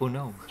butt. Oh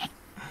no.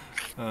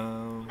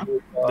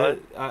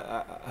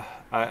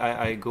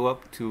 I go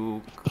up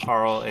to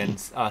Karl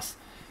and ask,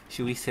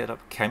 should we set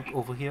up camp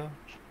over here?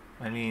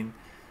 I mean,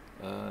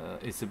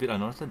 it's a bit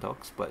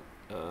unorthodox, but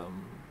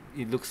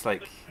it looks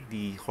like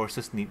the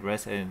horses need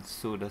rest, and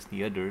so does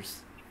the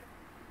others.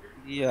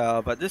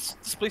 Yeah, but this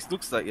place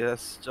looks like it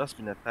has just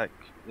been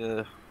attacked.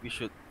 Maybe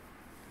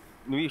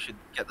we should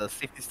get a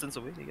safe distance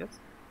away, I guess.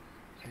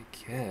 I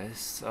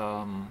guess.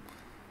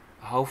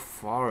 How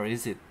far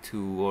is it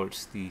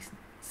towards the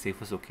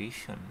safest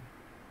location?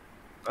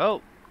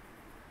 Oh.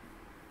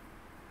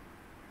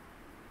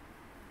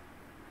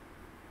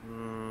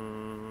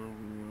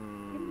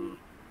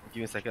 Give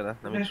me a second,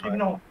 let me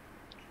try.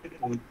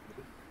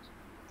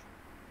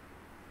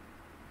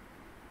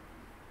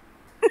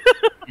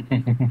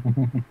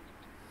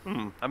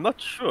 I'm not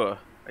sure.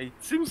 It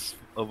seems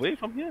away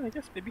from here, I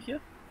guess, maybe here.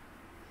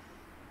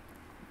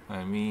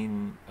 I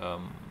mean,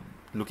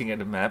 looking at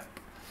the map,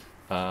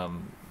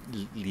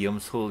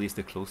 Liam's Hole is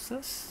the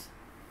closest.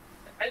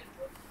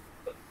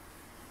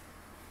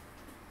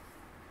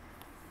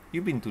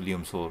 You've been to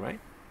Liam's Hole, right?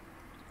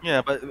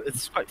 Yeah, but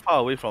it's quite far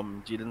away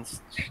from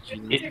Jaden's.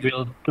 It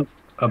will took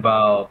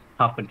about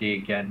half a day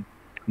again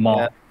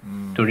more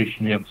to reach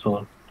Liam's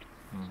Hole.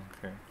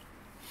 Okay.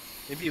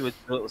 Maybe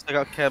we'll check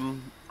out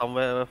camp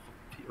somewhere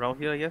around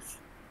here, I guess.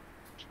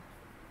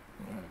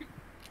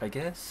 I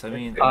guess. I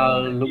mean,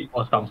 I'll look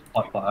for some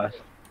spot for us.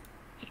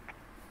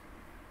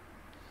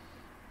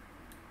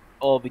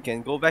 Or we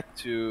can go back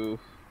to.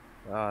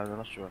 I'm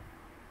not sure.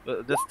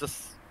 But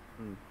just.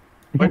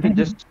 Why don't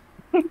you just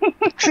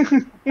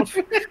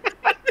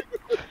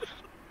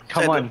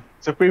come Shadow. on,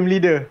 Supreme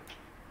Leader.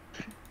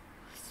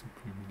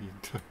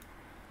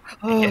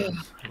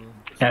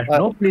 There's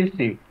no place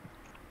safe.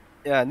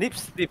 Yeah,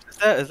 Nips. Is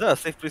there a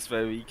safe place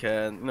where we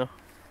can,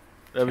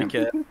 where we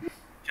can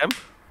camp?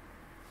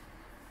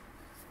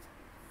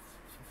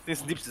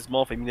 Since Nips is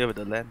more familiar with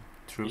the land.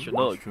 True. You should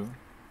know. True.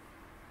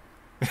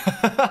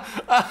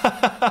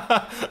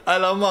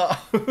 Alamak.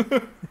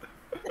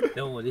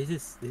 No, this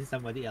is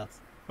somebody else.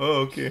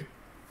 Oh, okay.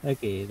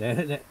 Okay,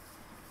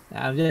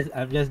 I'm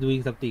just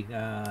doing something.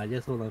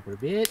 Just hold on for a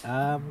bit.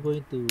 I'm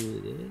going to do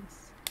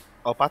this.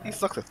 Our party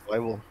sucks at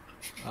survival.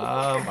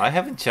 I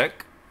haven't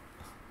checked.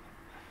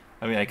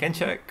 I mean, I can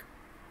check.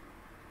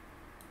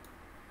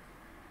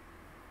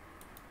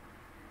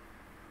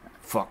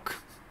 Fuck.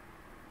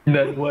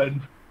 That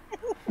one.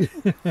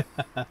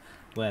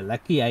 Well,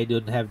 lucky I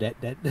don't have that.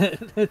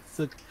 That's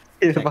okay.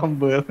 It's a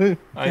bumble.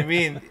 I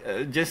mean,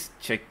 just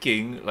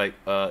checking, like,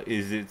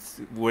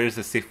 where's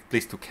a safe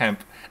place to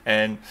camp,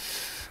 and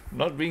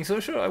not being so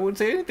sure, I wouldn't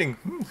say anything.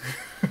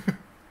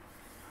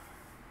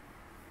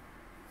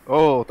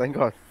 Oh, thank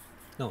God.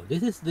 No,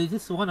 this is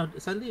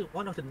suddenly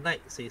one of the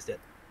knights says that,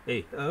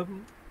 hey,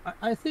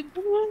 I think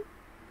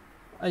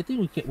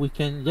we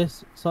can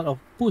just sort of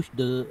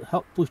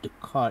help push the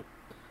cart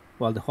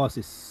while the horse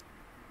is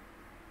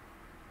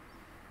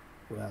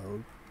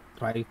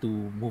trying to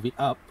move it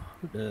up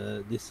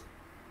this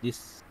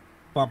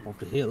bump of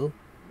the hill.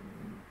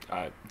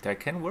 That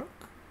can work.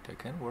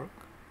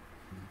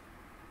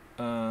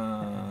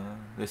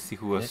 Let's see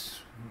who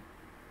was.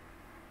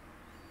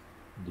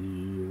 Do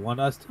you want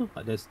us to?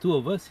 There's two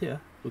of us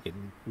here. We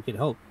can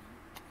help.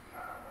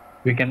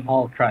 We can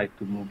all try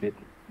to move it.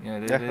 Yeah,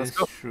 Yeah, that let's is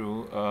go.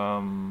 true.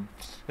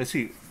 Let's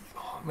see.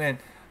 Oh, man,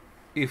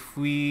 if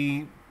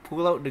we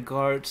pull out the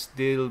guards,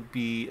 they'll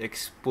be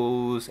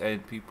exposed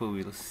and people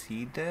will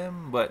see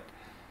them. But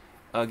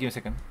give me a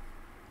second.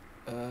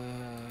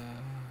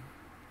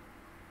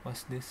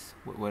 What's this?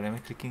 What am I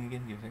clicking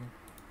again? Give me a second.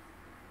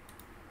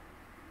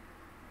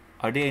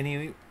 Are there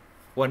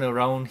anyone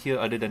around here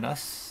other than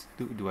us?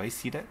 Do I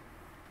see that?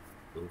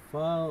 So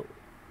far,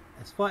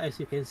 as far as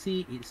you can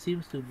see, it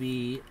seems to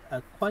be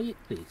a quiet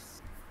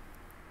place.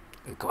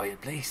 A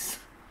quiet place.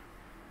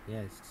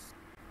 Yes,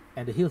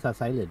 and the hills are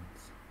silent.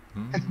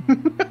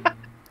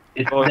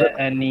 Is there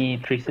any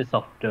traces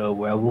of the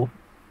werewolf?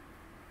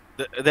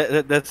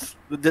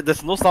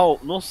 There's no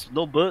sound,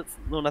 no birds,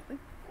 no nothing.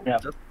 Yeah.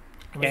 Just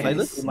Can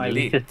silence? you my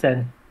Late. research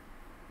sense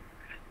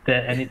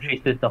there any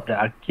traces of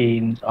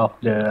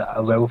the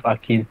werewolf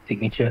arcane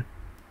signature?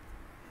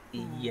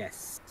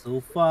 Yes.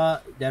 So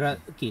far, there are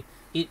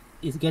It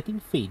is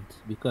getting faint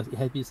because it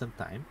has been some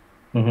time,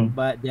 Mm-hmm.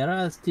 but there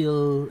are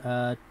still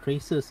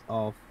traces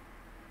of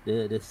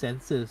the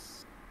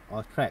sensors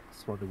or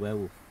tracks from the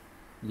werewolf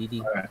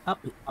leading Alright.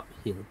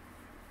 uphill.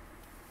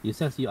 You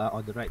sense you are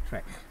on the right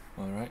track.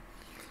 All right.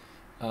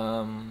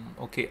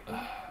 Okay.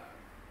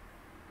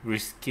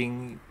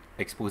 Risking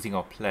exposing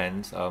our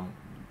plans,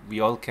 we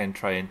all can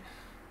try and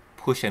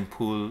push and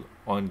pull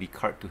on the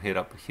cart to head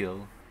up a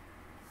hill.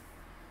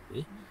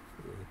 Okay.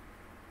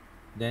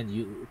 Then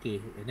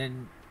and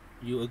then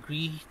you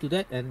agree to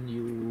that, and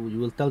you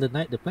will tell the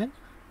knight the plan.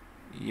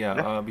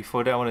 Yeah.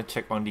 Before that, I want to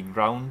check on the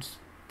grounds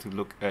to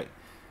look at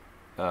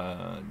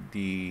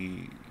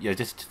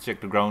just to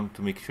check the ground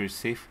to make sure it's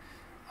safe.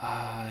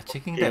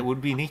 Checking that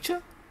would be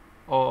nature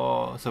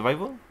or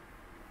survival.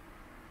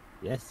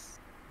 Yes.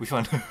 Which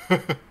one?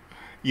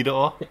 Either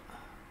or.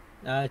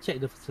 Check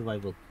the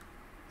survival.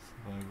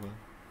 Survival.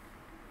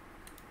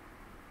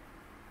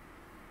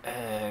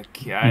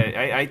 Okay,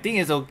 I think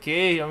it's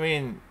okay. I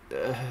mean,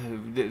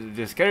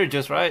 there's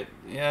carriages, right?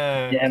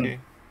 Yeah. Yeah, Okay.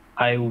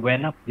 I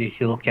went up the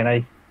hill. Can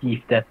I see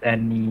if there's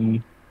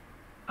any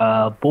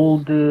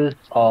boulders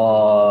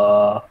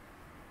or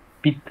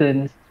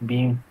pitons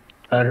being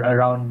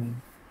around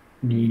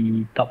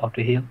the top of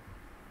the hill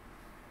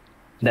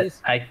that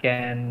Yes. I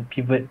can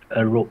pivot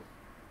a rope,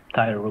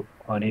 tie a rope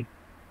on it?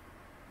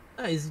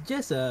 It's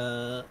just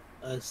a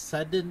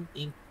sudden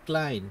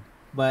incline,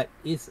 but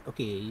it's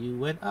okay. You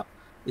went up.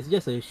 It's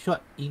just a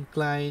short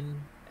incline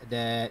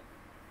that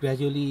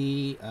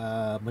gradually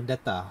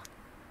mendata,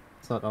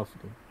 sort of.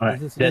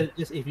 Alright, This is there's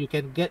just if you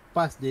can get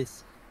past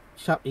this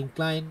sharp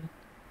incline,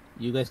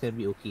 you guys can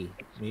be okay.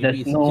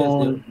 Maybe there's it's just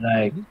no the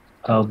like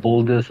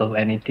boulders or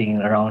anything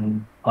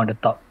around on the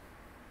top.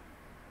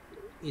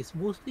 it's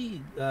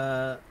mostly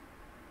well,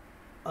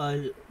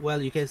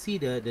 you can see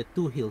the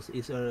two hills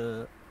is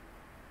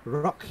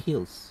rock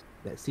hills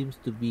that seems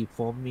to be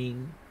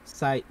forming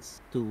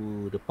sides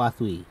to the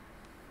pathway.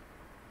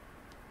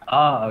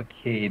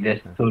 Okay.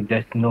 There's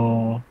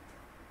no,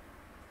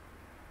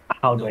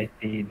 how do No. I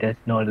say, there's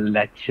no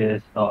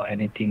latches or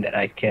anything that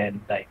I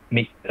can like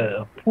make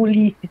a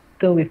pulley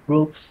system with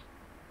ropes.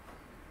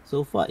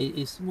 So far it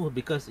is smooth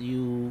because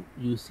you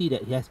see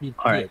that it has been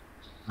Alright.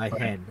 cleared by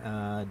hand.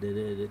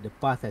 The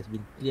path has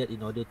been cleared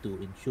in order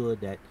to ensure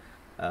that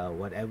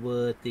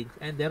whatever things,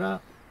 and there are,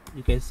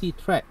 you can see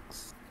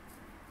tracks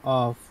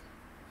of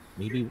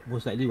maybe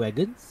most likely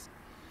wagons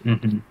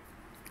Mm-hmm.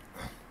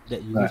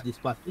 that use Right. this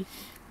pathway.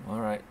 All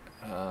right.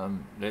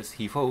 Let's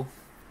heave ho.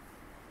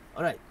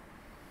 All right.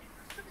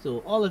 So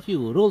all of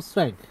you roll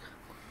strength.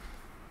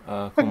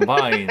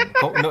 Combine.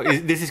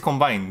 This is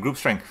combined group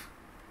strength.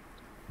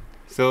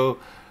 So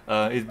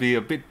it'd be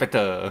a bit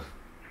better.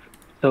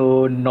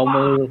 So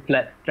normal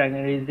flat strength,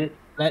 is it?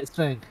 Flat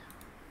strength.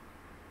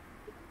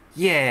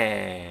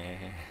 Yeah.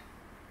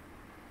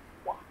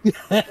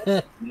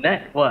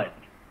 Net what?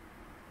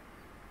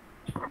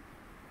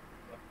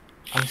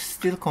 I'm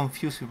still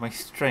confused with my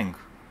strength.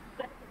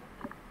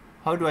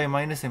 How do I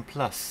minus and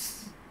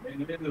plus?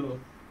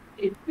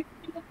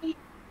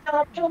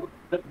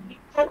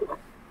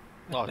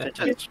 Oh,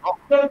 that's wrong.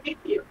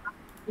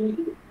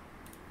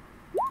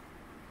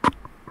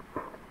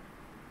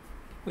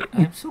 Wait,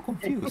 I'm so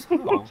confused.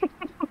 How?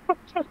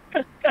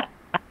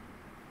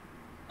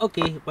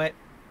 Okay, but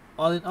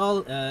all in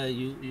all,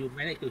 you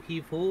managed to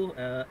heave ho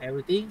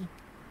everything,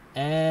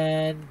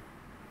 and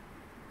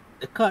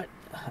the cart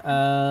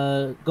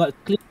got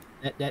clear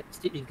at that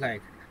steep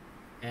incline,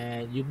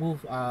 and you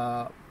move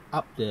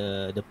up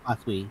the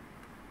pathway,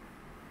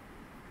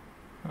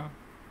 Huh.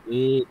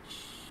 which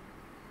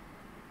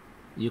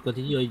you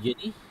continue your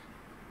journey.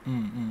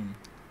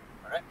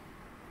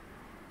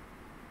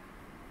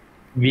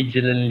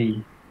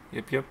 Vigilantly.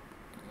 Yep.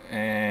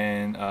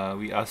 And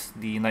we ask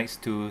the knights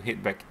to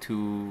head back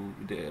to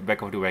the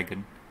back of the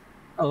wagon.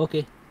 Oh,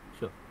 okay,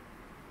 sure.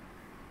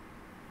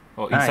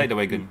 Or inside the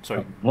wagon,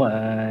 sorry.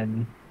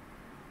 One.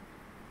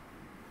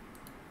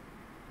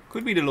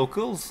 Could be the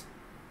locals.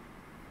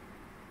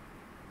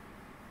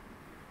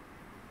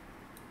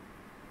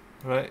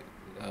 Right.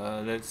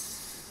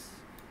 Let's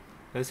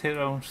head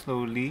around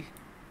slowly.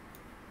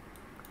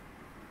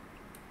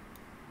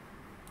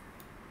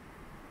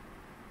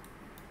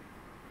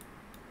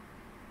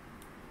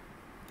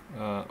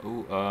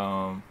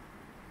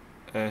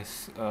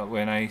 As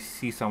when I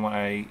see someone,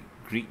 I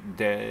greet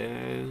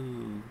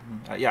them.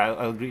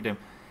 I'll greet them.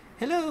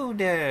 Hello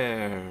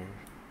there.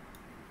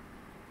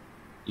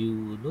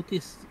 You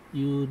notice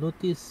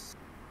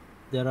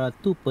there are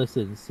two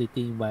persons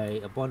sitting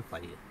by a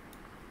bonfire.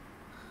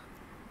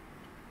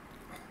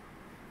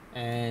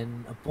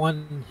 And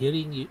upon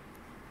hearing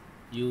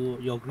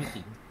your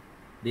greeting,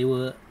 they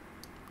were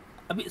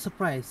a bit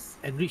surprised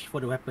and reached for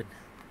the weapon.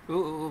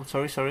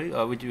 Sorry.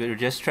 We're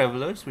just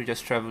travelers.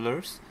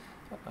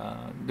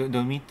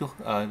 Don't mean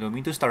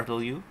to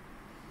startle you.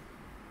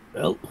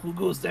 Well, who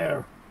goes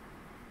there?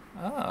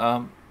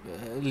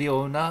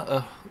 Leona,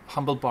 a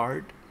humble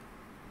bard.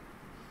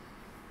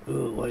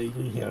 What are you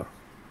doing here?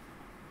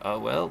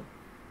 Well,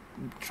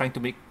 trying to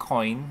make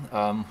coin.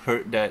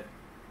 Heard that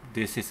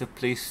this is a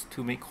place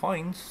to make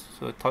coins,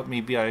 so I thought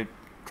maybe I'd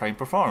try and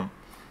perform.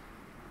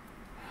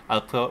 I'll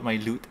pull out my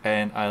lute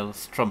and I'll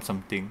strum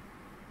something.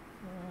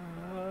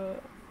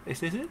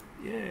 Is this it?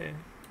 Yeah.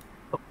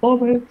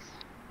 Performance.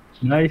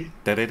 Nice.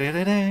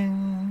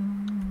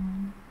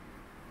 Da-da-da-da-dang.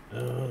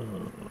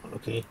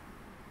 Okay.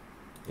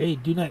 Hey,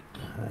 do not.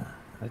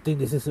 I think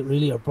this is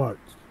really a part.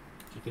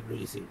 You can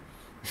really see.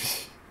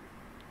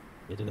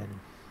 Gitu kan.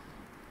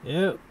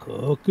 Yeah.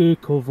 Okay,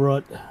 cover.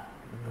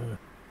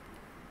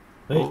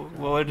 Hey, Oh,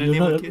 what was the you're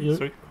name not- again? you're-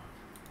 Sorry.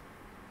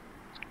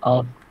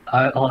 I'll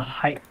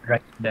hide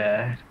right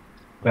there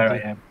where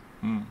Okay. I am.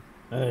 Hmm.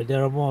 There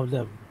are more of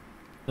them.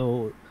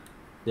 So,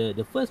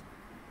 the first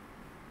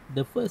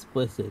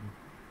person.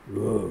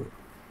 Whoa.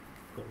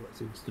 What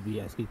seems to be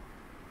asking.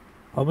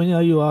 How many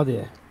are you out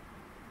there?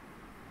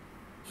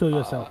 Show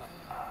yourself.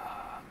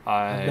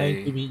 I'm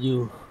dying to I meet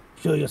you.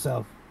 Show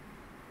yourself.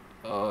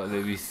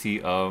 let me see.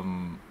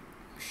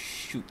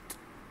 Shoot.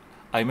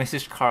 I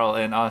messaged Karl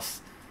and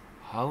asked,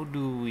 how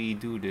do we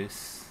do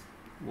this?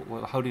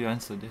 How do you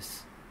answer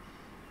this?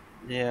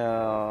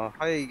 Yeah.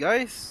 Hi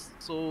guys.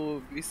 So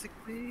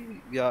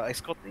basically, we are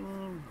escorting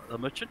a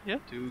merchant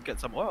here to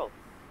get some oil.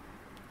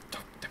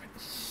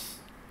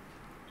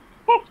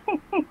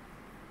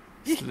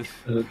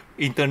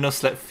 Internal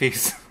slap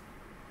face.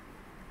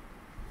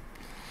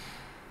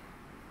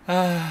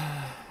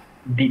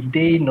 Did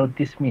they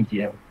notice me,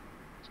 GM?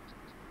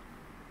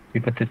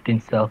 People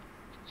 13 self.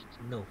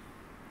 No.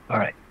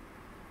 Alright.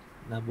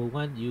 Number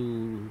one,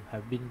 you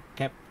have been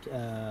kept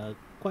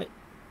quite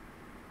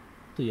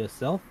to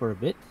yourself for a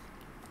bit.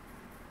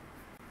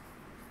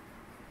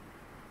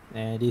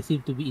 And they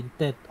seem to be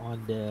intent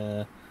on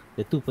the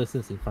two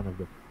persons in front of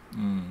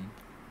them.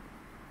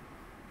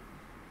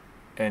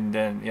 And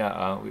then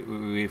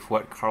with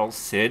what Karl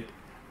said,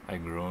 I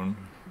groan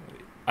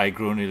a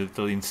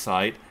little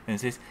inside and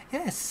says,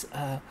 yes,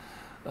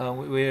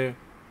 we're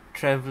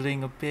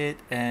traveling a bit,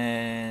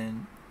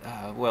 and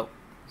well,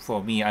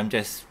 for me, I'm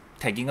just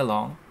tagging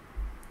along.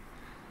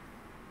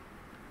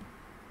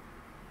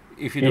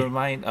 If you don't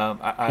mind,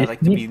 I Is like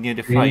to be Nick near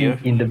the really fire.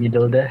 in the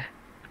middle there?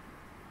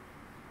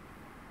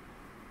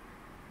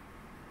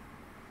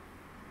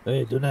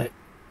 Hey, tonight,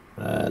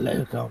 let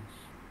her come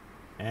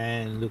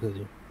and look at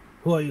you.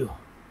 Who are you?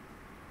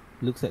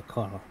 Looks at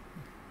Karl.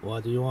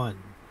 What do you want?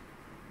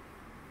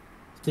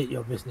 State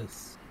your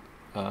business.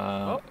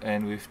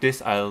 And with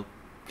this, I'll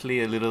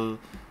play a little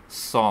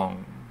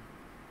song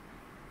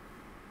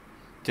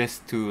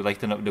just to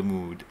lighten up the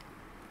mood.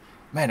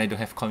 Man, I don't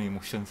have calm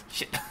emotions.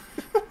 Shit.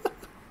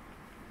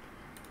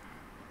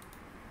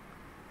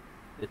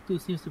 The two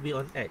seems to be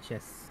on edge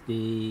as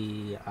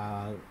they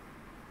are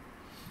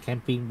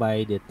camping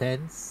by the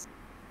tents.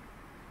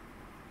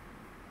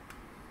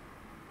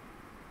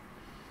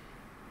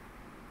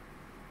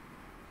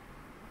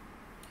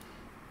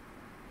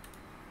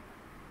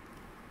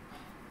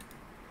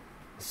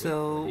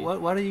 So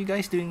what are you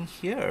guys doing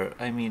here?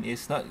 I mean,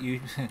 it's not you.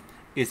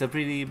 It's a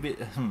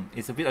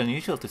it's a bit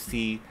unusual to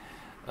see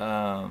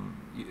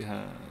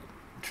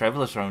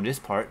travelers around this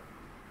part.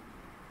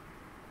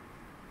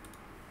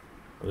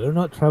 We're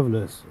not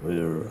travelers.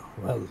 We're,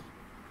 well,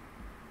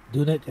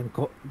 Dunet and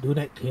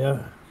Dunet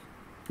here.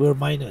 We're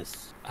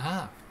miners.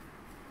 Ah.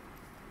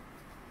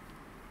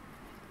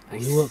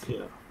 We work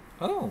here.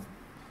 Oh.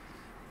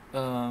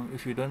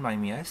 If you don't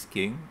mind me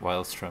asking,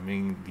 while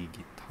strumming the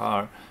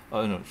guitar,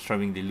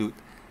 strumming the lute,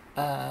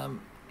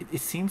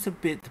 it seems a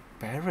bit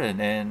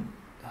barren and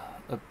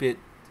a bit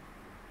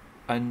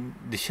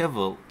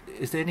disheveled.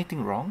 Is there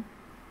anything wrong?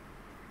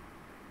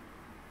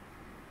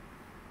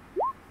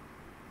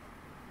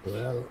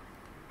 Well,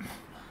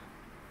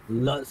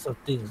 lots of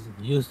things.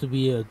 Used to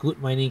be a good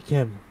mining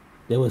camp.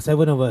 There were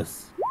 7 of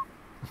us.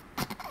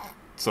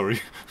 Sorry.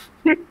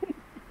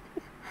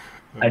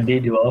 I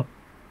did you all.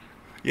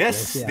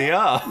 Yes, Yes, they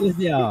are. Yes,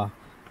 they are.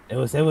 There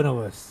were 7 of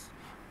us.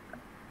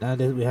 Now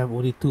that we have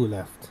only 2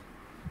 left.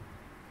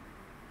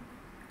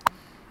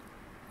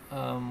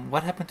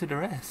 What happened to the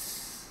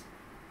rest?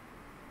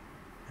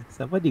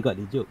 Somebody got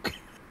the joke.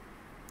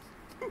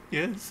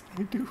 Yes,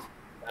 I do.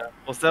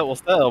 Was that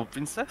a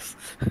princess?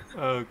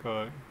 Oh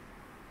god.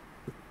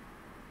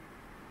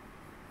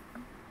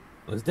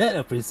 Was that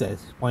a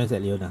princess? Points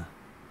at Leona.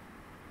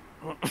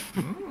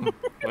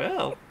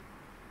 Well.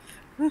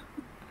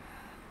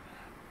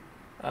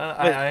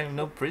 I'm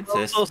no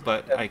princess,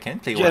 but I can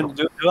play Jen, one.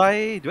 do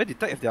I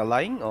detect if they are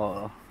lying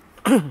or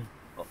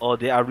or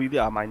they are really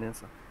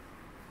minors?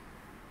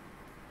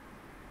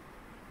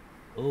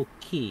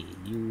 Okay,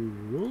 you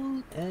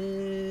roll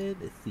and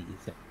let's see.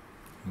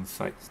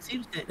 Insight.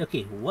 Seems that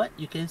okay, what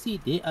you can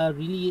see, they are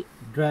really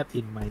drab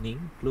in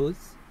mining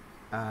clothes.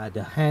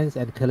 The hands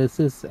and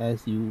calluses,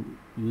 as you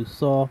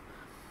saw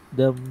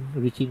them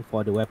reaching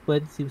for the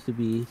weapon, seems to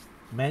be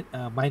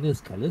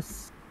miners'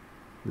 callus,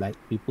 like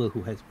people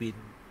who has been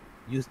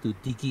used to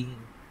digging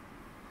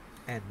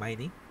and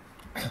mining.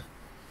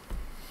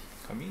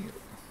 Camille.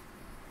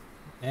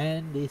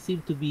 And they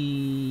seem to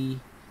be,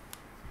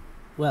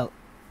 well,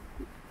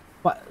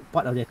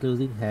 part of their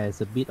clothing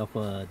has a bit of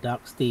a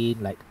dark stain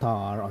like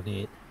tar on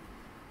it.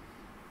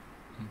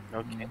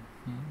 Okay.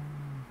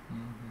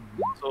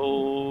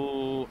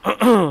 So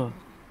So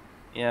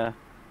yeah.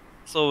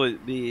 So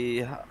it'd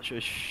be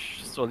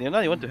so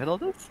Leona, you want to handle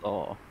this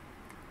or?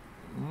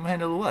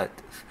 Handle what?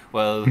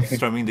 Well,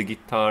 strumming the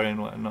guitar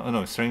and whatnot.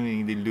 No,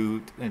 strumming the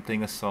lute and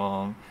playing a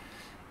song.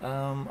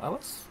 I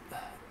was.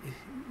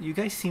 You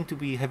guys seem to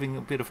be having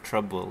a bit of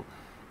trouble.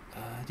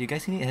 Do you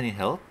guys need any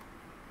help?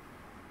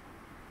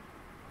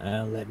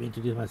 Let me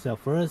introduce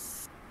myself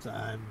first.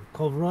 I'm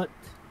Kovrot,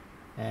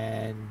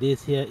 and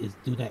this here is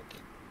Dunek.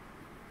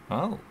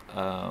 Oh,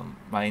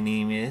 my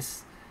name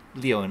is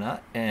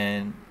Leona,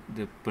 and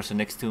the person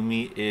next to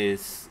me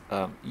is.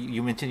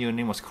 You mentioned your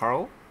name was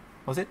Karl,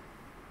 was it?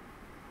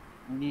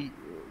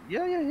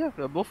 Yeah.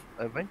 We're both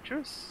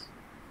adventurers.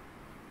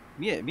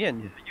 Me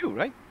and you,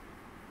 right?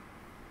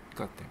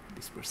 God damn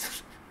this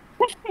person.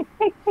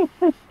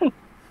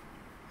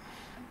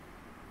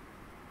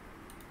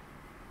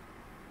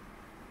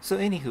 So,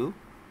 anywho,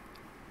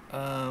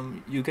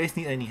 you guys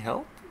need any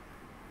help?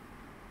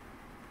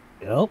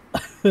 Yep.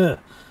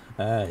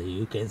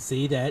 You can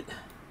see that.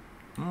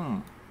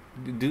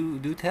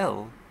 Do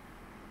tell.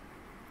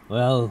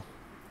 Well,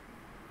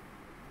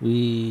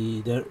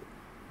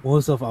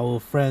 most of our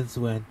friends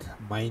went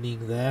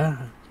mining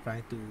there,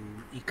 trying to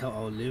eke out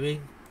our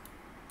living,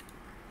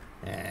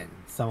 and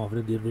some of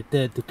them did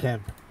return to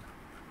camp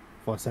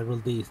for several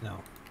days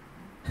now.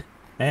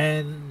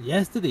 And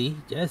yesterday,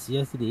 just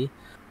yesterday,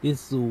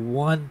 this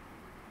one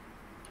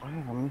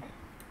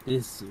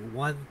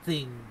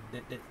thing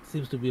that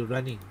seems to be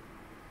running,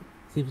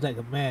 seems like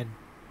a man,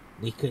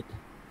 naked,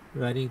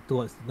 running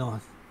towards the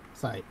north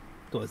side,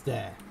 towards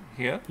there.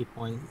 Here? He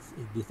points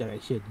in this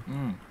direction.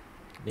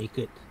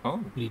 Naked, Oh,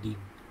 bleeding.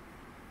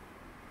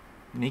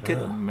 naked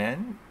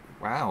man?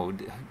 Wow,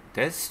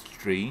 that's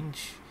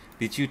strange.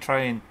 Did you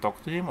try and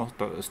talk to him or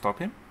stop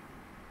him?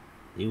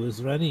 He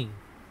was running.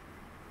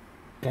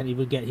 Can't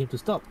even get him to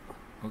stop.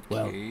 Okay.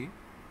 Well,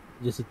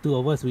 just the two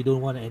of us. We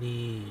don't want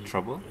any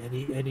Trouble?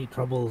 any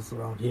troubles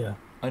around here.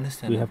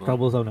 Understandable. We have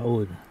troubles on our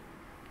own.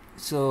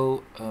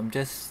 So,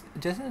 just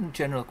a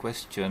general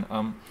question.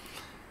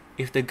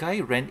 If the guy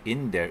ran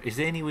in there, is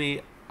there any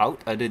way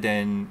out other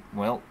than,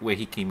 well, where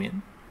he came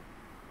in?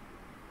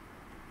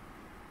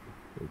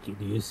 Okay,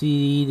 do you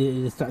see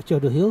the structure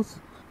of the hills?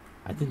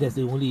 I think that's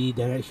the only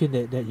direction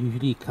that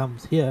usually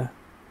comes here.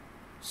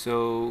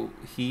 So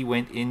he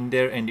went in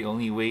there, and the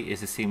only way is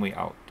the same way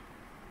out.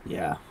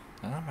 Yeah.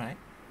 All right.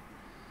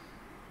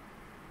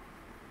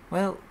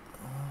 Well,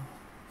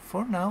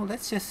 for now,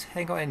 let's just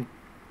hang out and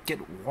get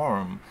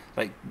warm.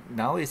 Like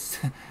now, it's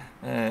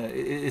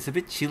a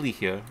bit chilly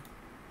here.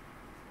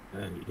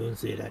 You don't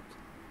say that.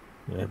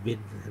 We have been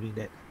having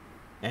that.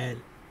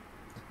 And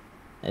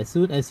as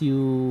soon as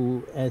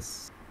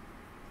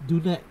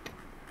Dunek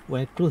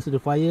went close to the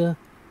fire,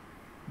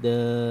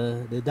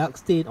 the dark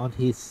stain on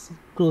his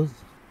clothes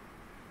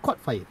caught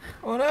fire.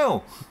 Oh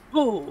no!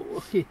 Oh,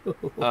 okay.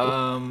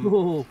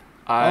 Um,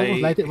 I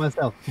almost lighted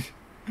myself.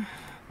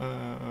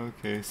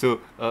 Okay. So,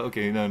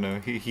 okay, no.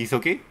 He's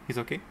okay. He's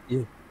okay.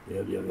 Yeah.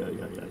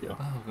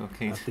 Oh,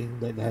 okay. Nothing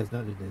that has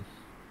not been.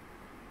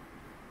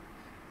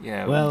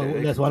 Yeah. Well,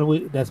 that's one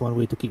way. That's one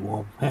way to keep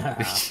warm. That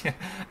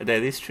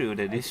is true.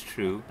 That is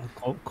true.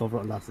 Cover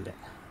up last of that.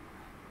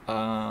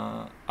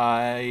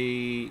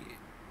 I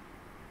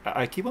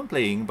keep on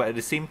playing, but at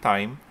the same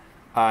time,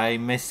 I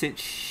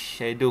message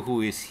Shado,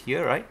 who is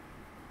here, right?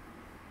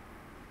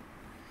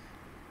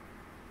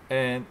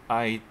 And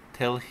I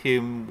tell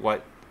him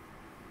what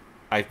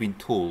I've been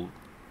told.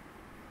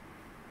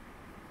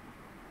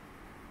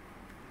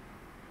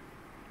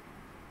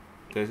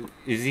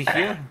 Is he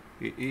here?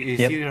 Is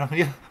Yep. he around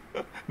here?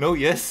 No,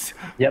 yes.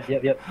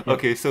 Yep.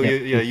 Okay, so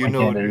Yep, you he's pointing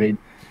know, at the rain.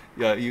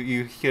 yeah,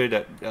 you hear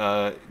that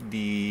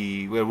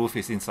the werewolf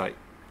is inside.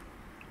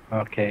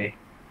 Okay.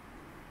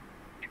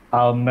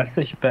 I'll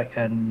message back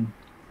and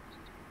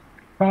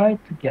try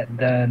to get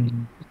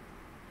them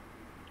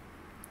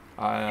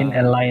in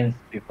alliance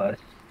with us.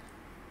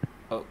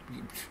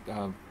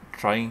 uh,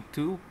 Trying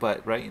to,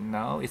 but right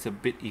now it's a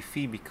bit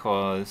iffy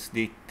because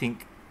they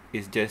think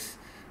it's just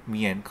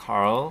me and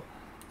Karl.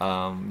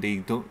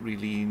 They don't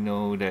really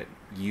know that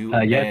you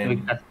You have and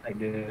to cast like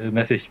the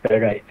message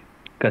back, right?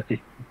 Because it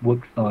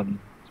works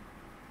on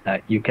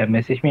you can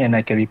message me and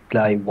I can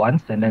reply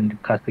once and then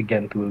cast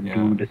again to Yeah.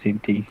 do the same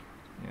thing.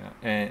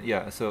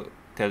 So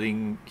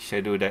telling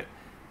Shadow that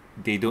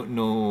they don't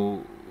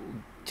know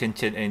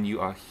Chen and you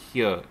are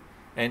here,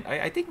 and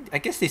I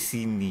guess they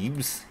see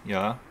Neebs,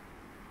 yeah,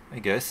 I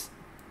guess.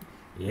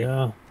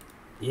 Yeah.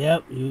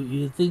 Yep.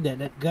 You think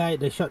that guy,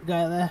 the short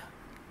guy there?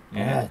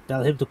 Yeah.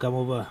 Tell him to come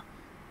over.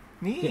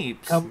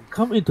 Neebs,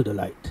 Come into the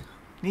light.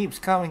 Neebs,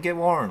 come and get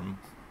warm.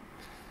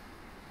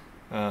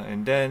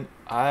 And then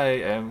I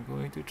am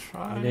going to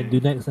try. And then do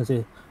next and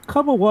say,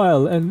 come a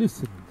while and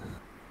listen.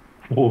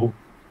 Oh.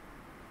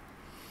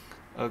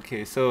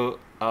 Okay, so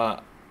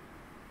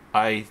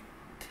I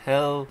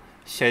tell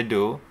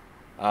Shadow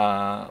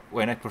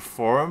when I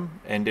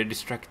perform and they're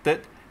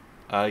distracted,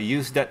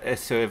 use that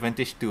as your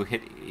advantage to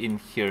head in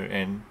here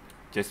and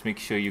just make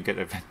sure you get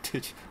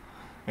advantage.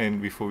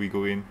 And before we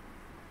go in,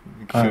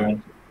 make sure.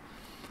 Alright.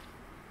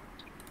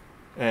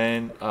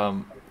 and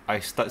I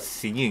start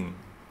singing.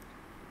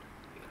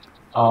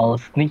 I'll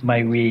sneak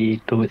my way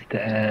towards the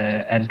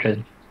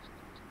entrance.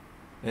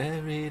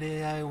 Every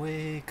day I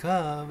wake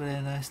up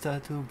and I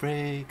start to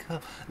break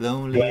up.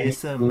 Lonely Ready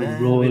is a to man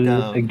roll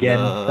without again,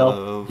 self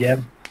love.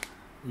 jam.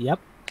 Yep.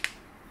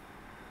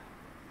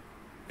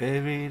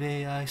 Every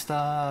day I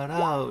start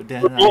out,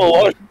 then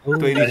Oh, I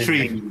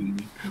 23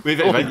 with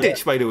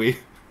advantage, by the way.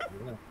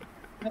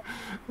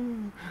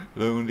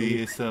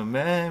 Lonely is a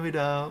man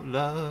without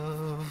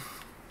love.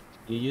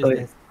 You use Okay.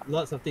 there's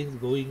lots of things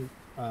going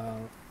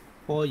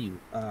for you.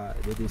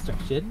 The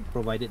distraction,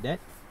 provided that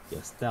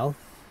your stealth,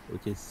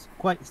 which is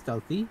quite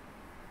stealthy,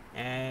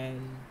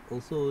 and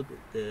also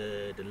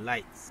the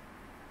lights.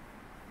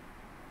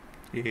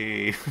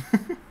 Yay!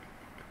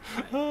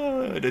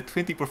 The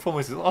 20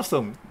 performance is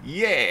awesome.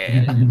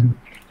 Yeah.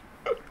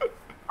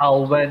 I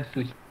went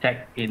to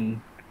check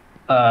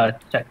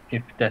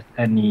if there's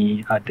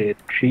any other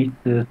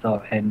traces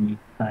or any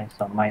signs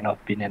of mine of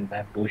being in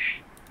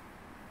ambush.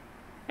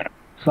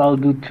 So I'll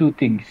do two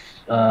things.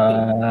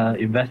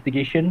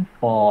 Investigation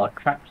for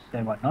traps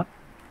and whatnot,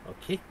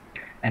 Okay.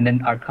 and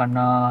then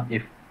Arcana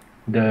if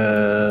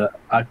the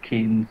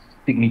arcane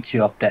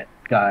signature of that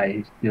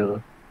guy is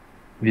still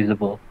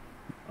visible.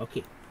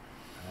 Okay.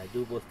 I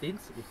do both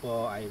things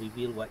before I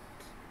reveal what.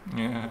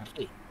 Yeah.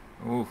 Okay.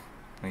 Ooh,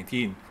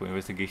 19 for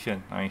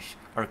investigation. Nice.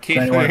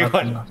 Arcade 21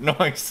 21.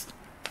 Nice.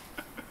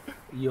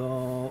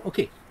 Your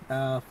okay.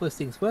 First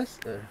things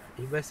first.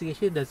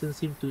 Investigation doesn't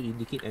seem to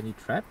indicate any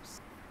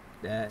traps.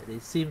 That it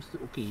seems to,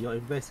 okay. Your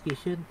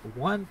investigation,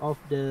 one of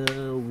the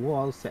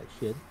wall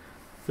section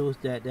shows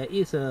that there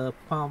is a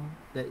palm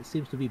that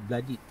seems to be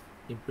bloodied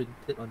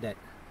imprinted on that.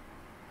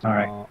 All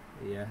right.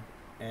 Yeah.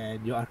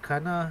 And your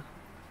Arcana,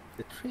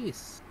 the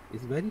trace is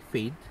very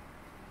faint.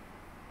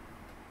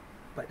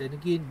 But then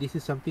again, this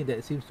is something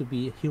that seems to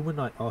be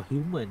humanoid or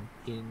human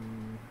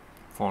in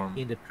Form.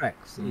 the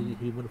tracks in Mm.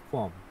 human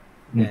form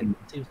that Mhm.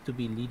 seems to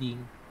be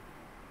leading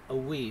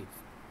away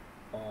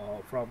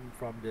or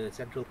from the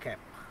central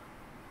camp.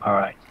 All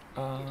right.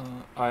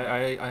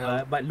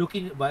 I But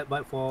looking but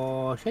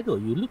for Shadow,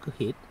 you look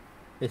ahead.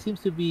 There seems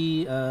to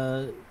be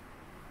a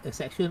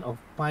section of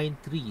pine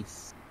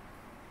trees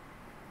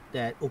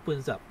that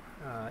opens up.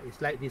 It's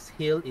like this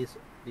hill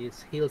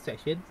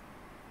section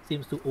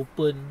seems to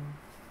open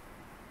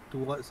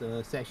towards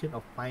a section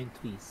of pine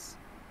trees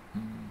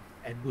Mm.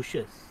 and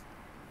bushes,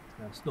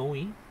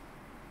 snowy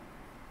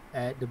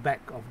at the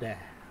back of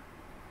there.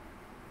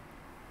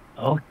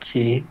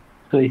 Okay.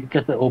 So it's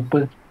just an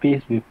open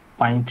space with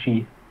pine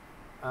trees.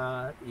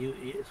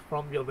 It's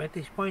from your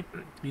vantage point,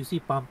 you see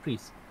palm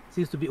trees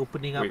seems to be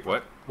opening up. Wait,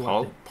 what?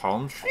 towards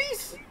Palm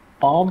trees?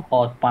 Palm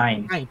or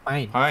pine?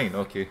 Pine. Pine.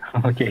 Okay.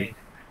 Okay.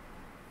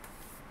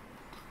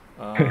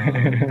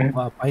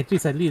 Wow, pine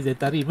trees suddenly is a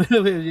tarim.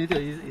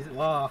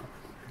 Wow,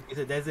 it's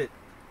a desert,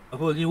 a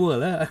whole new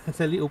world.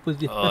 Suddenly opens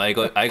this. Oh, I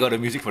got the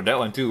music for that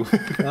one too.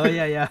 Oh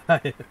yeah.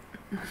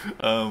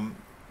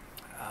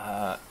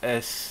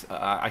 As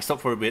I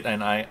stopped for a bit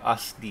and I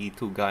asked the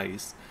two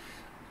guys,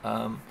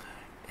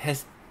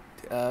 has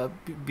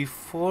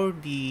before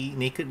the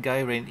naked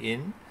guy ran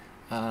in,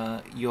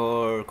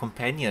 your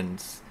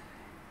companions,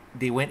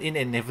 they went in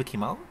and never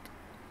came out?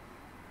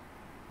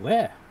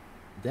 Where?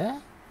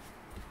 There?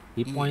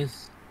 He Ye-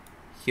 points.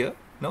 Here?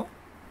 No?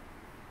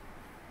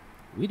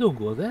 We don't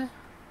go there.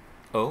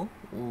 Oh,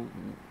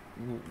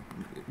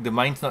 the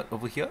mine's not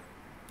over here.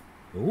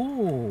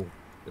 Oh,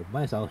 the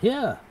mice out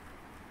here.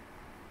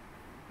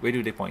 Where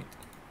do they point?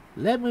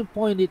 Let me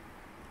point it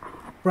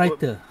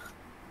brighter.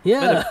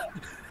 Here.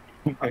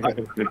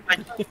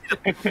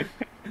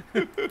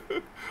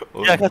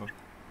 Oh, Yeah, no.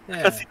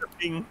 Yeah. I see the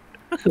thing.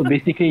 So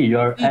basically,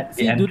 you're at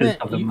the See, do entrance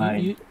that. of the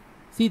mine.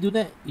 Do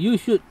that. You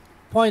should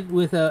point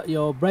with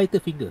your brighter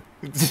finger.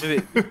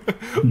 Wait,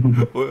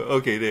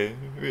 Okay, there.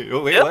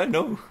 Wait, Yeah? what?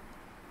 No.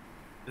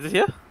 is it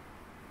here?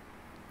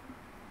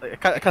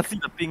 Like, I can't see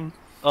the ping.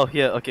 Oh,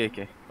 here. Okay.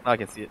 Now I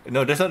can see it.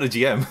 No, that's not the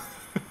GM.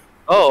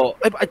 Oh,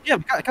 yeah,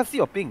 I can't see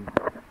your ping.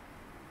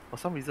 For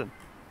some reason.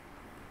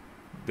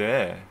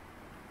 There.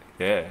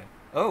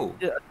 Oh.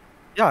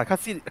 Yeah, I can't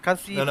see.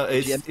 No,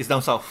 GM. it's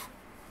down south.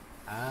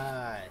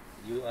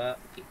 You are.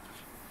 Okay.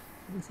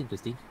 That's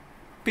interesting.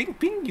 Ping,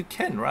 you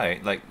can,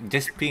 right? Like,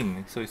 just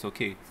ping, so it's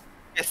okay.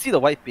 I can see the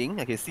white ping.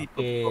 I can see.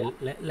 Okay,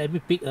 let me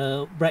pick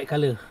a bright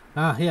color.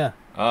 Here.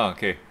 Ah,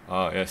 okay.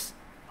 Ah, yes.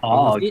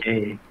 Oh, You see it?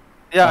 okay.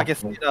 Yeah, I can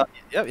see it now.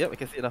 Yep, I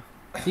can see it now.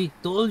 See,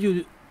 told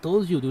you,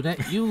 do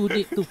that. You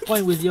need to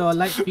point with your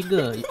light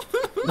finger,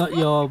 not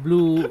your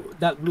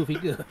dark blue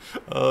finger.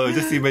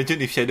 Just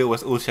imagine if Shadow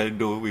was old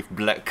Shadow with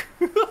black.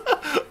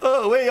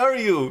 Oh, where are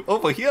you?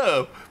 Over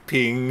here.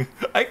 Ping.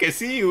 I can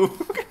see you.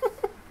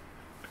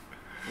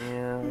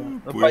 Yeah.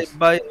 Police.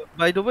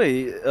 By the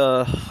way,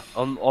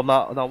 on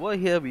our way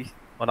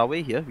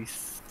here, we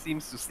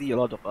seems to see a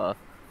lot of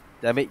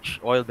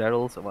damaged oil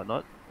barrels and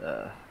whatnot.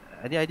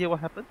 Any idea what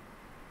happened?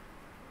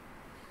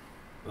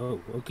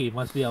 Oh, okay,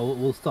 must be our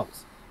old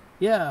stocks.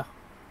 Yeah,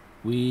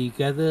 we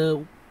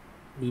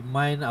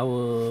mine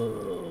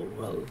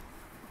our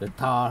the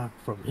tar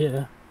from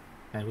here,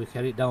 and we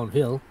carry it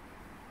downhill,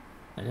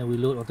 and then we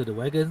load onto the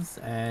wagons,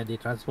 and they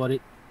transport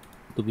it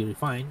to be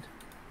refined.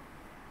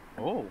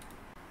 Oh.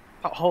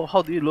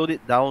 How do you load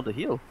it down the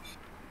hill?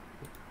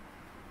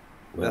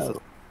 There's a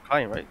Well,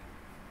 climb, right?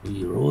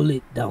 we roll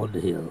it down the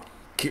hill.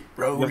 Keep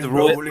have to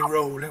rolling,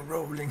 roll it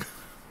rolling.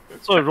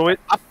 So I roll it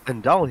up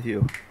and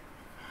downhill.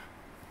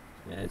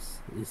 Yes,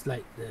 it's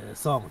like the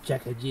song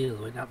Jack and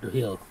Jill went up the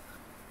hill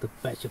to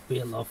fetch a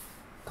pail of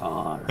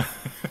tar.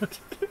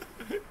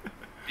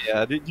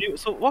 Yeah. Did you?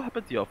 So what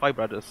happened to your 5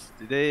 brothers?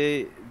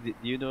 Do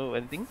you know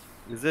anything?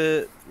 Is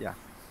it? Yeah.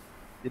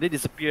 Did they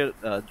disappear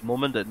the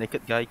moment the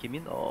naked guy came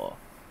in, or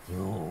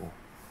No,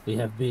 they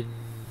have been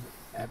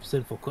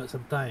absent for quite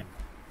some time.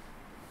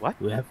 what?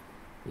 We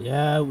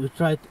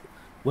tried.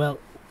 Well,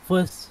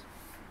 first,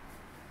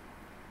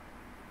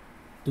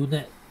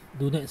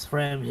 Dunet's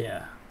friend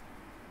here,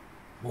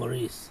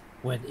 Maurice,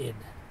 went in.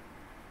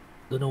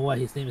 Don't know why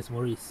his name is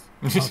Maurice.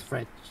 Sounds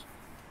French.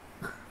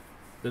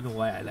 Don't know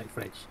why I like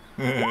French.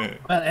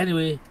 Well,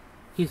 anyway,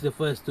 he's the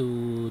first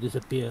to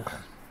disappear,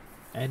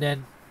 and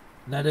then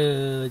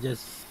another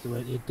just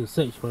went in to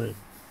search for him,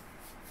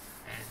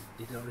 and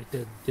did not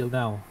return till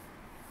now.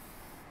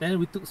 Then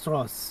we took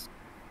straws.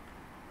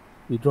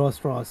 We draw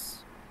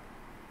straws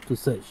to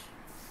search.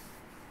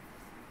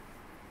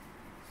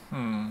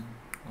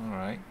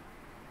 Alright.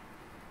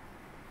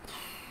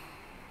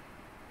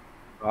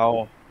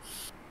 Wow.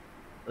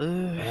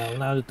 Well,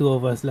 now the two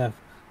of us left.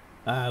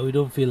 We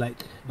don't feel like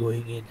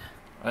going in. We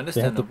have to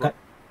Understandable.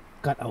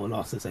 cut our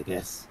losses, I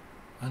guess.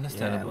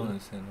 Understandable, Yeah,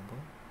 understandable.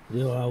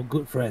 They were our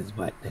good friends,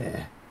 but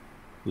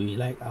we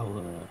like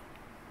our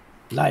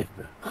life,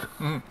 bro.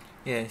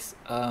 Yes.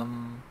 How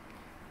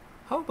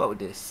about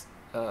this?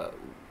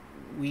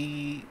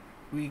 We're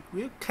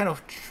kind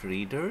of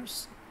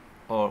traders,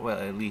 or well,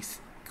 at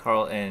least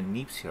Karl and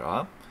Neeps here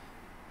are,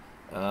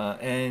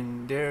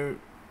 and they're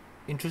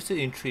interested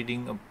in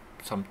trading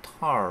some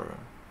tar.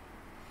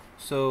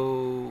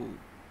 So,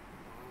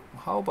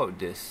 how about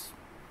this?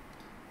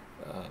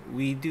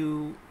 We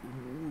go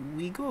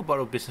about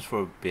our business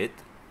for a bit,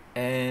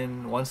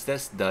 and once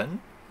that's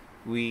done,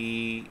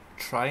 we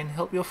try and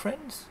help your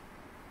friends.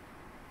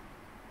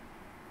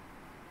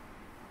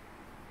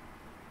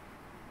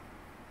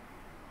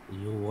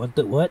 You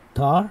wanted what?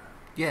 Tar?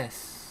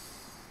 Yes.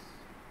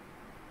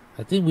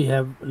 I think we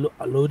have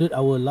loaded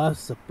our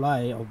last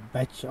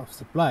batch of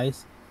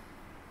supplies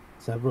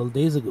several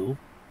days ago.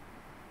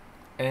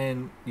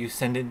 And you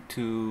send it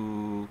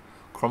to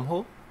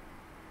Cromhole?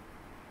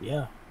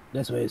 Yeah,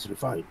 that's where it's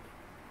refined.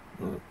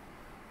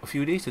 A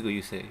few days ago,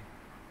 you say.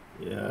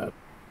 Yeah.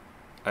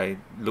 I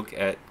look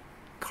at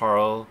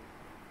Karl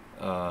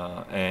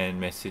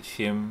and message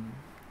him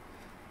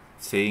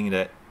saying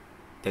that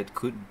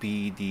could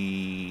be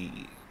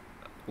the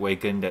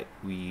wagon that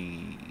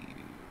we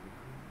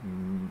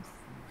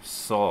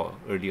saw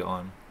early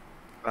on.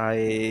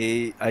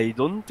 I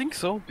don't think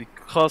so,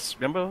 because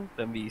remember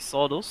when we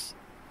saw those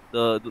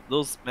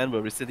men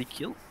were recently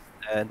killed,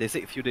 and they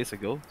said a few days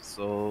ago.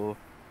 So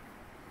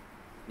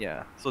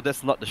yeah, so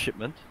that's not the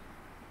shipment,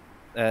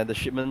 and the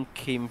shipment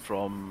came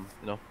from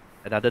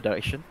another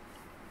direction.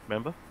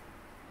 Remember?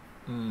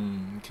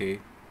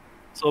 Okay.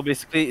 So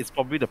basically, it's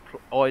probably the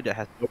oil that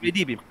has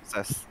already been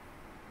processed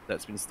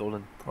that's been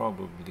stolen.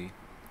 Probably.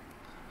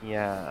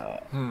 Yeah.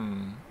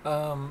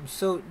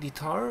 So the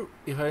tar,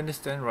 if I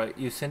understand right,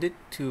 you send it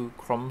to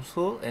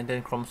Cromsol and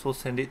then Cromsol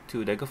send it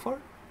to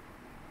Daggerford?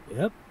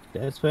 Yep,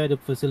 that's where the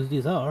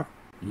facilities are.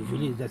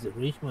 Usually that's the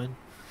arrangement.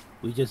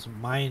 We just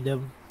mine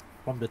them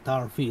from the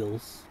tar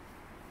fields.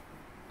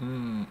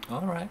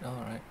 Alright.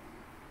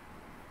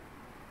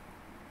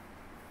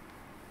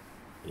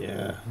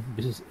 Yeah,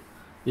 this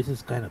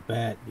is kind of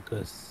bad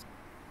because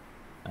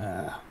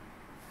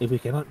if we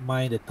cannot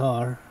mine the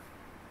tar,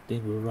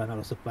 then we'll run out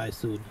of supplies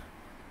soon.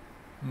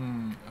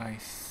 I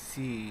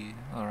see.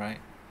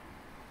 Alright.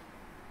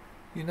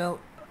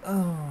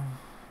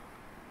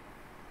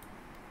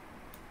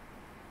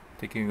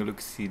 Taking a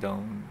look, see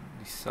down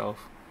the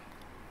south.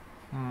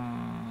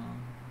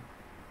 And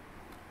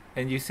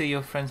you say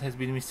your friend has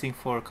been missing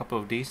for a couple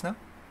of days now?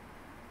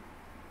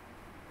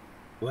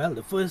 Well,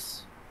 the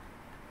first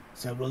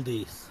several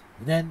days,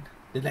 and then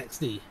the next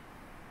day,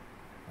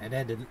 and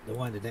then the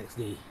one the next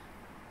day.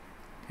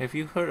 Have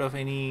you heard of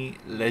any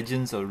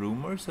legends or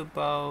rumors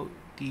about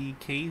the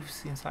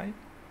caves inside?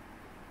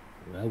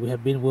 Well, we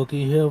have been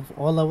working here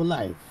all our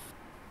life.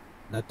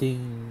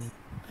 Nothing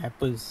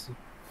happens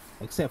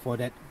except for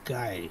that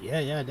guy. Yeah.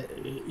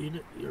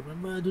 You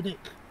remember Dunik?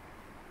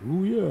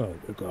 Oh yeah,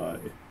 the guy.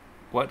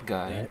 What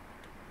guy?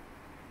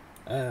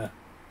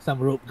 Some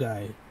rope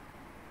guy,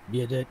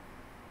 bearded.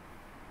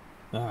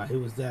 He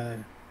was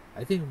there,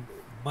 I think,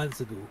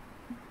 months ago.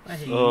 But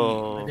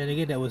then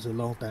again, that was a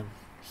long time.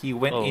 He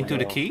went into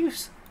the no.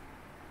 caves?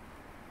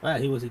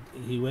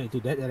 He went into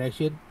that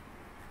direction.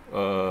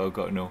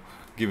 God no.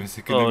 Give me a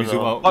second, let me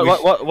zoom out.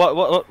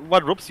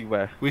 What ropes you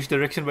wear? Which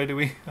direction, by the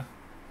way?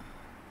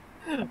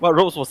 What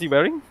ropes was he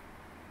wearing?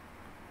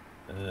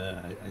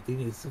 I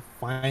think it's a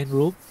fine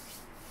rope.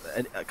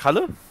 And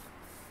color?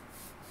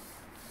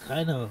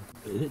 kind of,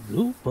 is it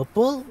blue,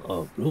 purple,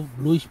 or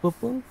bluish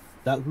purple,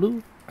 dark blue,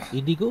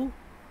 indigo,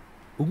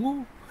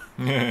 ungu?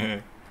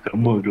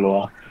 Semua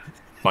keluar.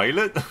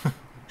 Violet.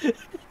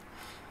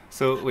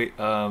 So wait,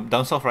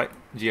 down south, right,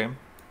 GM?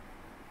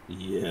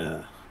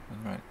 Yeah.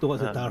 All right.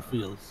 Towards the tar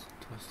fields.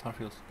 Towards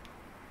Starfields.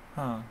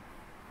 Huh.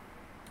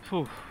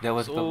 Phew. That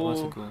was a couple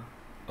months So,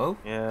 ago.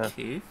 Yeah.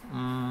 Okay.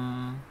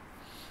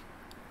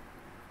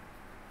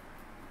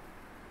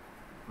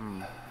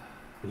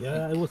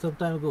 Yeah, it was some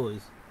time ago.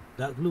 It's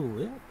dark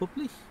blue, yeah,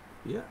 purplish,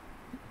 yeah.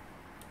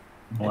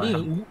 I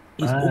think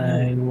it's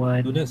I ungu.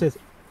 want. Dunia says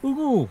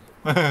ungu.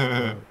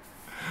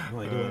 No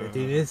idea what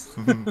it is.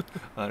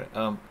 Alright.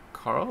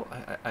 Karl,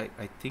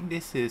 I think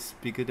this is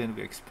bigger than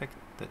we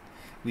expected.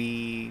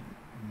 We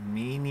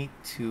may need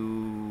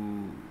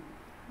to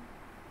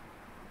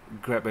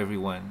grab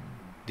everyone.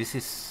 This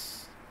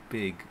is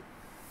big.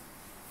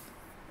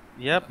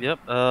 Yep.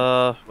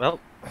 Well,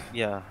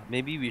 yeah.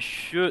 Maybe we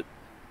should.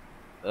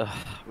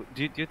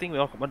 Do you think we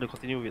all want to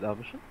continue with our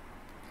mission?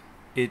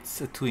 It's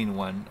a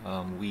 2-in-1.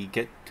 We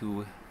get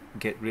to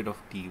get rid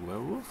of the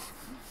werewolf,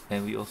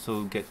 and we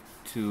also get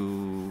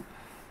to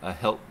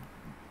help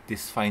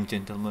this fine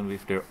gentleman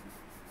with their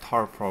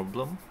tar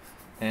problem,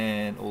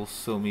 and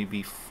also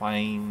maybe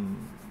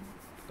find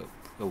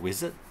a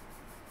wizard.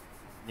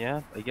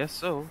 Yeah, I guess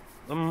so.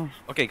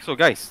 Okay, so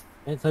guys,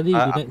 And suddenly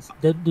I-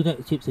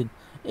 Dunet chips in.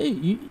 Hey,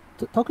 you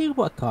talking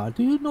about tar?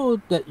 Do you know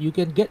that you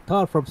can get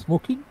tar from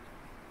smoking?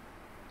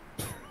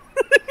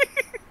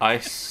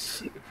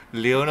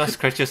 Leona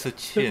scratches her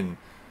chin.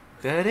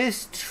 That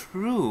is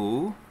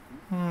true.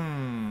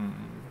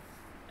 And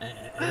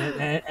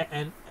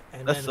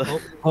That's then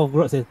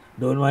Hogwarts says,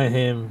 "Don't mind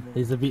him.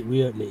 He's a bit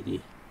weird,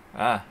 lady."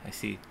 Ah, I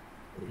see.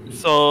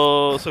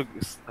 so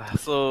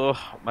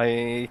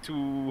my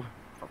two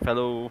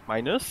fellow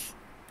miners.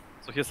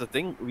 So here's the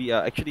thing: we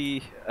are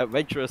actually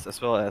adventurers as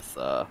well as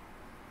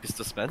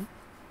businessmen,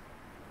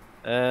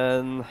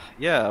 and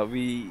yeah,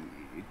 we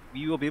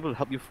will be able to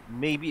help you.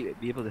 Maybe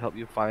be able to help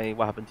you find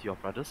what happened to your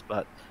brothers,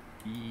 but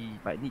we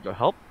might need your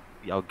help.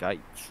 Be our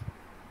guides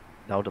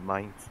down the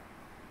mines.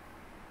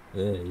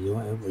 Hey, you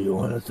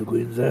want us to go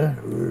in there?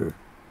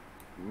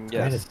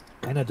 Yes,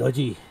 Kind of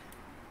dodgy.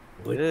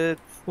 it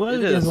Well, it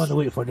we just is. want to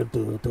wait for them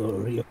to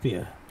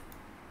reappear.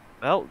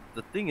 Well,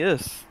 the thing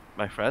is,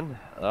 my friend,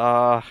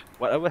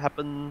 whatever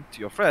happened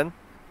to your friend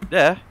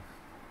there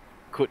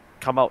could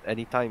come out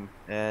anytime,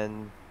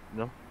 and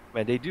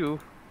when they do,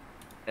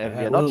 and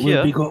we are not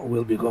here.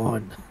 We'll be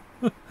gone.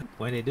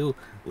 When they do,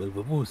 we'll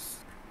be moose.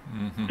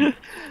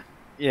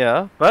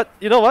 Yeah, but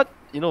you know what?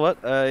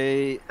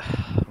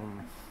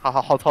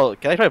 How tall?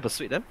 Can I try to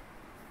persuade them?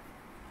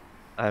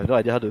 I have no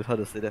idea how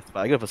to say that,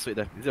 but I'm gonna persuade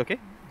them. Is it okay?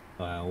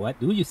 What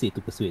do you say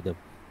to persuade them?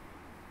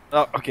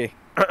 Oh, okay.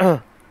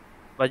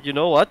 But you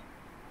know what?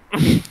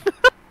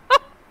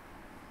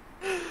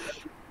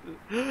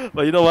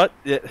 But you know what?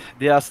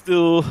 They are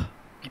still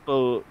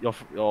people,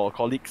 your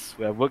colleagues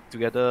who have worked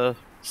together,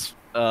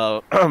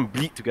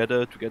 bleed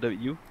together with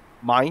you,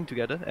 mine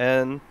together,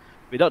 and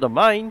without the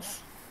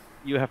mines,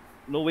 you have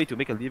no way to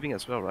make a living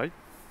as well, right?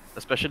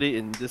 Especially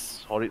in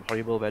this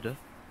horrible weather.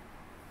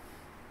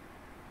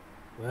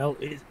 Well,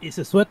 it's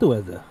a sweater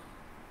weather.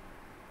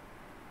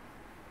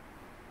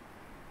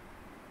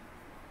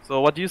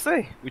 So what do you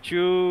say? Would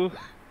you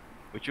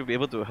be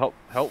able to help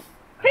as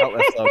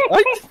a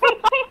guide?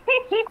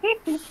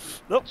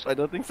 Nope, I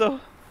don't think so.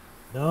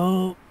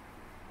 No,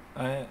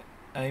 I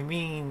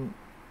mean,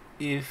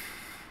 if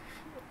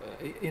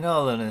in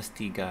all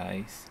honesty,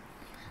 guys,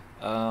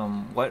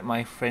 what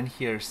my friend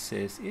here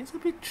says is a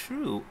bit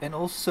true, and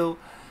also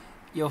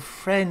your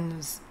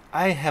friends.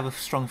 I have a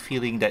strong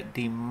feeling that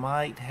they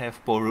might have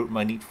borrowed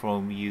money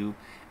from you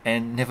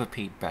and never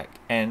paid back.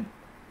 And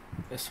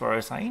as far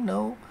as I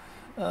know,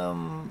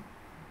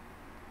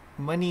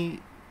 money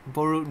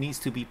borrowed needs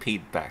to be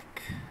paid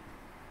back.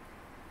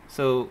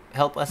 So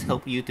help us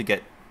help you to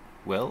get,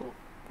 well,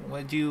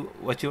 what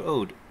you're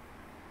owed.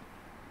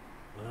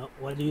 well,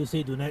 what do you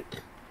say, Dunet?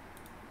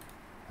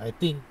 I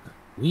think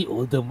we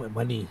owe them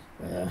money.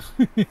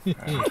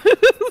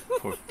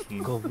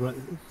 14. Cobra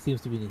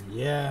seems to be.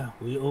 Yeah,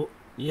 we owe.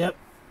 Yep,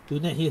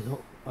 Dunet here.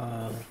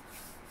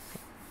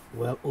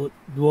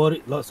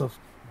 Owed lots of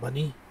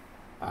money.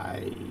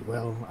 I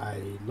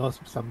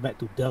lost some back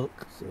to Delk,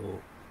 so.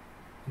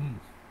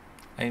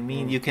 I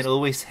mean, you can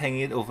always hang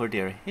it over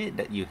their head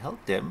that you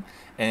helped them,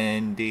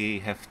 and they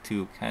have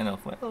to kind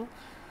of,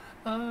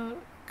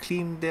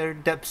 clean their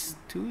debts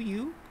to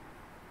you.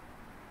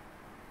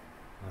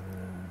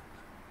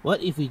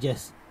 What if we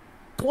just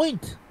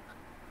point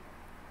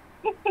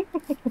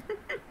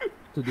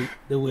to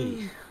the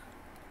way?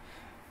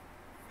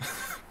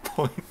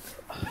 Point.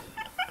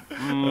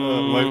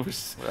 Well, My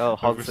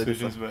how to say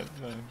this? precision's bad.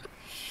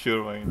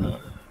 Sure, why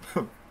not?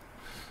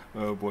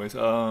 Oh, boys.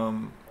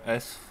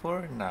 As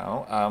for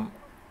now,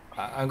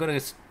 I'm gonna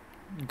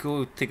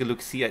go take a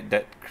look, see at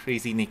that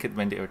crazy naked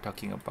man they were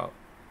talking about.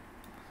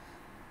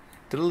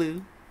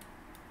 Toodaloo.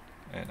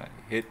 And I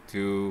head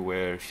to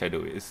where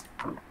Shado is.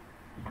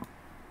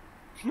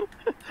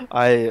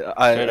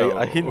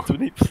 I hint to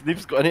Nips.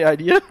 Nips got any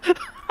idea?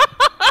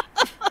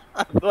 I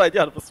have no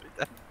idea how to persuade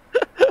them.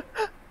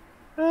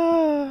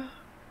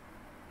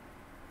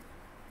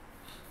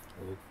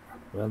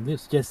 Well,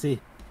 Nips just say,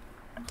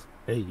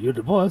 "Hey, you're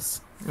the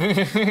boss."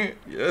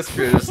 Yes,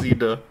 fearless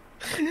leader.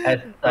 As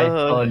I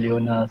saw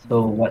Leona,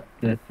 so what's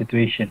the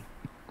situation?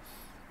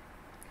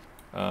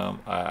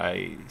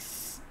 I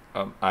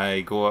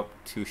go up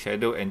to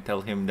Shado and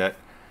tell him that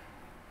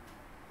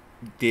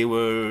they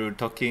were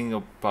talking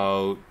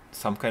about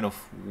some kind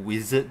of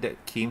wizard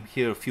that came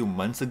here a few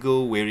months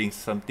ago wearing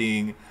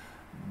something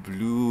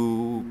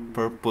blue,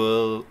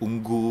 purple,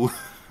 ungu.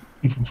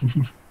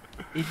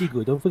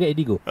 Indigo, don't forget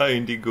Indigo.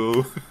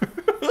 Indigo.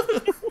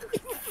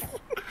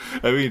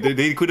 I mean,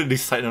 they couldn't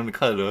decide on the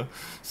color.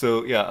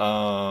 So, yeah,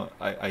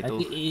 I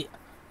told...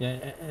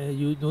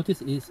 You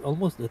notice it's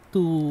almost the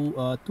two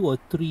or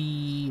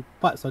three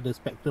parts of the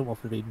spectrum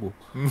of the rainbow.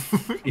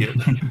 Yeah.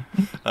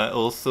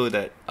 Also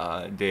that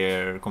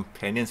their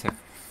companions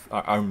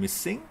are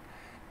missing,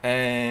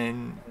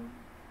 and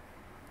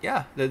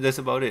yeah, that's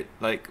about it.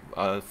 Like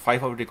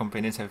 5 of their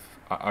companions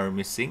are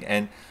missing,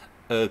 and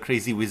a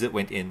crazy wizard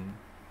went in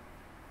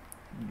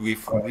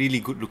with really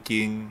good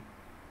looking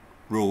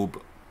robe.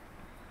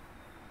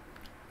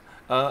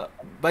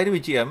 By the way,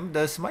 GM,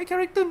 does my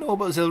character know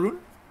about Zelrun?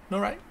 No,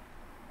 right?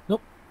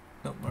 Nope.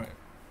 No, alright.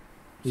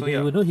 You So don't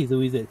yeah. even know he's a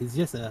wizard. He's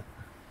just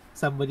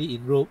somebody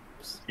in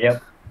robes.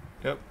 Yep.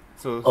 Yep.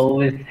 So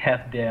Always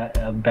have their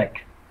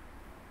back.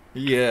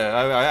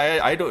 yeah,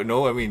 I don't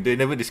know. I mean, they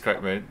never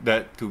described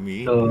that to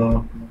me.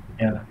 So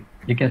yeah,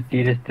 you can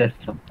see there's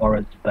some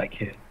forest back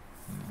here.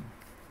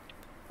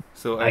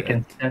 So I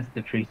can sense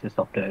the traces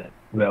of the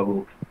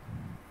werewolf.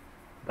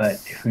 But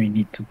if we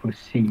need to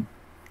proceed,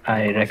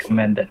 I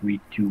recommend that we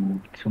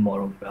do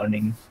tomorrow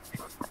morning,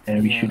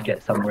 and we should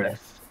get some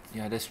rest.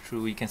 Yeah, that's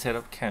true. We can set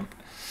up camp.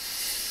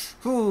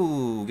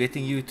 Ooh,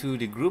 getting you to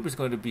the group is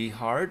going to be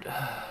hard.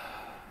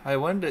 I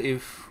wonder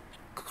if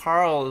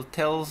Karl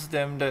tells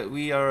them that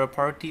we are a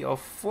party of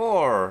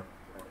 4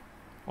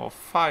 or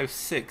 5,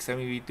 6. I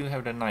mean, we do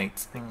have the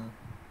knights.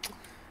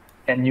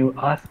 Can you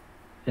ask?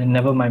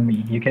 Never mind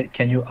me.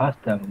 Can you ask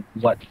them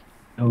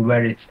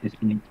where is this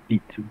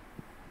lead to?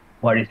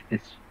 What is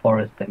this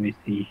forest that we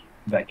see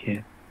back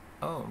here?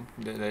 Oh,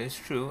 that is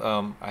true.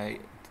 I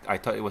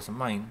thought it was a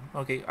mine.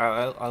 Okay,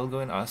 I'll go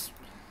and ask.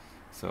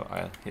 So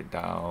I'll head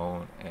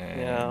down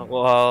and Yeah.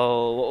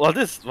 While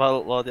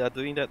they are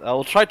doing that,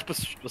 I'll try to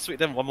persuade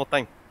them one more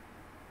time.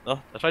 No,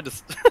 I try to.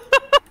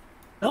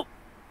 Nope.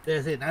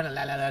 That's it. No.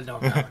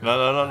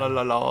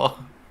 la.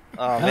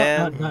 Oh No,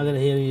 man. not gonna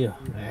hear you.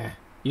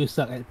 You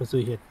suck at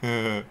persuasion.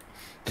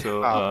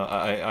 So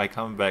I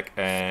come back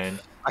and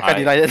I can't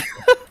deny it.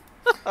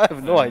 I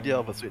have no idea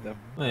how to persuade them.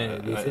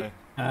 They said,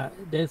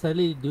 then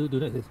suddenly do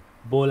not say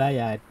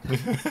bolayan.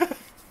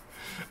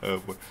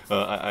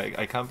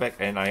 I come back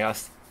and I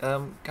ask,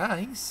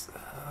 guys,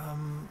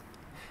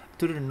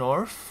 to the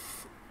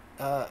north,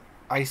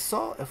 I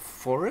saw a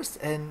forest,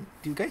 and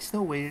do you guys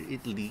know where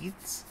it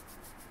leads?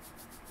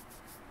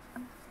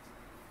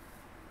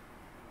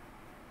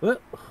 Well,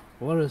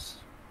 forest.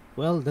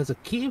 Well, there's a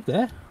cave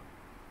there.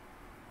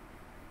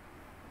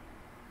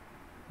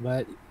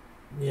 But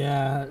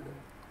yeah,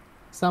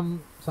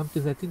 some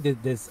things I think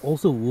that there's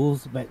also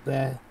wolves back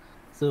there,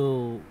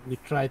 so we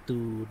try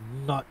to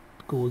not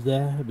go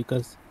there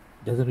because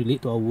it doesn't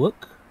relate to our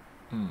work.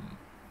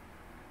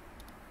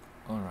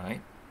 All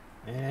right.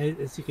 And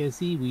as you can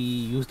see, we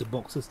use the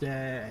boxes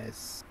there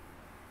as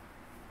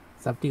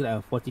something like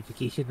a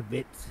fortification a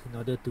bit in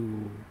order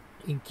to,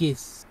 in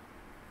case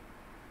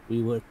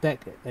we were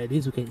attacked, at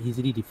least we can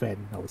easily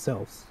defend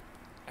ourselves.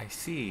 I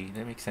see.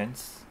 That makes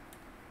sense.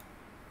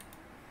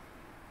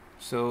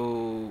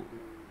 So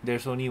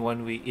there's only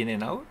one way in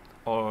and out,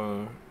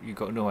 or you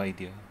got no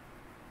idea?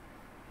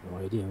 No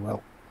idea.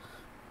 Well,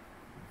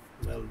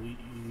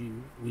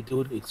 we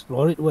don't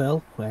explore it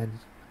well, and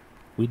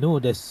we know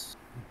the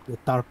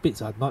tar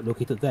pits are not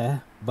located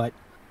there, but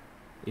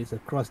it's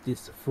across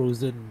this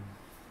frozen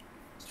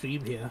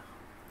stream here.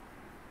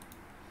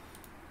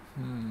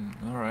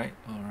 All right.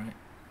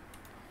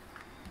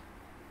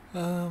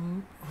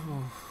 Do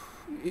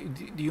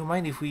you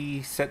mind if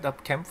we set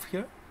up camp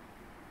here?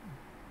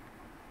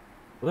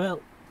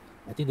 Well,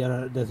 I think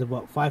there's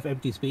about 5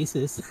 empty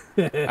spaces.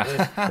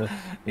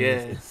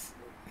 Yes.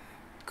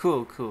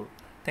 Cool.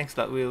 Thanks,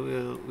 lot.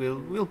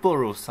 We'll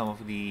borrow some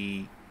of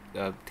the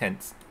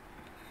tents.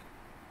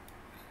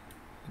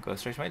 Go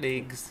stretch my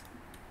legs.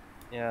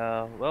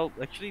 Yeah. Well,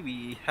 actually,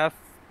 we have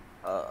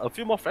a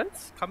few more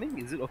friends coming.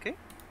 Is it okay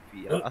if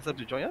we ask them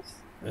to join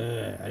us?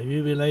 Are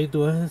you lying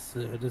to us?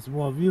 There's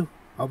more of you.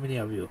 How many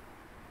of you?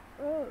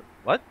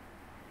 What?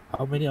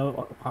 How many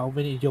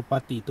is your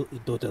party in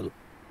total?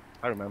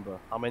 I remember.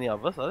 How many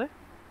of us are there?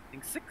 I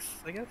think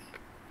 6, I guess.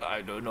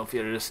 I don't know,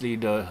 fearless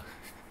leader.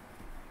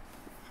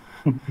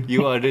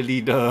 You are the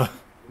leader.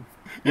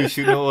 You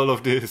should know all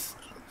of this.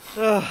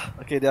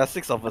 Okay, there are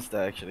 6 of us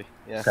there actually.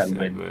 Yeah.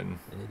 7.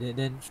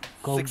 Then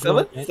 6,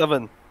 7?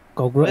 7.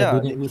 Kau bro, Yeah.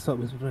 dunia will stop.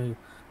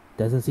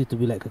 Doesn't seem to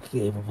be like a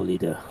capable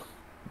leader.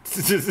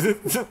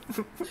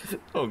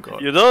 Oh god.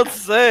 You don't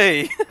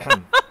say.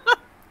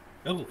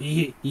 Oh,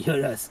 he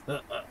heard us.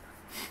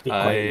 Speak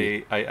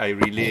quietly. I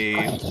really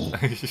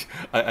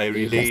I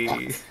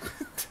really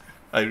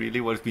I really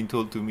what's been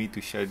told to me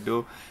to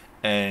Shadow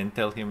and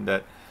tell him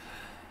that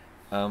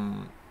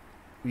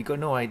we got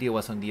no idea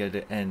what's on the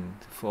other end.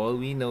 For all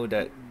we know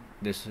that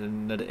there's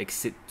another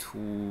exit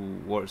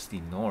towards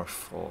the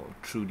north or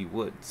through the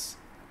woods.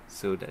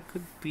 So that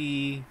could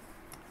be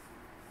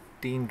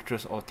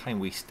dangerous or time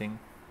wasting.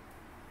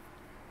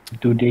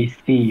 Do they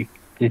see if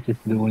this is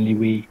the only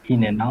way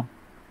in and out?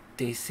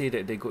 They say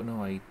that they got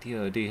no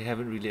idea. They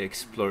haven't really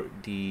explored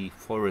the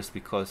forest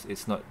because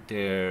it's not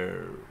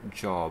their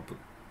job.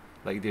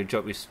 Like their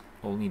job is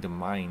only the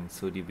mines,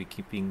 so they'll be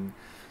keeping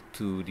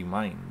to the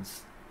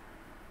mines.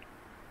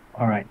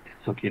 Alright,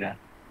 it's okay then.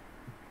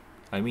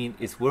 I mean,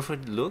 it's worth a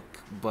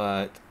look,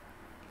 but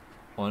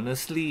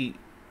honestly,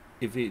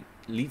 if it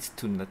leads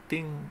to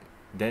nothing,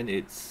 then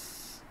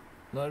it's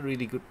not a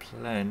really good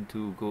plan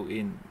to go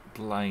in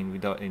blind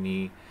without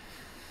any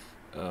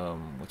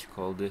what you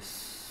call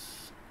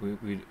this,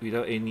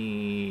 without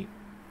any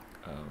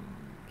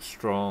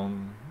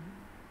strong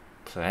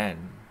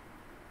plan.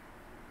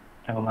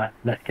 Never mind,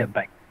 let's get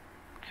back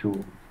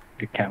to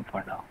the camp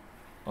for now.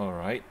 All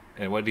right.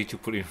 And what did you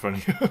put in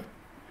front of you?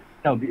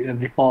 No,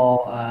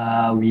 before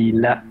we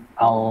left,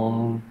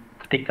 I'll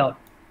take out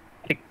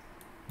 6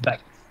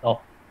 bags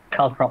of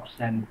caltrops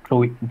and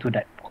throw it into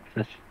that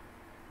boxes.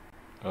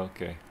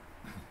 Okay.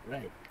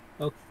 Right.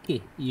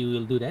 Okay, you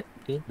will do that.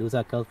 Okay, those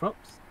are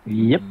caltrops.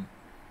 Yep. Mm.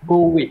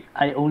 Oh wait,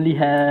 I only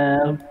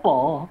have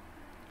 4.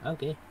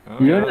 Okay. Oh,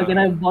 You're not yeah.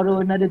 gonna borrow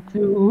another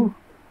 2?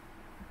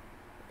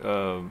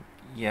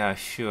 Yeah,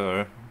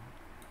 sure.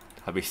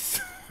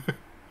 Habis.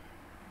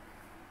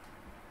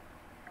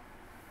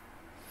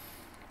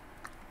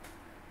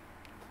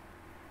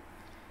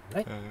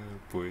 Right.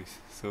 Boys.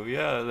 So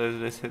yeah,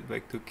 let's head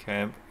back to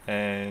camp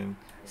and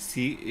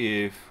see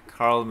if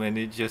Karl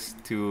manages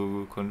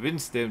to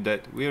convince them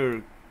that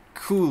we're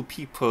cool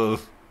people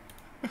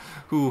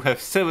who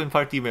have 7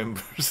 party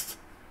members.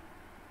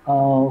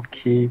 I'll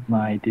keep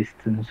my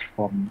distance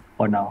from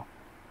for now.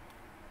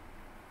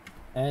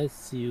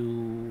 As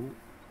you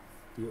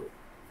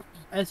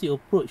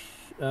approach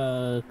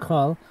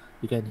Karl,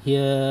 you can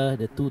hear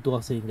the 2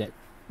 dwarves saying that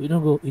we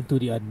don't go into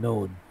the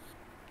unknown.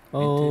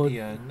 Oh, Into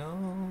the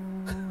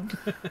unknown.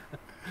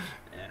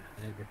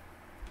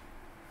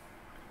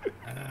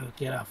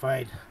 okay, lah,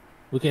 fine.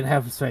 We can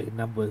have strike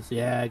numbers.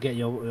 Yeah, get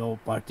your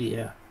party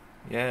here.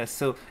 Yeah,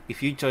 so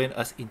if you join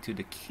us into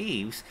the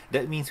caves,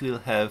 that means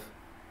we'll have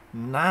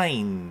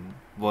 9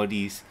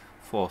 bodies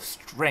for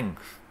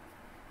strength.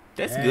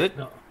 That's Yeah, good.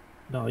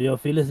 No, your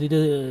fearless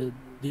leader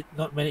did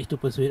not manage to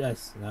persuade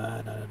us.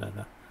 No.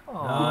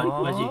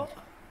 Aww.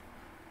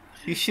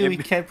 You sure we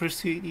can't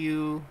persuade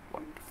you?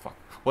 What the fuck?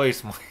 Why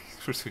is my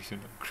persuasion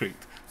not great?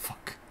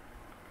 Fuck.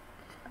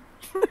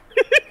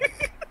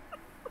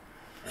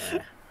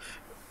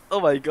 Oh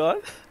my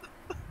god.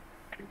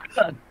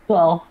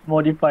 12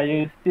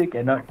 modifiers still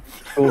cannot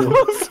go.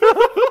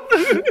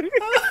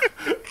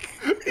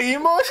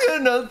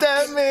 Emotional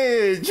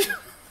damage!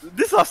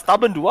 These are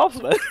stubborn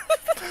dwarves, man.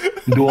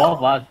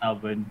 Dwarf are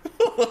stubborn.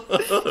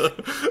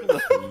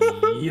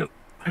 Yep.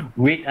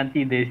 Wait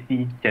until they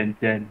see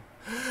Chen.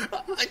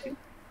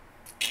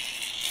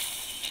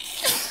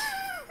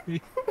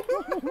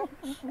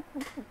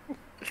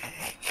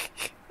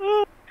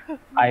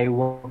 I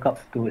walk up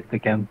towards the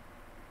camp.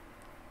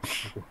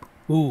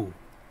 Ooh,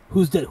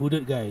 who's that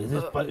hooded guy? Is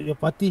this part of your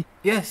party?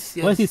 Yes,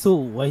 yes. Why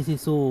is he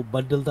so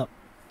bundled up?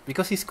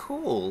 Because he's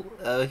cool.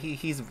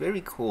 He's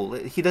very cool.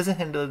 He doesn't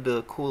handle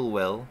the cool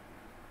well.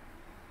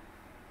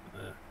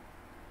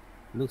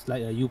 Looks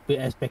like a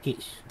UPS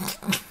package.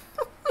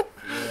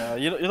 Yeah,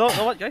 you know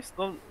what, guys?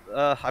 I'm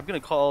gonna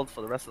call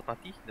for the rest of the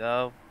party.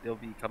 Now they'll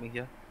be coming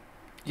here.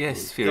 Yes,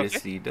 Is it fearless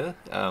okay? leader.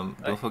 Don't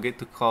Right. forget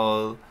to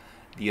call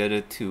the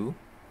other 2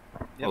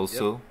 Yep,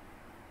 also.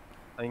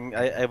 Yep.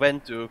 I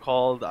went to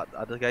call the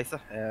other guys,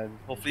 and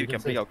hopefully we can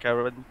bring Say. our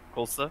caravan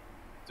closer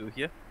to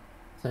here.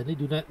 Suddenly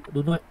do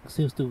not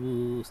seems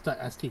to start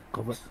asking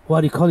Covert,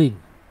 what are you calling?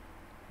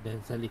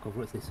 Then suddenly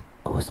Covert says,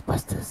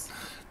 Ghostbusters.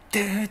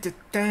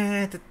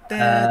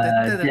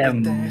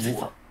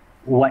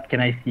 What can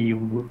I see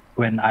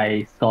when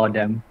I saw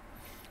them?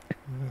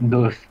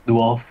 Those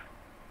dwarf.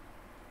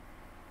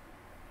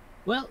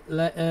 Well,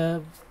 like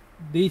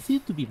they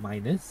seem to be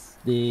miners.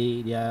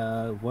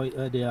 Their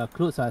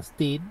clothes are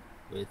stained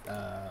with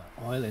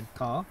oil and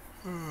tar.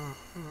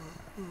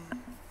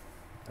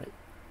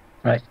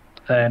 Right.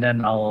 And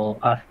then I'll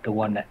ask the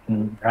one that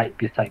right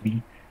beside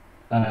me.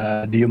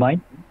 Do you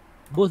mind?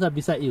 Both are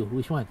beside you.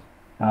 Which one?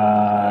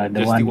 The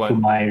Just one the to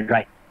one. my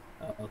right.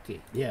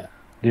 Okay, yeah.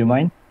 Do you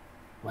mind?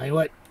 Why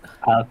what?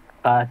 I'll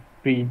cast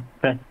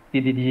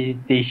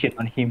prestidigitation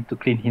on him to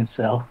clean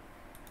himself.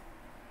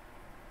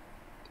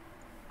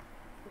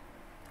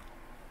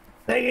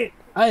 Dang it!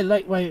 I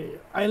like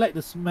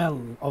the smell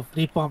of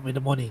napalm in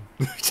the morning.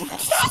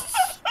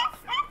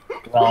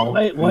 Well,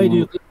 Why do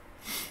you?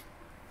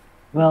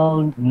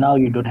 Well, now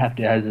you don't have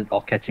the hazard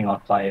of catching on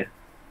fire.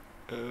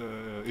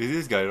 Is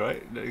this guy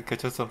right? That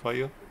catches on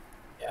fire?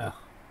 Yeah.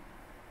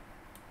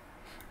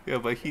 Yeah,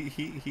 but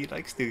he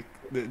likes the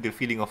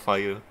feeling of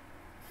fire.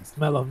 The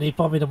smell of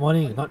napalm in the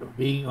morning, not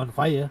being on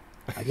fire.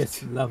 I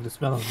just love the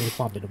smell of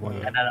napalm in the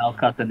morning. And then I'll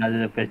cast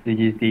another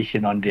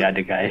prestidigitation on the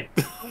other guy.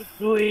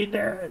 Doing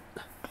that.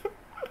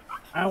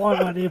 I want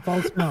my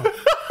napalm smell.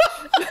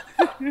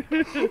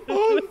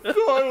 Oh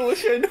god,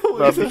 Shadow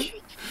Rubbish.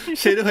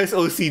 Shadow has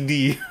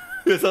OCD.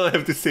 That's all I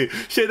have to say.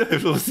 Shadow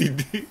has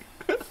OCD.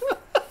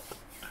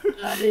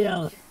 Bloody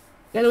hell.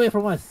 Get away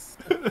from us.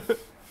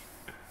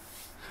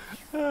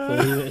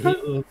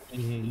 So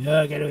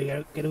yeah, get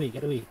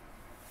away.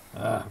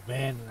 Ah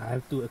man, I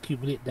have to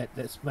accumulate that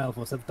smell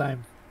for some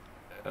time.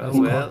 That's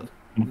Well,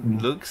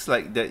 Mhm. looks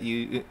like that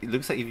you. It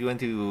looks like if you want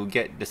to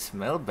get the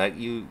smell back,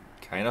 you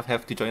kind of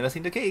have to join us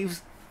in the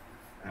caves.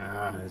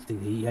 I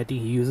think he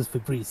uses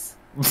Febreze.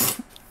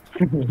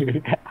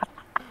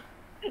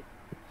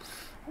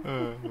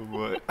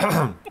 But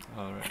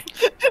all right.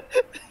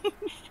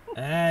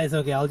 It's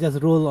okay. I'll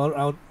just roll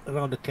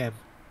around the camp.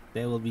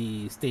 There will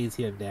be stains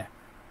here and there.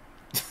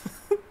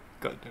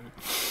 God damn it.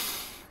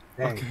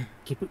 Hey, Okay.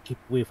 keep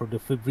away from the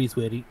Febreze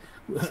wearing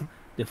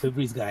the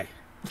Febreze guy.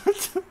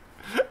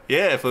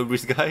 Yeah,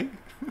 Fabrice guy.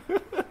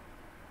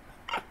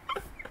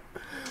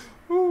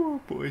 Oh,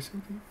 boys.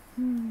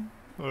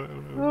 Alright.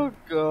 Oh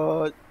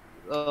god.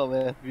 Oh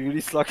man, we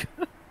really slug.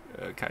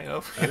 Kind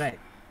of. Alright.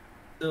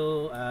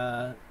 So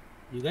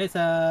you guys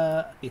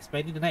are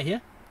spending the night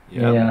here?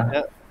 Yeah.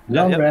 Yeah.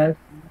 Long Yeah. rest.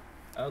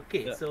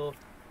 Okay, Yeah. so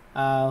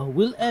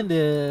we'll end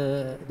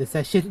the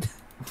session.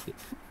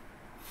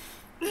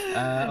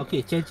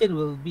 Okay, Chen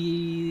will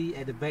be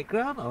at the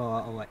background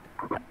or what?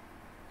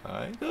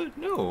 I don't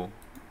know.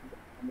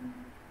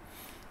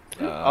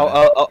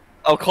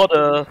 I'll call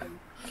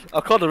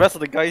the rest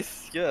of the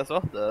guys here as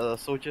well, the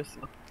soldiers,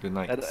 The and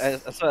knights.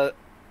 as well,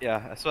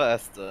 yeah, as well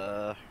as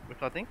the what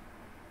kind of thing,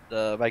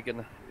 the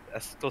wagon,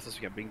 as close as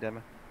we can bring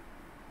them.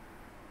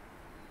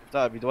 If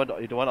not, we don't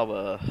want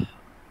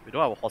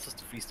our horses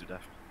to freeze to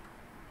death.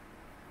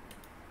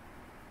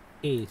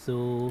 Okay,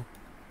 so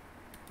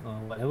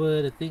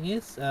whatever the thing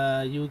is,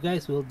 you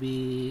guys will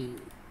be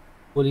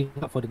pulling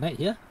up for the night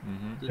here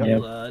Mm-hmm. to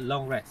do a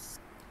long rest.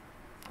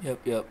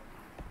 Yep.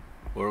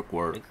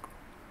 Work.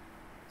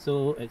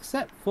 So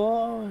except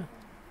for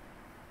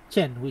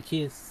Chen, which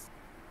is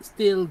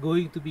still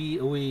going to be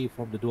away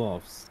from the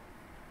dwarves.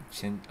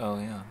 Oh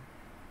yeah.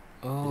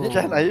 Oh.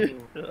 Jen,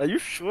 are you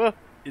sure?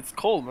 It's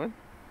cold, man.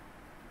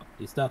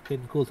 It's dark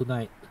and cold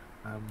tonight.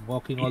 I'm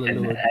walking all He's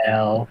an alone.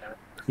 elf.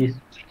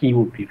 He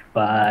would be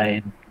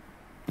fine.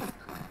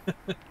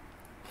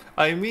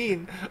 I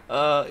mean,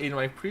 in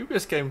my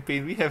previous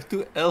campaign, we have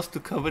 2 elves to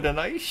cover the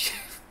night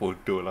shift.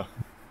 Bodoh lah.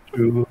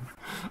 True.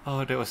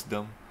 Oh, that was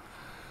dumb.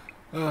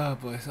 Ah,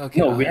 boys. Okay.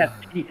 No, we have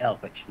 3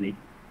 elf actually.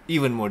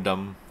 Even more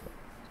dumb.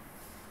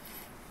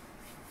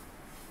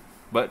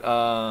 But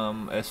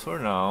as for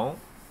now,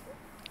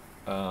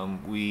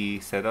 we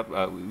set up.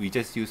 We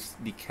just use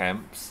the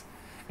camps.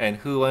 And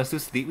who wants to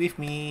sleep with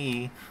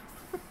me?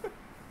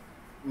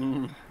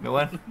 Mm, No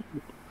one.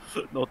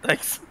 no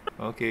thanks.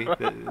 Okay,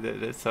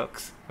 that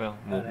sucks. Well,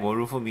 Alright. more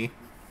room for me.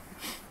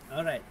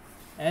 Alright.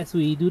 As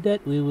we do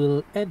that, we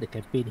will end the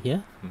campaign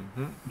here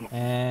Mm-hmm.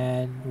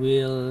 and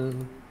we'll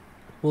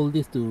hold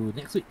this to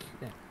next week.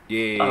 Then.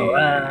 Yay!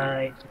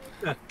 Alright.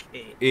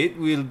 Okay. It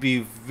will be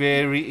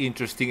very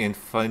interesting and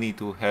funny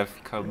to have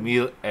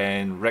Camille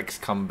and Rex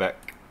come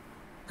back.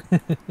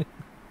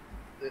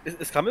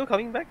 Is Kamil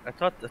coming back? I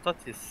thought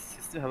he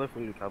still haven't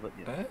fully recovered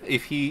yet.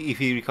 If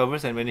he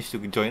recovers and manages to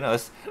join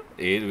us,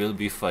 it will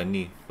be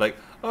funny. Like,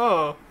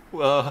 oh,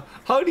 well,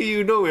 how do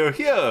you know we're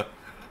here?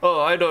 Oh,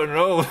 I don't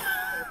know.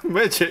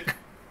 Magic.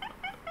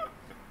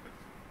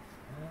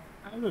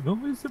 I don't know.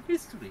 It's a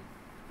mystery.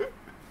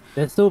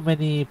 There's so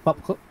many pop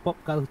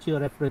culture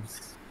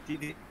reference.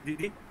 Did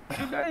you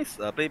guys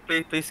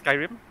play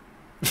Skyrim?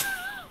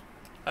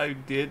 I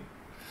did.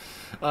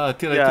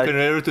 Till I Yeah. took an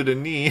arrow to the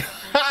knee.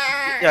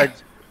 Yeah.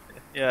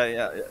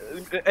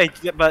 Hey,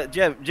 but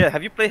Jen,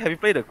 have you played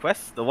the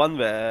quest? The one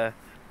where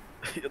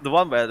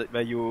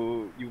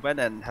you went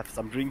and have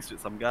some drinks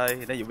with some guy,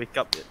 and then you wake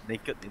up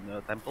naked in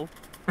a temple.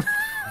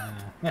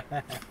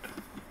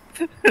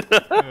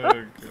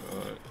 Oh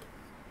god.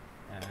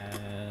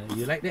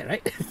 You like that,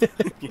 right?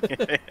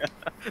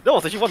 That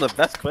was actually one of the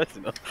best quests,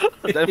 you know.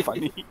 Damn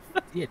funny.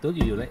 Yeah, I told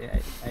you like.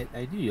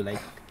 I knew you like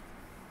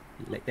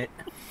that.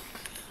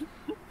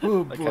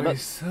 Oh I cannot-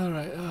 boys.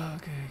 Alright.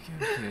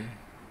 Okay.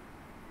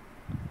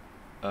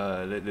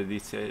 Let the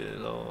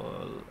detail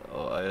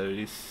or I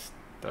already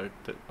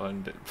started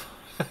on that.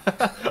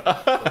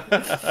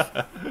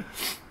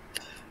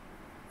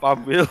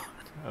 Farm wheel.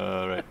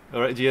 Alright,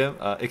 GM.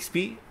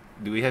 XP.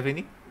 Do we have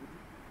any?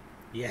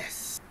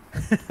 Yes.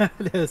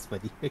 That was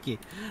funny. Okay.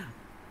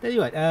 Tell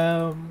you what,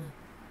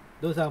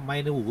 those are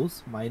minor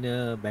wounds,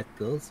 minor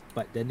battles,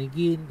 but then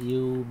again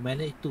you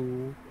manage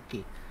to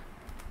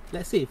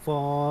let's say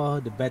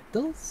for the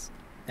battles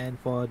and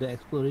for the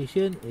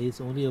exploration is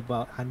only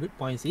about 100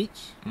 points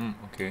each.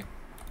 Okay.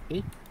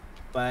 Okay,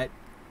 but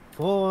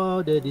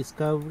for the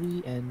discovery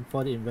and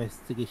for the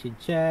investigation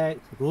checks,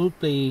 role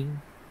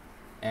playing,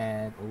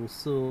 and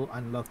also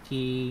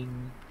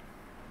unlocking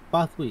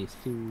pathways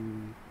to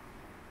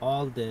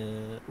all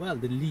the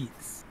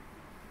leads.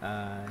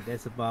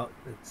 That's about,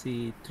 let's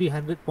see,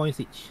 300 points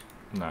each.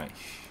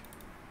 Nice.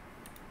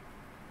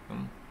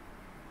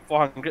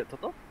 400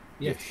 total.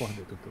 Yes, Yes.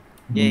 400 total.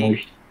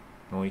 Nice.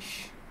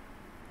 Nice.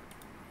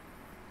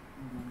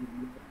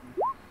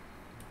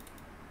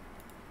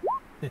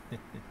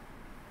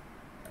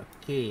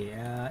 Okay,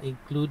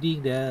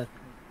 including the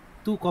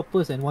 2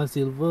 coppers and 1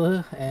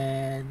 silver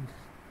and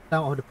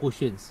some of the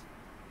potions.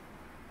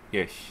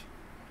 Yes.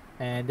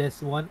 And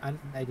there's one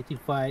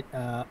unidentified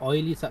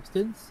oily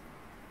substance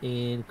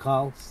in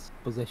Karl's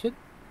possession.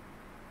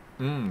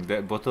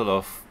 That bottle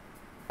of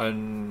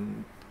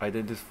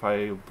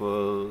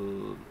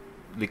unidentifiable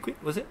liquid,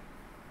 was it?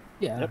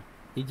 Yeah, Yep.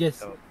 he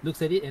just Oh.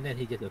 looks at it and then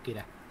he just okay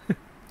lah.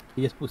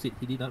 He just puts it.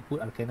 He did not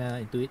put Arcana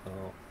into it,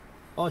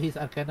 or his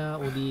Arcana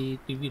only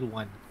reveal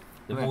one,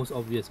 the Okay. most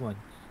obvious one.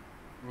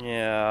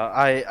 Yeah,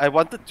 I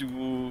wanted to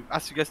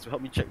ask you guys to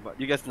help me check, but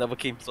you guys never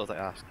came, so I was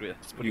like, ah, screw it.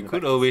 Just put it You in the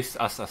could bag. always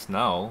ask us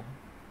now.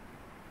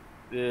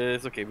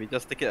 It's okay. We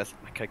just take it as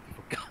my character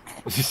for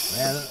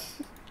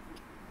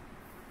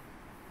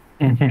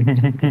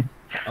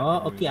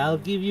Well, okay, I'll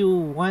give you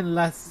one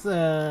last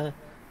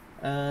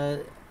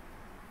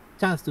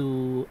chance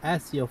to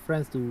ask your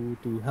friends to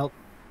help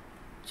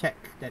check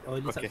that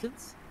oily Okay.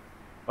 substance.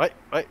 Right.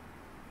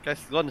 Guys,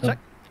 you want to check?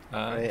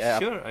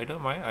 Sure, I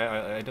don't mind.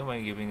 I don't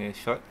mind giving it a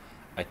shot.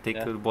 I take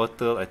Yeah. the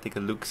bottle, I take a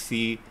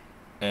look-see,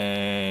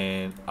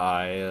 and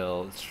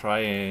I'll try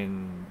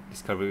and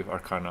discover with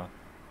Arcana.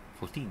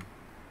 14.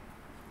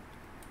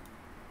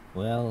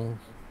 Well,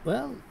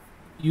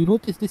 you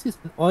notice this is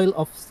an oil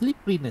of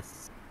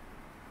slipperiness.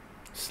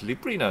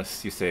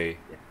 Slipperiness, you say?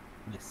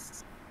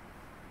 Yes.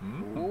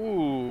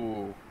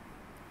 Ooh.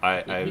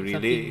 I It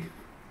means really...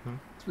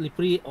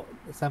 Slippery,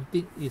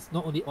 something is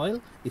not only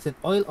oil, it's an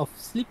oil of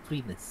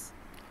slipperiness.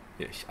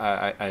 Yes,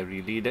 I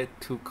relay that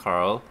to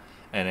Karl,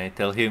 and I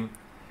tell him,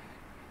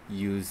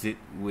 use it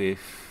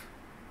with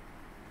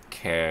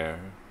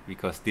care,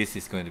 because this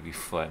is going to be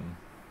fun.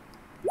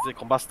 Is it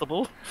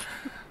combustible?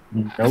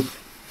 Nope.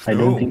 I No.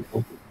 don't think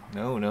so.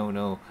 No.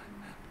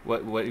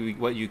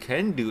 What you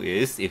can do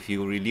is, if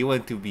you really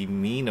want to be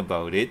mean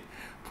about it,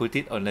 put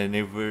it on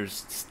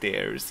Lanniver's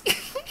stairs.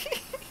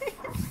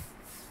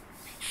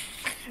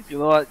 You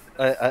know what?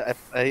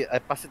 I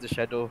pass it to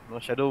Shado. No,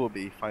 Shado will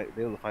be fine.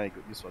 They will find a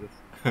good use for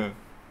this.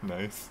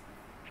 Nice.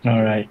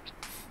 Alright.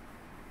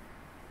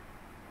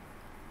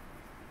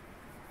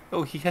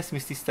 Oh, he has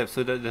Misty Step,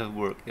 so that'll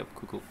work. Yep,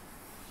 cool.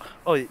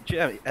 Oh,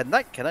 GM, at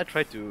night can I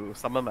try to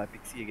summon my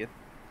pixie again?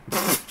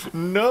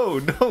 No,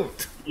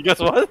 don't. You guys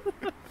want?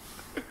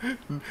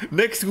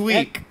 Next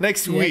week.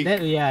 Next week.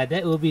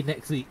 That will be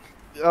next week.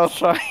 I'll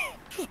try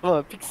summon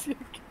my pixie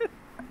again.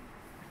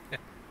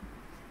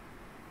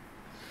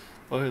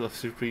 Oil of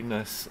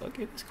Supremeness.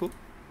 Okay, that's cool.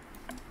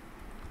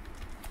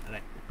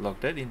 Alright. Log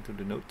that into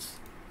the notes.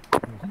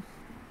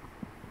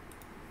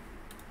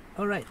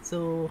 Alright,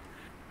 so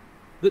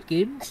good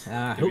game.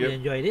 I hope you Yep.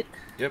 enjoyed it.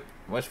 Yep,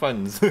 much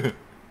fun.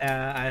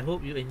 I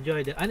hope you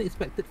enjoyed the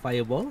unexpected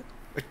fireball.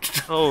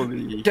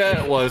 Holy.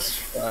 That was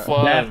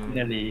fun.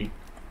 Definitely.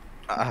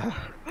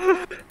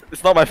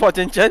 It's not my fault,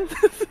 Chen.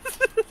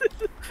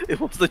 It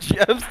was the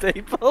GM's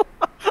table.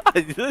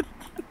 I didn't.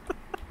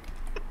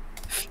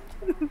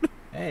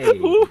 Hey,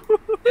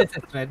 that's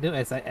as random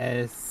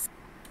as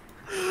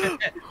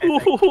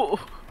Who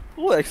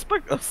would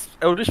expect a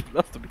Eldritch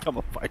Blast to become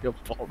a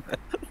fireball, man?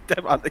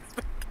 Damn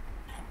unexpected.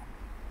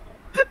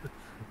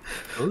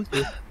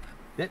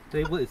 that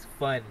table is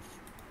fun,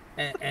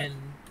 and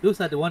those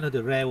are one of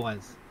the rare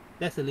ones.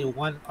 That's only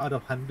 1 out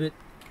of 100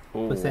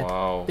 Oh,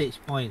 wow. stage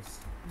points.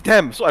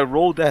 Damn, so I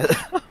rolled that.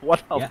 1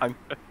 out of Yeah.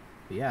 100.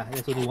 Yeah,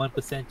 there's only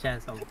 1%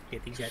 chance of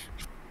getting that.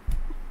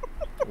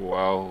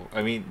 Wow.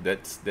 I mean,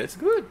 that's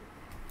good.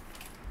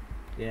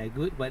 Yeah,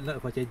 good, but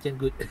not for Chen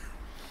good.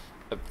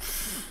 Uh,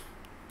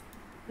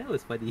 That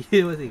was funny.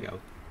 It was like,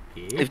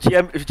 okay. If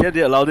GM did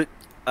allowed it,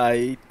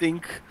 I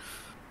think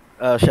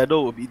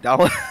Shado will be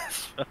down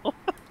as well.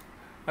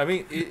 I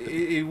mean,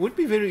 it would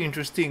be very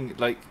interesting.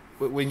 Like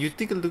when you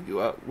take a look,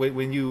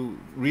 when you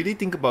really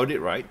think about it,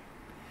 right?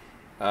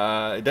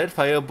 That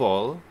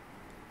fireball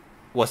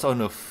was on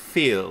a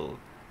fail,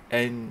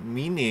 and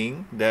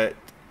meaning that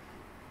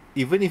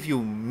even if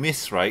you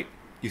miss, right,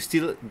 you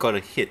still got a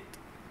hit.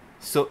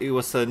 So it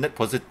was a net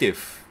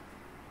positive.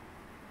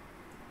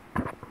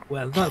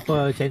 Well, not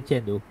for Chen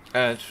though.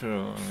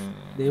 True.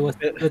 There was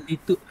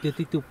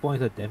 32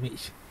 points of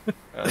damage.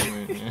 I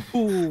mean,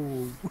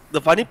 Ooh.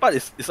 The funny part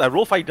is I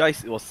rolled 5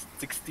 dice, it was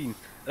 16.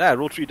 Then I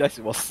rolled 3 dice,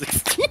 it was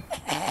 16.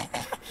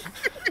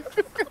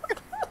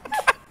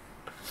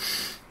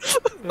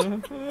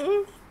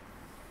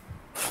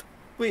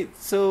 wait,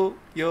 so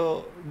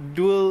your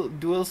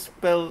dual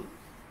spell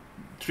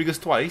triggers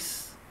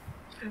twice?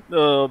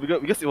 No,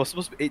 because it was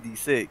supposed to be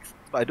 8d6.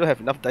 but I don't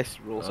have enough dice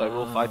to roll, so I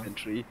roll 5 and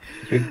 3.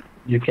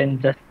 You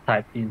can just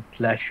type in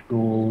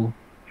 /roll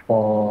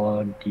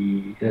for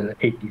the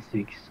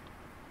 86.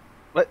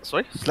 What?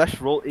 Sorry?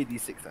 /roll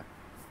 86.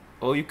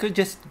 Or you could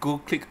just go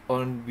click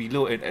on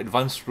below an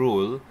advanced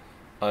roll.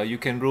 You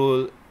can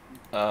roll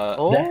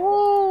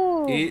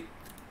Oh!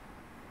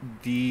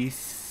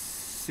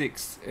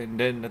 8d6 and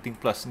then nothing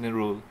plus and then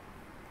roll.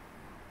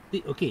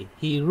 Okay,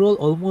 he rolled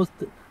almost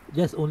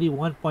just only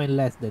 1 point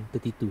less than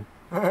 32.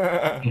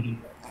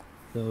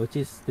 So which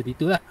is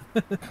 32 lah.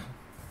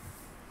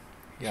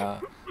 Yeah.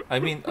 I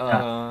mean,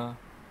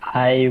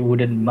 I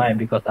wouldn't mind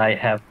because I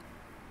have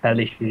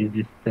hellish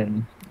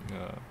resistance.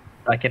 yeah.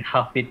 I can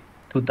half it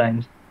 2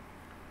 times.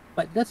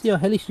 But does your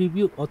hellish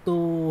rebuke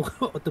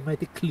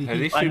automatically?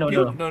 Hellish no,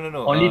 rebuke?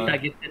 No. Only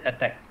targeted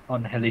attack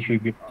on hellish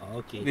rebuke. Oh,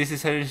 okay. This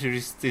is hellish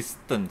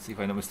resistance, if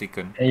I'm not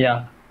mistaken.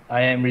 Yeah, I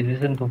am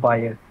resistant to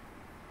fire.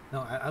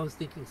 No, I was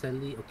thinking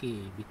suddenly,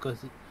 okay,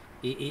 because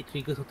it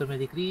triggers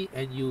automatically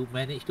and you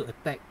manage to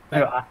attack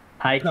No, back.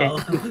 I can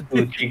choose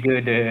to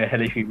trigger the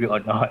hellish rebuke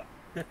or not.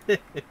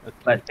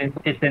 But since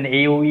it's an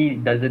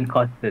AoE, it doesn't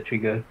cost the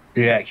trigger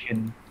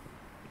reaction.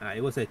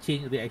 It was a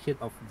chain reaction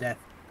of death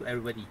to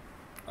everybody.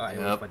 It was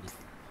Yup. funny.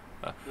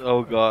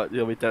 Oh god,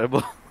 you'll be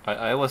terrible.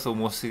 I was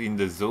almost in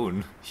the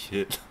zone.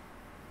 Shit.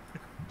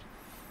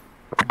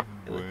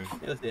 It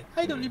was there.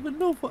 I don't even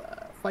know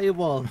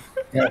fireball.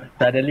 Yeah,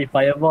 suddenly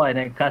fireball and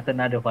then cast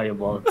another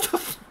fireball.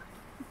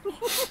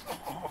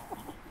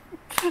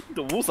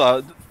 The wolves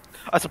are...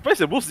 I'm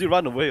surprised the wolves didn't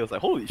run away. I was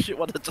like, holy shit,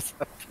 what just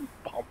happened?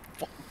 Bom,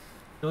 bom.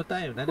 No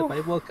time, another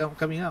fireball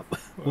coming up.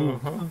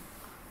 Uh-huh.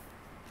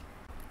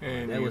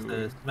 That was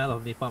the smell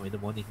of napalm in the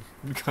morning.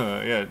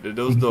 Yeah,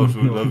 those dogs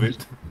will love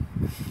it.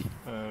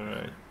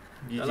 Alright.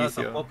 A lot GG's,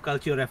 of yeah. pop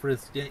culture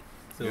reference.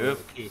 So, Yep.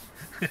 okay.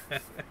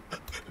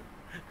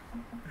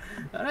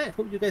 Alright,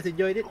 hope you guys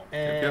enjoyed it.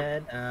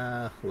 And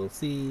we'll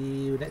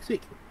see you next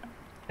week.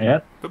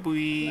 Yep.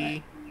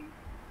 Bye-bye.